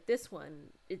films, but this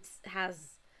one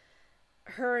has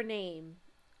her name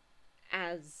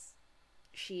as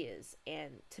she is,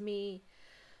 and to me,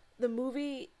 the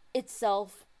movie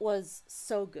itself was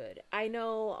so good. I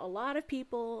know a lot of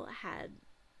people had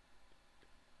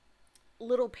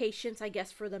little patience, I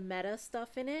guess, for the meta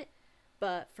stuff in it,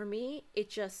 but for me, it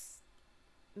just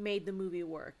made the movie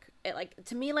work.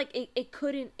 It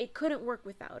couldn't work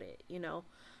without it, you know.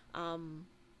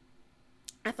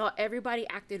 I thought everybody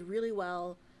acted really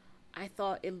well. I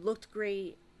thought it looked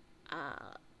great.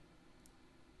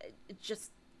 It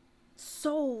just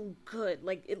so good.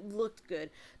 Like, it looked good.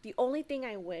 The only thing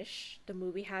I wish the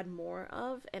movie had more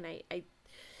of, and I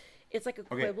it's like a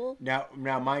quibble. Now,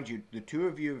 mind you, the two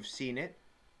of you have seen it.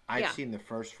 I've seen the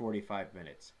first 45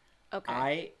 minutes.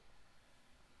 Okay.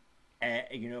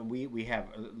 We have,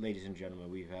 ladies and gentlemen,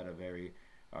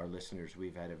 our listeners,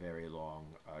 we've had a very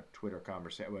long Twitter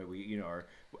conversation.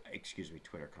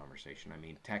 Twitter conversation. I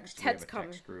mean, text. We have a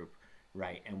text group,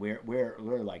 right? And we're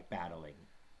like battling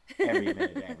every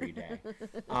minute, every day.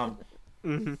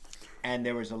 And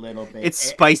there was a little bit. It's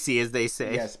spicy, as they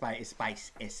say. Yeah,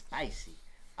 spicy.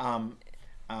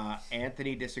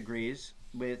 Anthony disagrees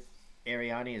with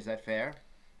Ariane. Is that fair?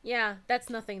 Yeah, that's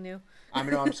nothing new.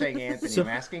 I'm saying Anthony. I'm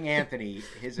asking Anthony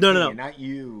his opinion, not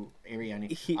you, Ariane.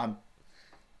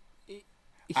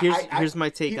 Here's my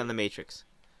take on the Matrix.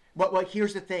 Well,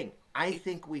 here's the thing. I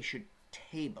think we should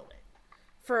table it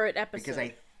for an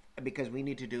episode because we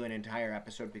need to do an entire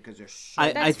episode because there's so.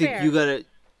 I think fair. You gotta.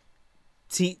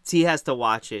 T has to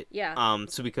watch it. Yeah.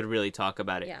 So we could really talk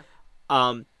about it. Yeah.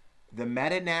 The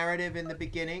meta narrative in the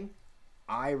beginning,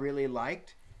 I really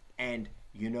liked, and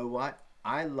you know what?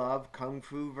 I love Kung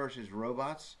Fu versus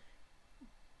robots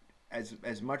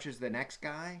as much as the next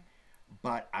guy,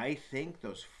 but I think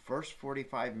those first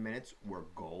 45 minutes were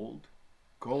golden.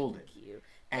 Thank you.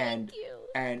 Thank you.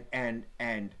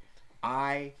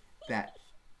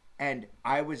 And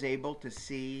I was able to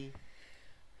see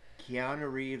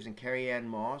Keanu Reeves and Carrie Ann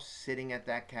Moss sitting at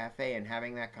that cafe and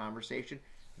having that conversation.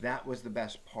 That was the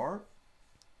best part.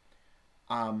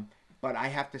 But I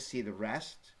have to see the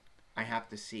rest. I have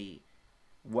to see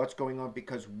what's going on,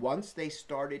 because once they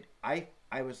started, I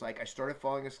was like, I started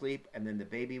falling asleep, and then the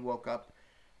baby woke up.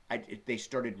 They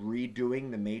started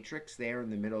redoing the Matrix there in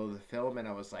the middle of the film, and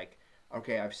I was like,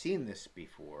 okay, I've seen this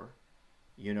before,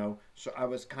 so I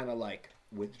was kind of like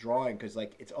withdrawing, because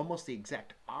like it's almost the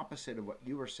exact opposite of what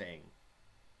you were saying,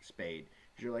 Spade.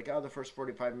 You're like, oh, the first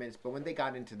 45 minutes, but when they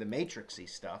got into the Matrixy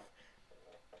stuff,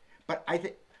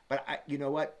 you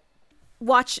know what?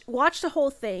 Watch the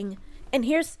whole thing, and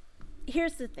here's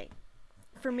the thing.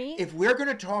 For me, if we're going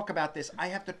to talk about this, I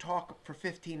have to talk for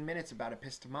 15 minutes about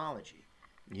epistemology.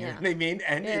 You know what I mean?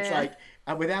 And it's like,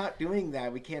 without doing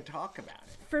that, we can't talk about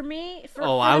it. For me,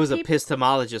 I was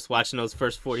epistemologist watching those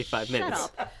first 45 minutes.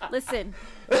 Shut up. Listen.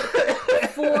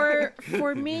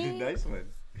 For me, nice one.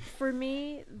 For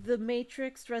me, The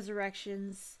Matrix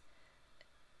Resurrections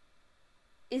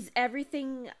is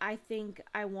everything I think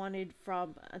I wanted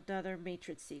from another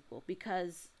Matrix sequel,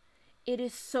 because it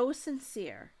is so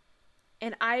sincere.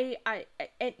 And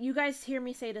and you guys hear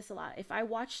me say this a lot. If I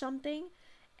watch something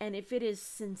and if it is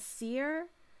sincere,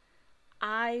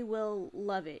 I will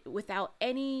love it without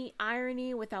any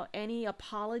irony, without any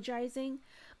apologizing.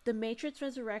 The Matrix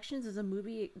Resurrections is a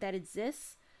movie that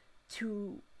exists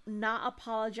to not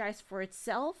apologize for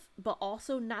itself, but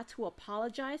also not to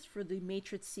apologize for the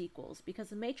Matrix sequels, because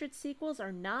the Matrix sequels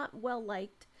are not well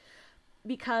liked,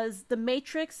 because the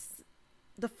Matrix,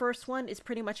 the first one, is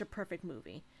pretty much a perfect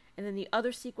movie. And then the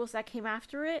other sequels that came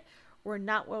after it were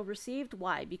not well received.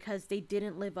 Why? Because they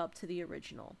didn't live up to the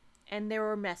original. And they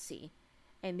were messy.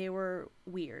 And they were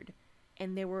weird.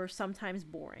 And they were sometimes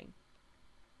boring.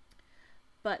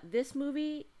 But this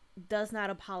movie does not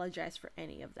apologize for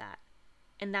any of that.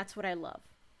 And that's what I love.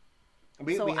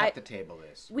 We have to table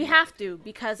this. We have to,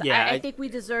 because Yeah, I think we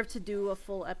deserve to do a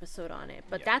full episode on it.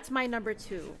 But that's my number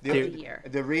 2 of the year.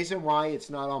 The reason why it's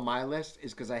not on my list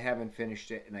is because I haven't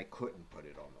finished it and I couldn't put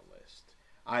it on the list,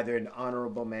 either in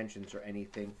honorable mentions or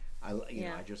anything. I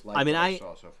just like what I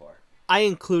saw so far. I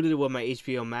included it with my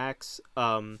HBO Max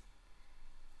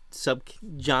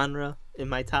sub-genre in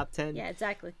my top 10. Yeah,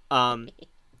 exactly.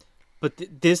 But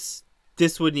this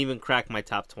wouldn't even crack my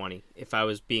top 20 if I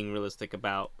was being realistic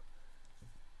about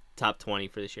top 20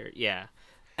 for this year. Yeah.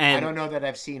 And I don't know that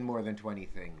I've seen more than 20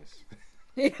 things.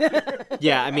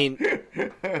 Yeah, I mean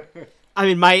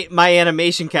my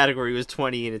animation category was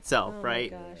 20 in itself,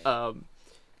 right?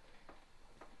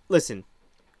 Listen,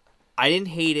 I didn't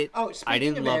hate it. I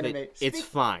didn't love it. It's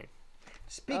fine.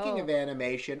 Speaking of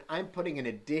animation, I'm putting an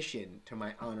addition to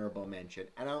my honorable mention.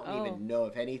 I don't even know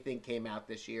if anything came out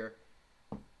this year.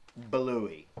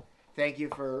 Bluey. Thank you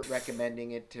for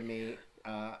recommending it to me,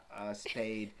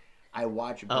 Spade. I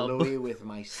watch Bluey with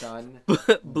my son.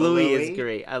 Bluey is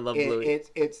great. I love Bluey.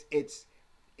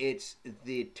 It's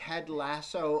the Ted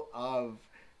Lasso of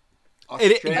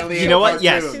Australian you know what?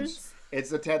 cartoons. Yes. It's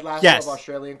the Ted Lasso of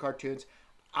Australian cartoons.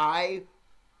 I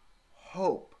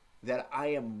hope that I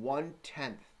am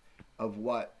 1/10 of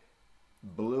what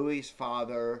Bluey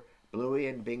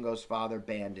and Bingo's father,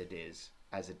 Bandit, is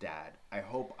as a dad. I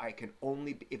hope I can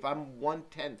only be, if I'm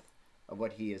 1/10 of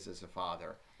what he is as a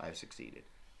father, I've succeeded.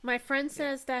 My friend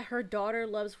says that her daughter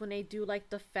loves when they do like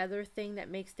the feather thing that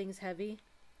makes things heavy.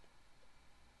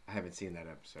 I haven't seen that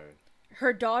episode.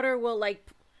 Her daughter will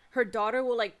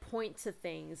point to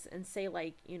things and say,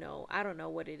 like, you know, I don't know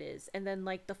what it is, and then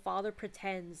like the father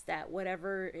pretends that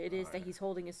whatever it is that he's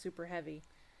holding is super heavy.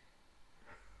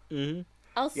 Mm-hmm.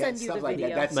 I'll send you the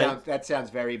video. That sounds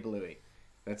very Bluey.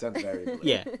 That sounds very Bluey.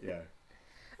 Yeah.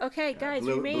 Okay, guys,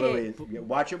 we made it.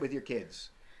 Watch it with your kids.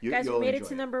 Guys, we made it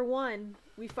to number 1.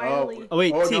 We finally. Oh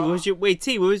wait, T. No. What was your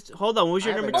hold on? What was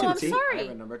your number 2? I'm T? sorry. I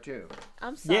have a number 2.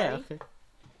 I'm sorry. Yeah. Okay.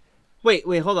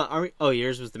 Wait, hold on.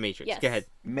 Yours was The Matrix. Yes. Go ahead.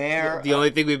 The only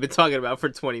thing we've been talking about for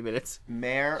 20 minutes.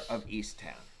 Mayor of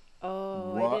Easttown.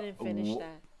 I didn't finish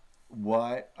that.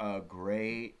 What a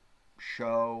great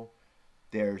show!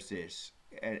 There's this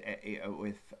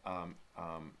with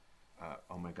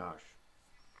oh my gosh,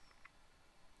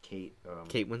 Kate Winslet.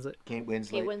 Kate Winslet. Kate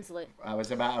Winslet. I was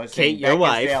Kate, saying your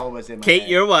wife. Was in my Kate, head.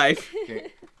 your wife.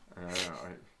 Kate, all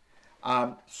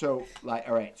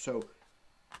right. So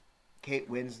Kate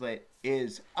Winslet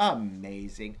is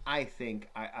amazing. I think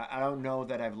I don't know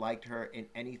that I've liked her in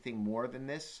anything more than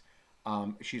this.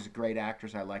 She's a great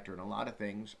actress. I liked her in a lot of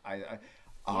things.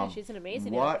 She's an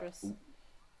amazing actress.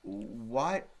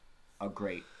 What a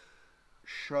great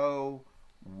show.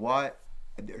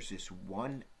 There's this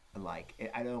one,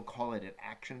 like, I don't call it an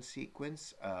action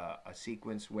sequence, a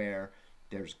sequence where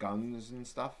there's guns and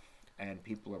stuff and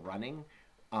people are running.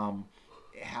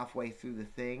 Halfway through the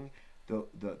thing,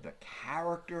 the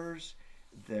characters,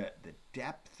 the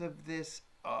depth of this,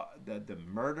 the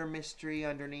murder mystery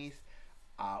underneath.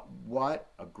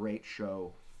 What a great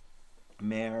show.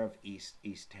 Mayor of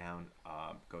Easttown.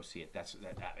 Go see it. That's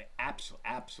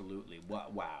absolutely.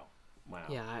 Wow.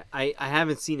 Yeah, I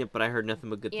haven't seen it, but I heard nothing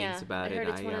but good things about it. I heard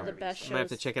it's one of the best shows. I might have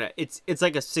to check it out. It's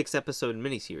like a 6-episode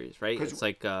miniseries, right? It's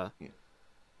like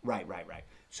Right.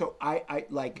 So I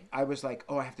was like,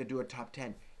 I have to do a top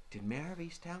 10. Did Mayor of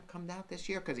Easttown come out this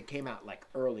year? Because it came out like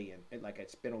early and like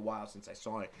it's been a while since I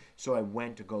saw it. So I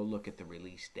went to go look at the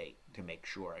release date to make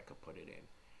sure I could put it in.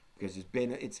 Because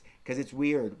it's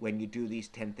weird when you do these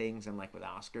 10 things, and like with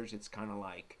Oscars, it's kind of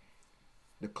like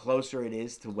the closer it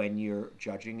is to when you're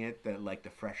judging it, the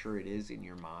fresher it is in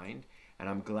your mind. And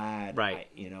I'm glad, right?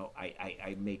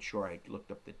 I made sure I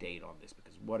looked up the date on this,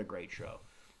 because what a great show.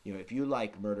 You know, if you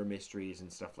like murder mysteries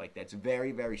and stuff like that, it's a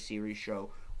very, very serious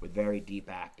show with very deep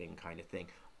acting kind of thing.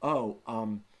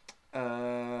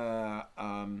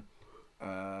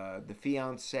 The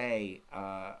fiance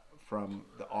from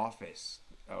The Office.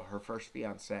 Her first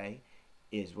fiance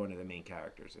is one of the main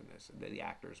characters in this. The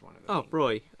actor is one of them.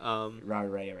 Roy.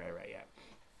 Right, yeah.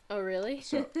 Oh, really?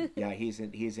 So yeah, he's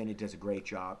in it. Does a great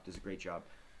job.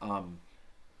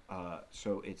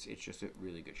 So it's just a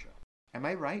really good show. Am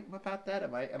I right about that?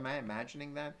 Am I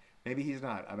imagining that? Maybe he's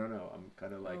not. I don't know. I'm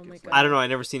kind of like, Oh my it's God. like, I don't know. I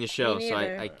never seen the show, so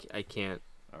neither. I can't.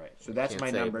 all right. So that's Can't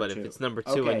my say, number but two. if it's number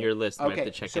 2 on your list, I might have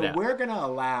to check so it out. we're gonna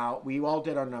allow. We all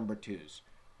did our number twos.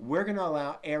 We're gonna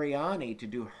allow Ariani to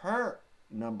do her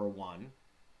number one.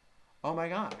 Oh my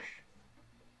gosh.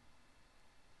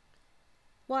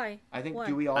 Why? I think Why?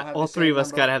 do we all have All the three same of us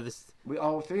number? gotta have this. We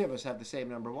all three of us have the same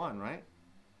number one, right?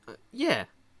 Yeah.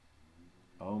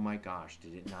 Oh my gosh,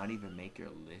 did it not even make your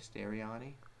list,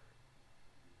 Ariani?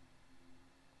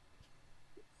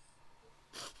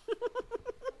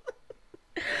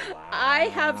 Wow. I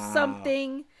have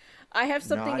something. I have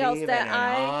something Not else even that an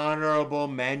honorable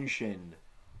mention.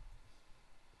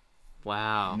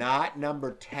 Wow. Not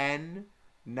number 10,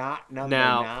 not number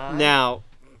 9. Now,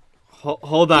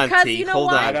 hold on, Because T. you know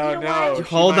Hold why? I on. don't You know why? know.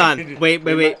 Hold on.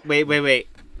 Wait.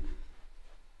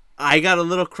 I got a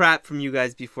little crap from you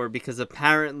guys before because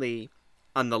apparently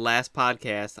on the last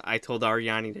podcast I told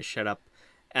Ariani to shut up.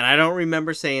 And I don't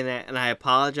remember saying that, and I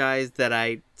apologize that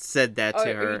I said that Oh,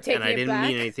 to are her, you taking and I it didn't back?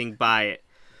 mean anything by it.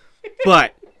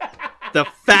 But the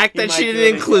fact You that might she do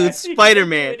didn't it include again.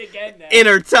 Spider-Man Do it again now. in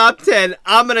her top 10,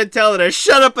 I'm going to tell her to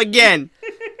shut up again.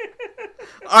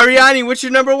 Ariani, what's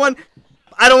your number one?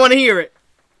 I don't want to hear it.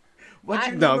 What's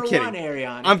your No, I'm number kidding. one,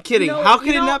 Ariani? I'm kidding. You know- How could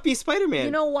you it know- not be Spider-Man?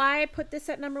 You know why I put this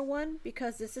at number 1?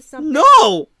 Because this is something.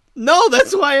 No,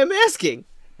 that's why I'm asking.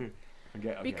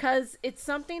 Okay. Because it's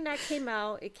something that came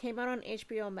out. It came out on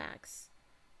HBO Max.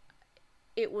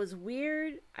 It was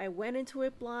weird. I went into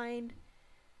it blind.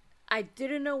 I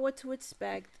didn't know what to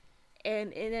expect,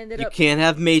 and it ended You up. can't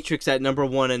have Matrix at number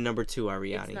 1 and number 2,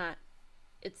 Ariani.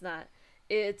 It's not.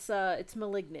 It's not. It's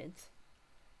Malignant.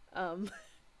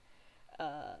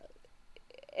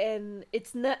 And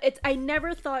it's not. It's. I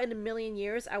never thought in a million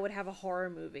years I would have a horror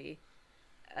movie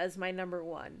as my number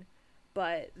 1.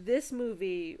 But this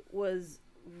movie was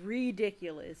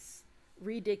ridiculous.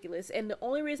 And the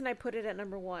only reason I put it at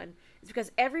number 1 is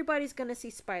because everybody's going to see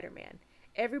Spider-Man.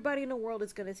 Everybody in the world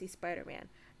is going to see Spider-Man.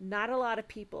 Not a lot of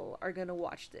people are going to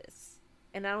watch this.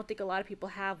 And I don't think a lot of people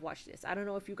have watched this. I don't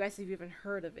know if you guys have even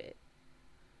heard of it.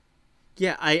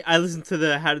 Yeah, I listened to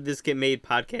the How Did This Get Made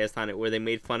podcast on it where they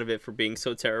made fun of it for being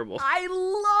so terrible. I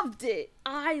loved it.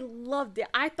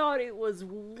 I thought it was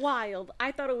wild.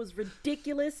 I thought it was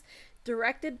ridiculous.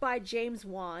 Directed by James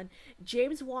Wan.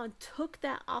 James Wan took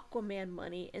that Aquaman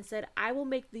money and said, I will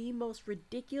make the most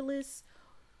ridiculous,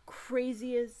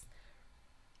 craziest,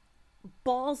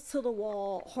 balls to the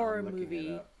wall horror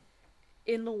movie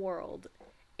in the world.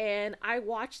 And I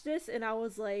watched this and I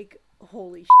was like,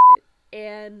 holy shit.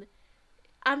 And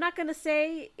I'm not going to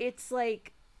say it's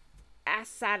like as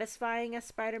satisfying as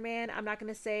Spider-Man. I'm not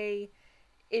going to say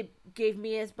it gave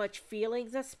me as much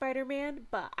feelings as Spider-Man,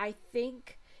 but I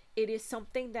think it is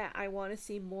something that I want to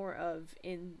see more of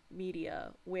in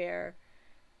media where,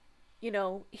 you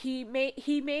know, he made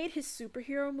his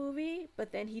superhero movie,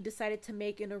 but then he decided to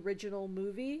make an original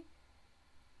movie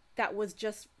that was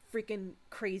just freaking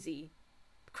crazy.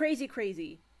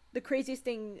 Crazy. The craziest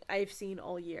thing I've seen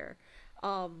all year.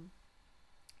 None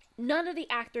of the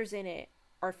actors in it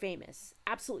are famous.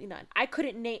 Absolutely none. I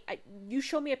couldn't name. You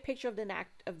show me a picture of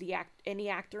any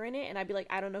actor in it, and I'd be like,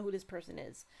 I don't know who this person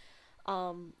is.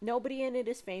 Nobody in it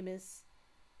is famous.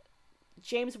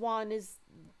 James Wan is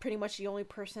pretty much the only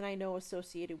person I know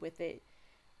associated with it.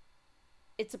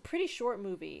 It's a pretty short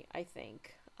movie, I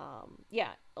think.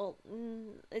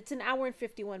 It's an hour and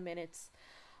 51 minutes.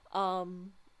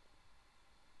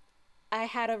 I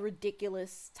had a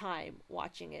ridiculous time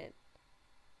watching it.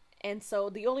 And so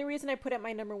the only reason I put it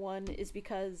my number 1 is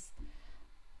because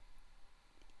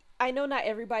I know not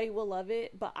everybody will love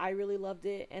it, but I really loved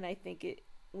it, and I think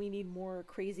we need more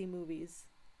crazy movies.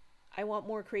 I want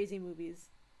more crazy movies.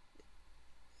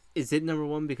 Is it number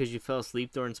 1 because you fell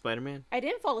asleep during Spider-Man? I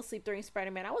didn't fall asleep during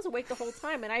Spider-Man. I was awake the whole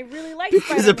time, and I really liked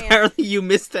Because Spider-Man. apparently you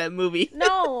missed that movie.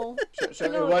 No. So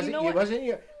No, it wasn't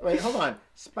your. Wait, hold on.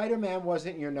 Spider-Man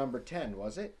wasn't your number 10,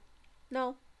 was it?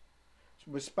 No.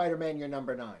 Was Spider-Man your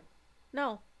number 9?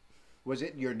 No. Was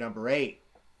it your number 8?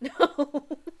 No.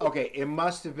 Okay, it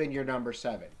must have been your number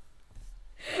 7.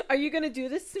 Are you going to do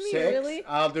this to me, 6? really?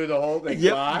 I'll do the whole thing.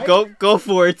 Yep, 5? go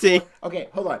for it, T. Okay,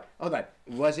 hold on.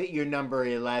 Was it your number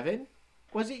 11?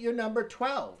 Was it your number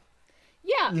 12?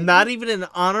 Yeah. Not even an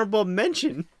honorable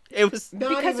mention. It was Not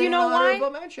Because even you know an why?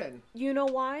 honorable mention. You know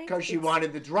why? Because she It's-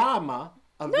 wanted the drama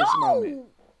of this moment. No!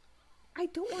 I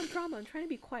don't want drama. I'm trying to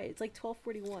be quiet. It's like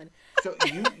 12:41. So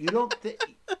you don't think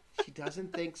she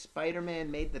doesn't think Spider-Man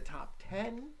made the top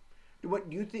 10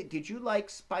 What you think? Did you like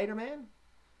Spider-Man?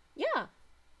 Yeah.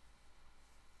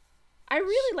 I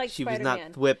really like She was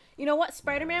Spider-Man. not thwip. You know what?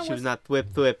 Spider-Man She was not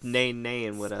thwip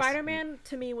neighing with us. Spider-Man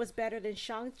to me was better than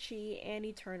Shang-Chi and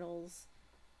Eternals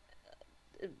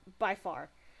by far.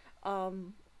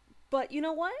 But you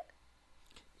know what?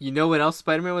 You know what else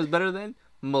Spider-Man was better than?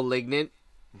 Malignant.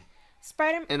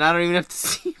 Spider-Man. And I don't even have to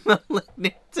see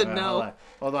Malignant to know.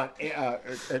 Hold on.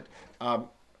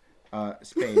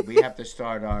 Spade, we have to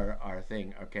start our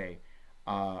thing. Okay.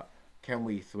 Can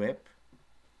we thwip?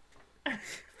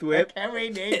 Thwip. Can we,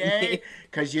 Nene?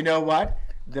 Because you know what?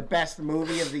 The best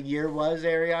movie of the year was,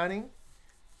 Ariani?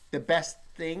 The best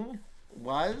thing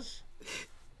was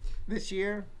this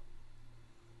year?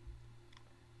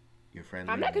 Your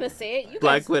friendly I'm not gonna say it. You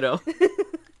Black guys... Widow.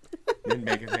 Didn't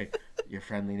make it say Your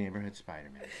Friendly Neighborhood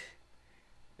Spider-Man.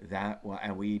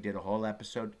 And we did a whole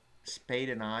episode. Spade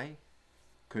and I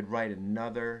could write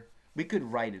we could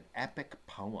write an epic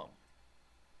poem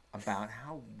about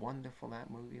how wonderful that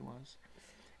movie was.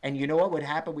 And you know what would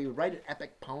happen? We would write an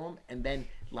epic poem, and then,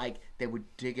 like, they would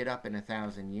dig it up in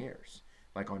 1,000 years,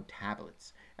 like on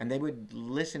tablets. And they would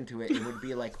listen to it, and it would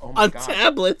be like, oh my God.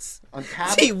 Tablets? On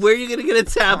tablets. See, where are you going to get a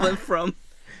tablet from?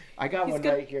 I got one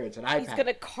right here. It's an iPad. He's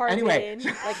gonna carve anyway, it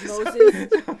in like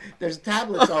Moses. There's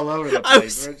tablets all over the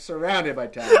place. We're surrounded by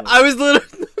tablets. I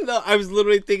was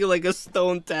literally thinking like a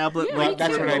stone tablet. Yeah, like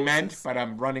That's what I Moses. meant, but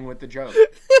I'm running with the joke.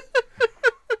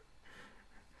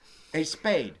 Hey,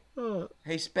 Spade.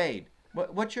 Hey, Spade.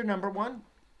 What's your number one?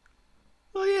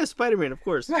 Oh yeah, Spider-Man, of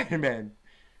course. Spider-Man.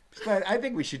 I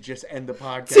think we should just end the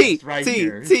podcast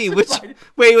here.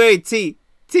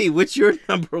 T, what's your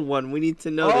number one? We need to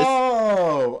know this.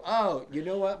 Oh, you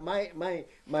know what? My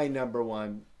number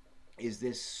one is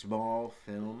this small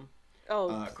film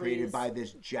created by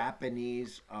this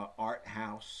Japanese art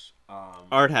house.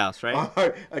 Art house,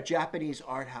 right? A Japanese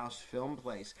art house film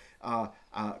place,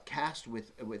 cast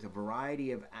with a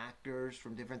variety of actors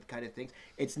from different kind of things.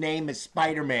 Its name is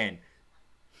Spider-Man.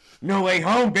 No Way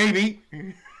Home, baby.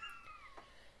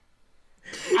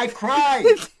 I cried.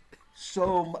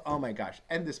 Oh my gosh,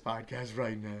 end this podcast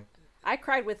right now. I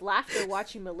cried with laughter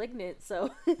watching Malignant, so.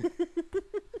 Malignant.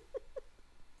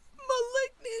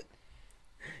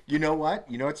 You know what?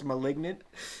 You know it's Malignant?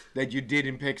 That you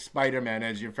didn't pick Spider-Man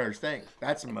as your first thing.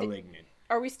 That's Malignant.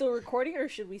 Are we still recording or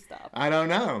should we stop? I don't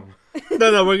know.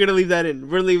 No, we're gonna leave that in.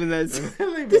 We're leaving that.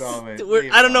 Leave it all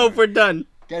in. I don't know if we're done.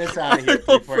 Get us out of here.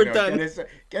 We're done.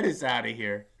 Get us out of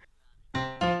here.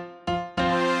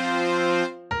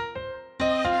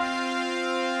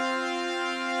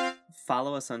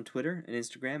 Follow us on Twitter and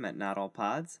Instagram at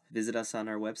NotAllPods. Visit us on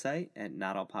our website at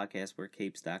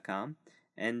notallpodcastwearcapes.com.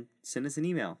 And send us an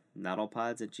email,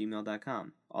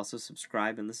 notallpods@gmail.com. Also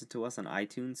subscribe and listen to us on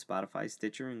iTunes, Spotify,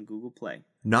 Stitcher, and Google Play.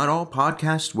 Not All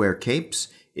Podcasts Wear Capes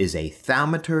is a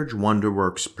Thaumaturge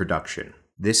Wonderworks production.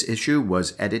 This issue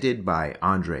was edited by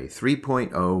Andre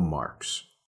 3.0 Marks.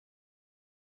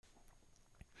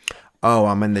 Oh,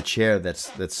 I'm in the chair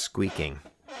that's squeaking.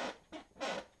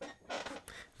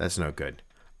 That's no good.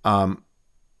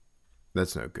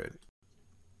 That's no good.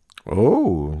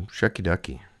 Oh, shucky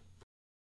ducky.